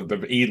out because of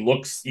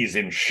he's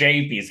in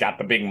shape, he's got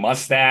the big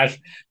mustache,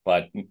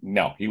 but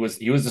no, he was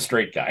a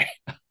straight guy.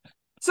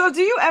 So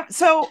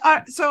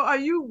are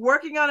you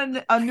working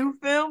on a new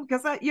film?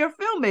 Because you're a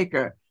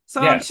filmmaker,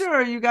 so yes. I'm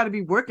sure you got to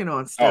be working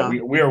on stuff.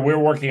 We're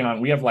working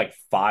on. We have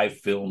 5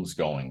 films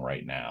going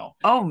right now.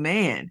 Oh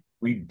man,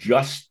 we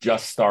just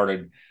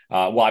started.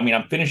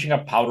 I'm finishing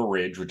up Powder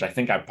Ridge, which I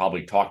think I've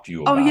probably talked to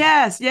you about. Oh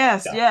yes.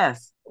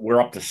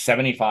 We're up to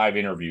 75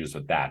 interviews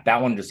with that.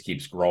 That one just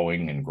keeps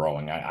growing and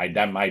growing. I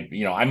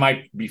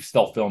might be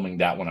still filming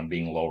that when I'm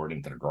being lowered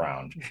into the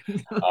ground.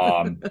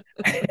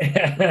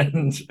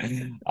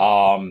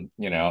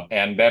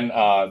 And then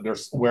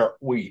there's where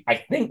I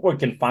think we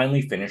can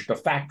finally finish the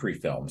factory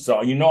film. So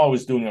I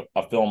was doing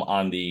a film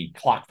on the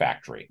clock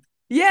factory.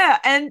 Yeah,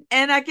 and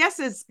I guess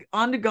it's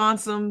undergone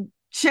some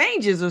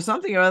changes or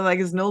something, or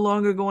it's no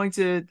longer going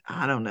to,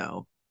 I don't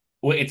know.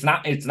 Well, it's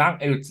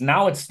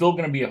still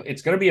going to be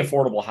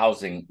affordable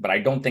housing, but I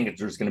don't think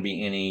there's going to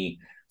be any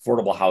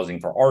affordable housing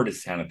for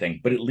artists kind of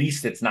thing, but at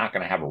least it's not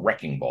going to have a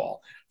wrecking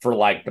ball. For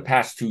the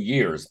past 2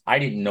 years, I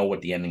didn't know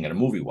what the ending of the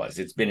movie was.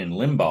 It's been in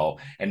limbo,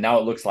 and now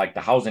it looks like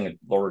the Housing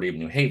Authority of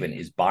New Haven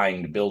is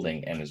buying the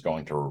building and is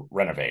going to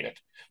renovate it.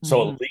 Mm-hmm.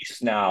 So at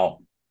least now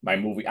my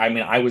movie,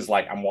 I was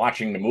I'm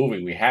watching the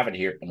movie, we have it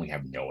here, and we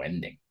have no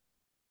ending.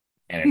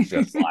 And it's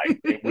just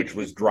which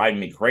was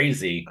driving me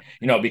crazy,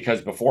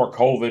 because before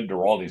COVID, there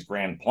were all these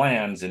grand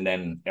plans, and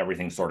then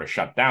everything sort of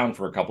shut down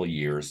for a couple of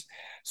years.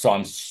 So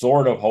I'm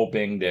sort of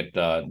hoping that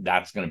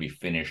that's going to be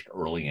finished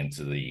early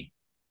into the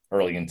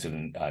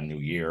new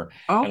year.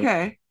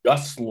 Okay. And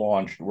just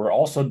launched. We're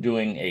also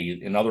doing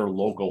another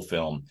local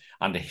film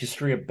on the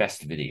history of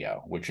Best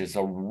Video, which is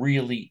a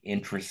really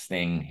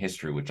interesting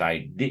history, which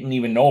I didn't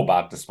even know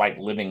about despite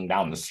living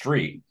down the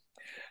street.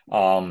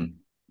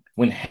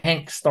 When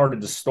Hank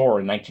started the store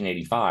in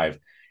 1985,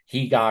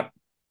 he got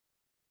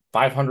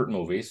 500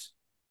 movies,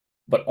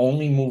 but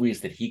only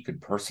movies that he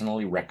could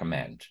personally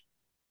recommend.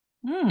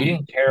 He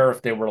didn't care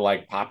if they were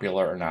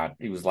popular or not.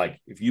 He was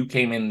if you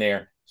came in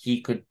there,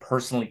 he could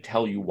personally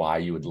tell you why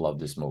you would love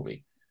this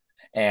movie.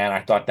 And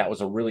I thought that was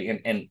a really,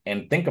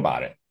 and think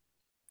about it.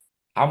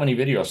 How many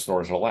video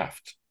stores are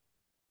left?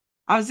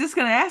 I was just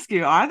going to ask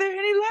you, are there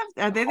any left?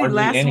 Are they the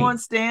last one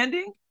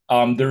standing?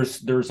 There's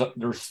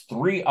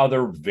 3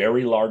 other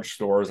very large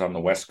stores on the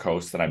West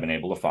Coast that I've been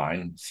able to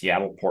find: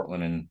 Seattle,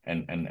 Portland,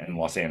 and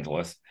Los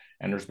Angeles.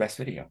 And there's Best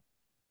Video.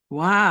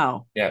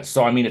 Wow. Yeah.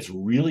 So it's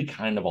really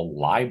kind of a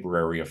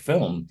library of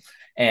film,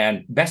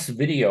 and Best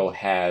Video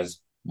has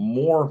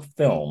more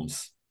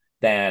films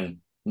than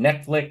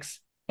Netflix,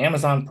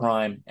 Amazon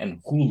Prime,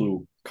 and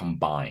Hulu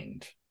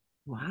combined.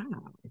 Wow.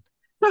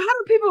 So how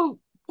do people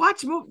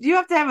watch movies? Do you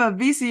have to have a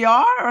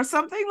VCR or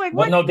something? Like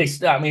Well, what? no,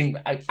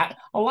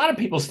 a lot of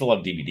people still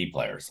have DVD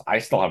players. I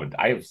still have a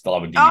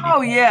DVD Oh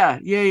player.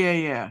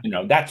 yeah. You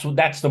know, that's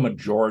the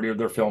majority of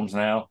their films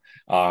now.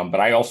 But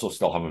I also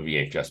still have a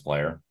VHS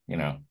player. You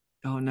know,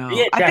 Oh no.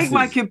 I think VHS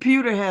my is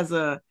computer has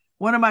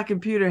one of my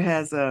computer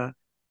has a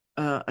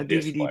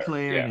disc DVD player.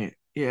 player Yeah. in it.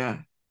 Yeah.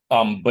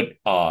 But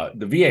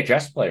the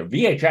VHS player,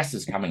 VHS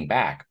is coming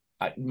back.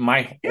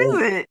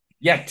 Is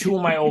it? Two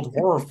of my old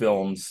horror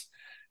films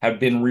have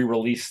been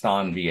re-released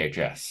on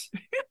VHS.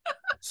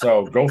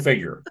 So go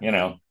figure, you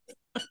know.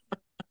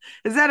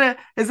 Is that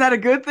a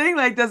good thing?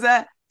 Like does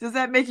that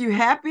make you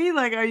happy?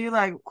 Like are you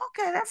like,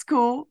 okay, that's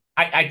cool.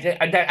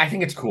 I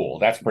think it's cool.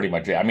 That's pretty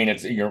much it. I mean,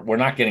 we're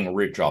not getting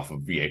rich off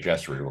of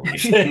VHS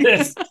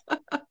re-releases.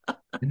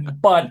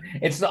 But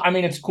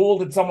it's cool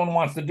that someone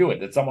wants to do it,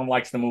 that someone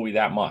likes the movie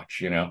that much,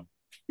 you know.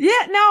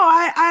 Yeah, no,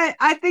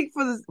 I think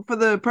for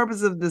the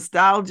purpose of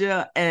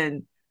nostalgia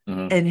and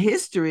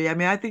history, I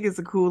mean, I think it's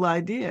a cool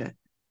idea.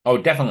 Oh,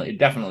 definitely, it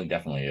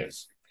definitely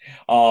is.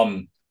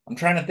 I'm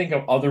trying to think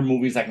of other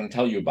movies I can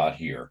tell you about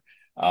here.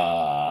 You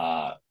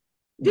know,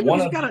 One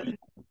you of gotta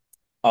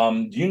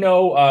do you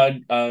know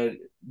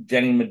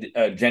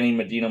Jenny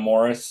Medina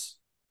Morris?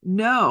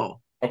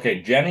 no.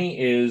 Okay, Jenny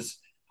is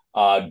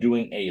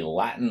doing a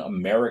Latin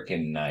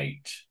American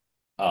night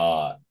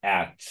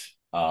at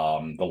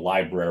the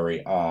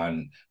library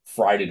on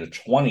Friday the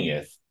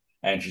 20th,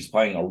 and she's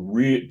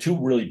playing two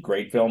really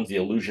great films, The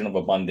Illusion of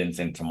Abundance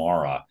and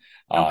Tamara.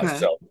 Okay.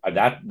 So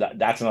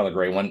that's another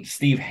great one.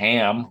 Steve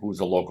Hamm, who's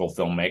a local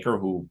filmmaker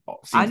who I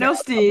seems to know have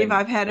Steve. something.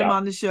 I've had him Yeah,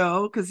 on the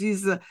show because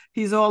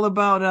he's all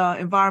about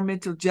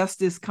environmental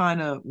justice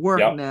kind of work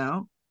yeah.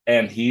 now.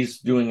 And he's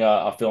doing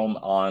a film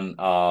on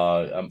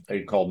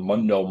called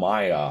Mundo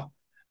Maya,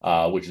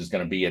 which is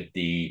going to be at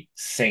the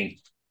St.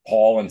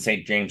 Paul and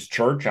St. James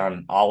Church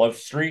on Olive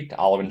Street,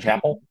 Olive and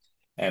Chapel.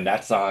 And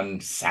that's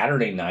on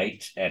Saturday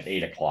night at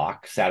 8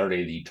 o'clock,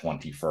 Saturday the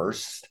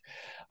 21st.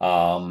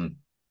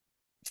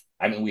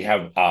 I mean, we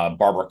have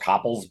Barbara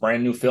Koppel's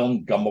brand new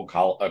film, Gumbo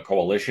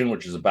Coalition,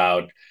 which is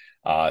about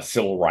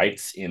civil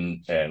rights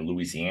in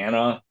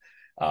Louisiana.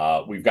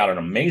 We've got an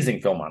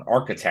amazing film on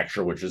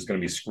architecture, which is going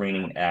to be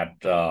screening at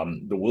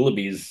the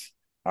Willoughby's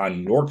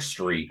on York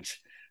Street,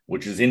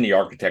 which is in the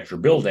architecture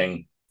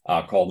building,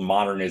 called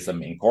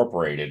Modernism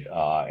Incorporated.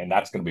 And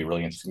that's going to be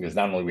really interesting because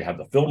not only we have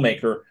the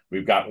filmmaker,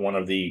 we've got one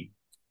of the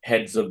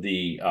heads of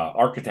the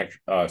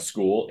architecture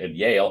school at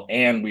Yale,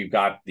 and we've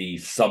got the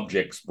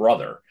subject's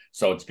brother.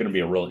 So it's going to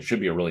be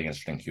should be a really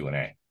interesting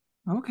Q&A.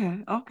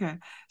 Okay.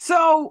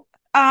 So,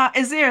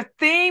 is there a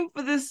theme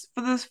for this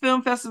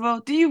film festival?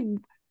 Do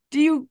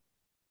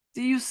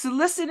you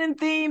solicit in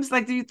themes?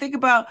 Like, do you think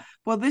about,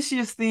 well, this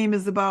year's theme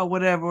is about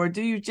whatever, or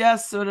do you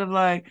just sort of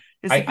like,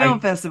 it's a film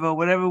festival,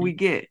 whatever we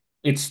get?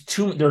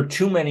 There are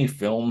too many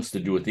films to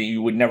do with it.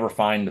 You would never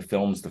find the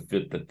films to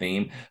fit the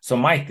theme. So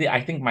I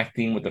think my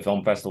theme with the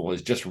film festival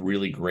is just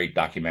really great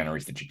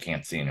documentaries that you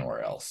can't see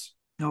anywhere else.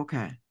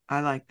 Okay.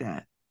 I like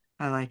that.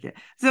 I like it.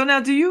 So now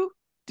do you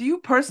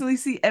personally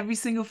see every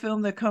single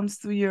film that comes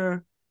through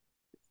your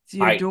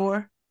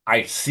door?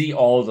 I see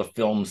all of the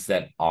films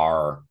that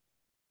are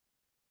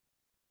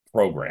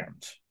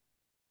programmed.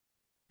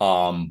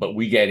 But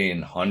we get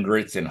in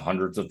hundreds and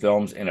hundreds of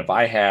films. And if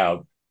I have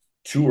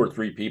 2 or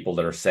 3 people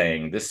that are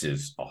saying this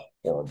is a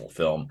horrible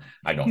film,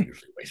 I don't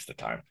usually waste the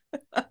time.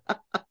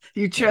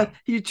 You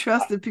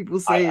trust that people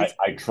say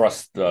I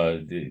trust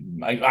I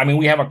mean,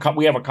 we have a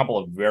couple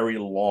of very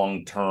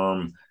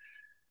long-term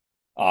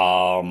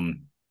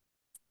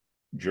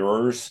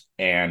jurors,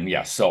 and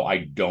yeah, so I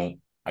don't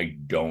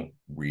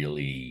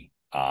really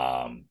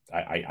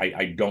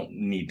I don't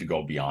need to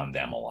go beyond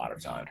them a lot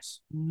of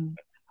times.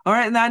 All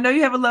right, now I know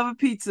you have a love of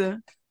pizza.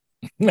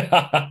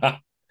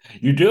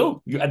 You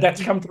do?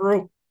 That's come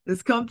through?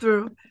 It's come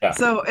through. Yeah.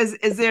 So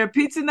is there a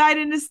pizza night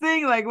in this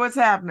thing? Like, what's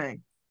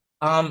happening?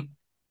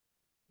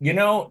 You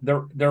know,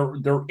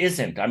 there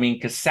isn't. I mean,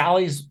 because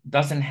Sally's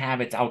doesn't have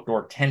its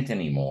outdoor tent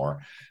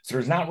anymore, so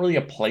there's not really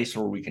a place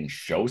where we can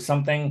show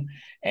something.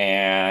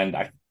 And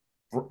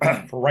for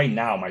right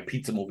now, my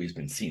pizza movie's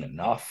been seen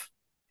enough.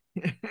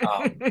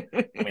 I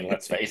mean,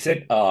 let's face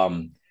it.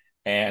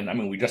 And I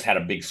mean, we just had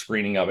a big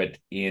screening of it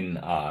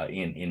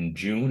in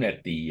June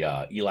at the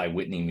Eli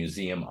Whitney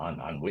Museum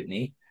on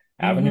Whitney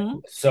Avenue.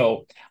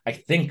 So I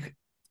think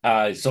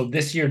so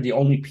this year the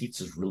only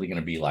pizza is really going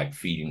to be like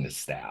feeding the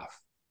staff.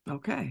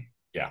 Okay.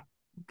 Yeah.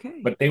 Okay.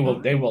 But they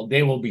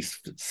will be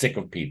sick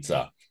of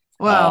pizza.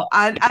 Well,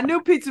 I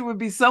knew pizza would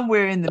be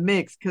somewhere in the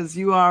mix because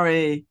you are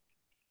a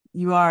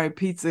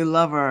pizza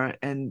lover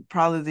and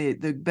probably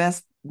the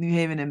best New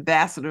Haven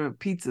ambassador of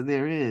pizza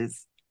there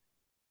is.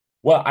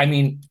 Well, I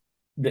mean,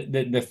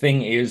 the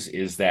thing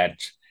is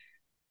that,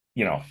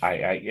 you know,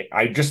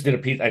 I just did a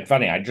pizza. It's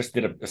funny. I just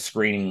did a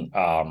screening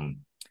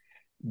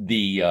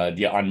the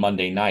on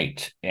Monday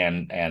night,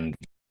 and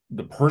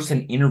the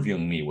person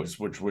interviewing me which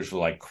was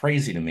like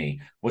crazy to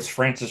me, was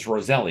Francis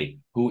Roselli,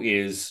 who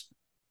is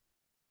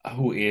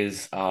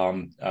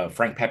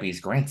Frank Pepe's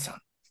grandson.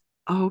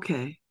 Oh,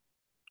 okay.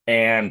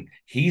 And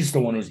he's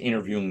the one who's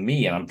interviewing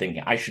me, and I'm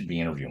thinking I should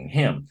be interviewing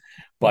him.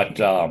 But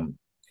and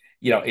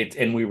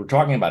we were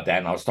talking about that,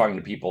 and I was talking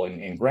to people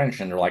in Greenwich,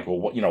 and they're like,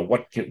 well,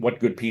 what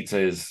good pizza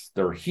is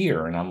there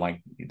here? And I'm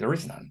like, there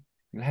is none.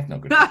 You have no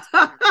good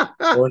pizza.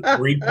 There are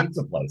 3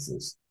 pizza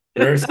places.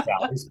 There's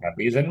Sally's,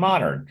 Pepe's, and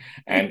Modern.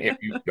 And if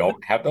you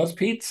don't have those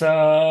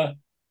pizza,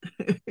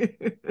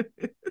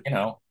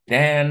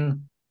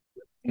 then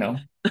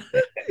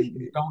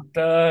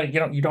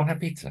you don't have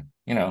pizza.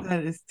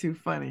 That is too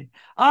funny.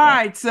 All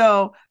right,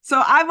 so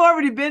I've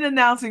already been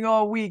announcing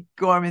all week,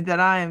 Gorman, that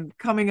I am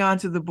coming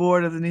onto the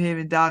board of the New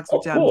Haven Docs,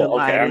 which I'm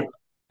delighted. Okay.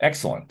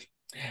 Excellent.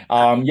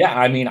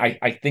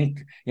 I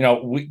think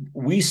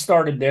we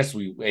started this.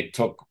 It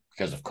took,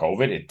 because of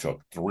COVID, it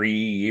took 3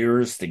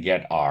 years to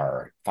get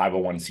our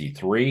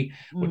 501c3,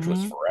 which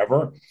was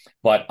forever.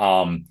 But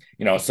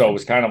so it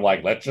was kind of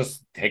like, let's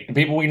just take the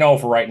people we know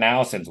for right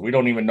now, since we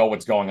don't even know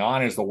what's going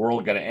on. Is the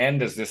world going to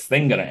end? Is this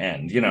thing going to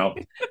end?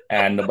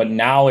 But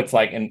now it's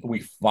like, and we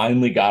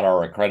finally got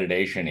our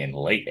accreditation in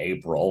late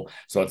April.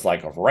 So it's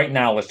like, right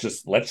now, let's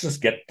just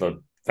get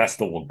the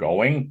festival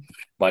going.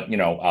 But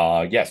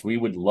yes, we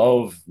would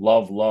love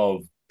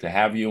to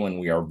have you, and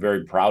we are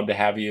very proud to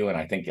have you. And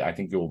I think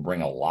you will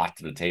bring a lot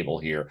to the table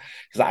here,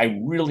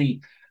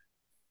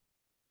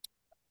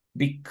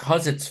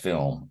 because it's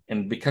film,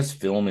 and because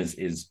film is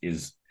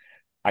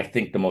I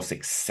think the most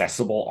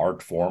accessible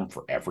art form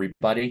for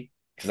everybody.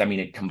 Because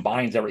it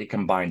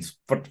combines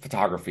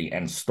photography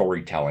and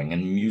storytelling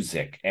and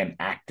music and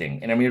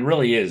acting, and it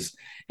really is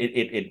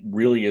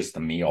to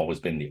me always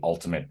been the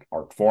ultimate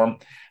art form.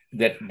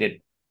 That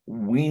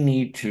we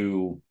need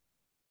to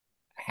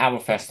have a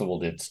festival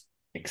that's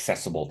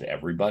accessible to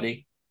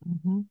everybody.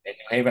 In New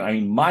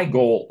Haven, my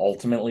goal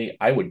ultimately,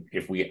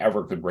 if we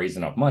ever could raise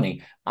enough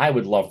money, I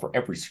would love for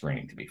every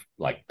screening to be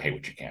like pay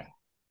what you can.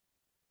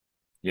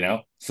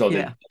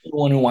 That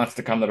anyone who wants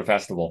to come to the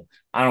festival,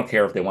 I don't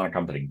care if they want to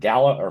come to the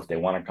gala or if they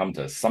want to come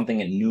to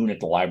something at noon at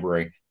the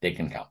library, they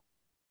can come.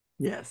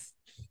 Yes.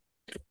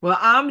 Well,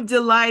 I'm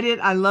delighted.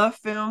 I love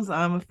films.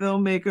 I'm a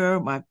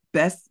filmmaker.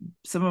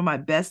 Some of my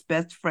best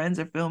friends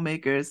are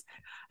filmmakers.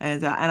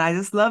 And I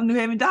just love New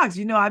Haven Docs.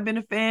 I've been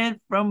a fan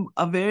from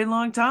a very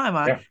long time.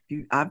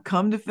 I've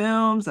come to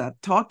films. I've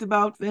talked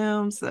about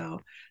films.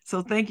 So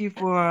thank you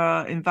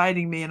for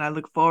inviting me, and I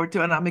look forward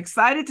to it. And I'm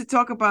excited to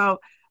talk about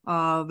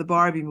the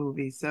Barbie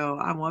movie. So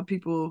I want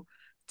people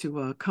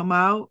to come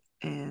out,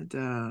 and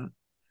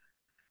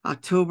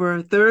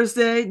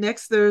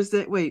next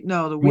Thursday. Wait,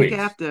 no, the week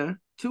after.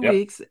 2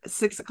 weeks,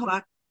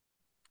 6:00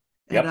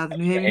 at the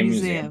New Haven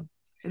Museum.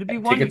 It'll be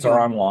wonderful. Tickets are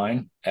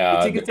online.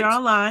 Tickets are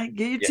online.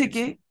 Get your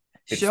ticket.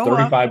 It's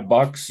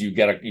 $35. You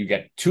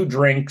get 2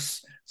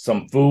 drinks,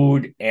 some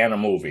food, and a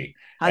movie.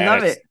 I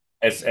love it.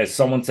 As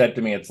someone said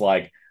to me, it's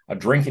like a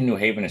drink in New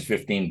Haven is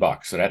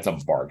 $15, so that's a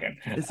bargain.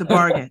 It's a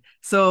bargain.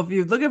 So if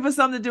you're looking for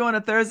something to do on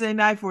a Thursday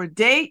night for a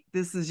date,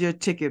 this is your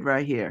ticket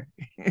right here.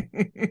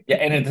 Yeah,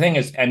 and the thing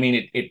is,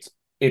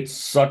 it's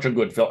such a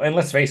good film. And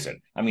let's face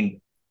it,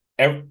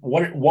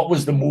 what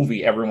was the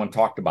movie everyone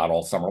talked about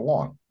all summer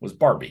long? Was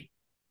Barbie.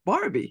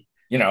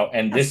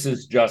 And this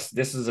is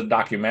a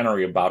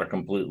documentary about a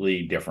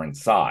completely different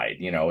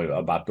side,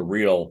 about the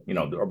real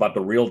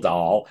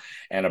doll,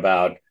 and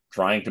about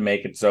trying to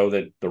make it so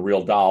that the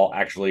real doll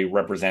actually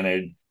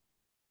represented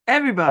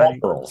everybody. All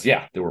girls.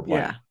 Yeah, they were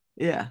playing.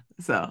 Yeah.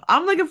 So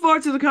I'm looking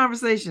forward to the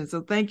conversation.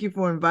 So thank you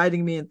for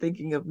inviting me and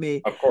thinking of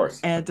me. Of course.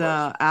 And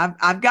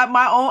I've got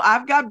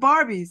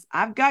Barbies.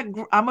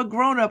 I'm a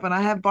grown up, and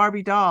I have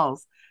Barbie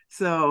dolls.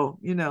 So,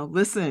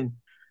 listen,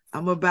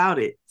 I'm about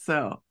it.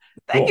 So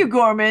thank you,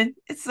 Gorman.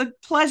 It's a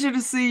pleasure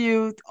to see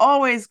you. It's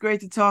always great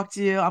to talk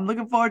to you. I'm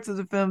looking forward to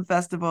the film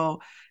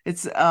festival.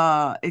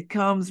 It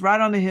comes right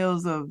on the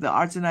heels of the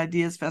Arts and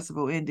Ideas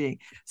Festival ending,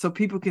 so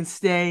people can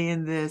stay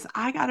in this.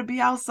 I got to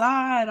be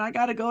outside. I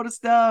got to go to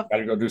stuff. Got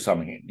to go do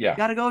something. Yeah.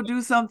 Got to go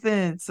do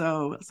something.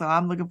 So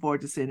I'm looking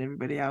forward to seeing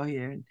everybody out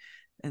here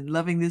and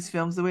loving these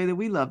films the way that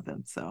we love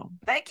them. So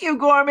thank you,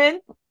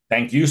 Gorman.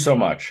 Thank you so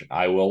much.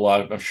 I will.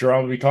 I'm sure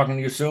I'll be talking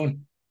to you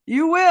soon.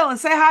 You will, and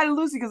say hi to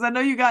Lucy, because I know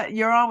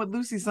you're on with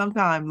Lucy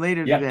sometime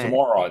later today. Yeah,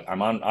 tomorrow.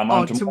 I'm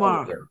on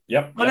tomorrow.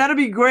 Yep. Oh, that'll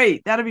be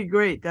great.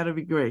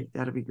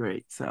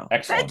 So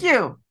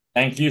excellent.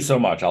 Thank you so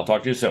much. I'll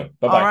talk to you soon.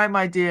 Bye-bye. All right,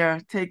 my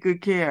dear. Take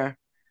good care.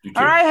 You too.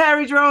 All right,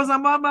 Harry Droz,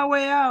 I'm on my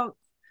way out,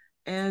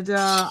 and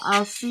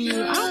I'll see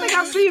you. I don't think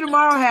I'll see you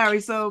tomorrow, Harry.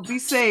 So be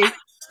safe.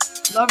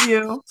 Love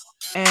you,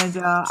 and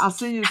I'll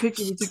send you the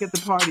picture we took at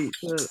the party.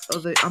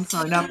 I'm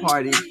sorry, not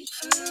party.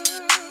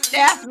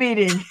 Staff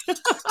meeting.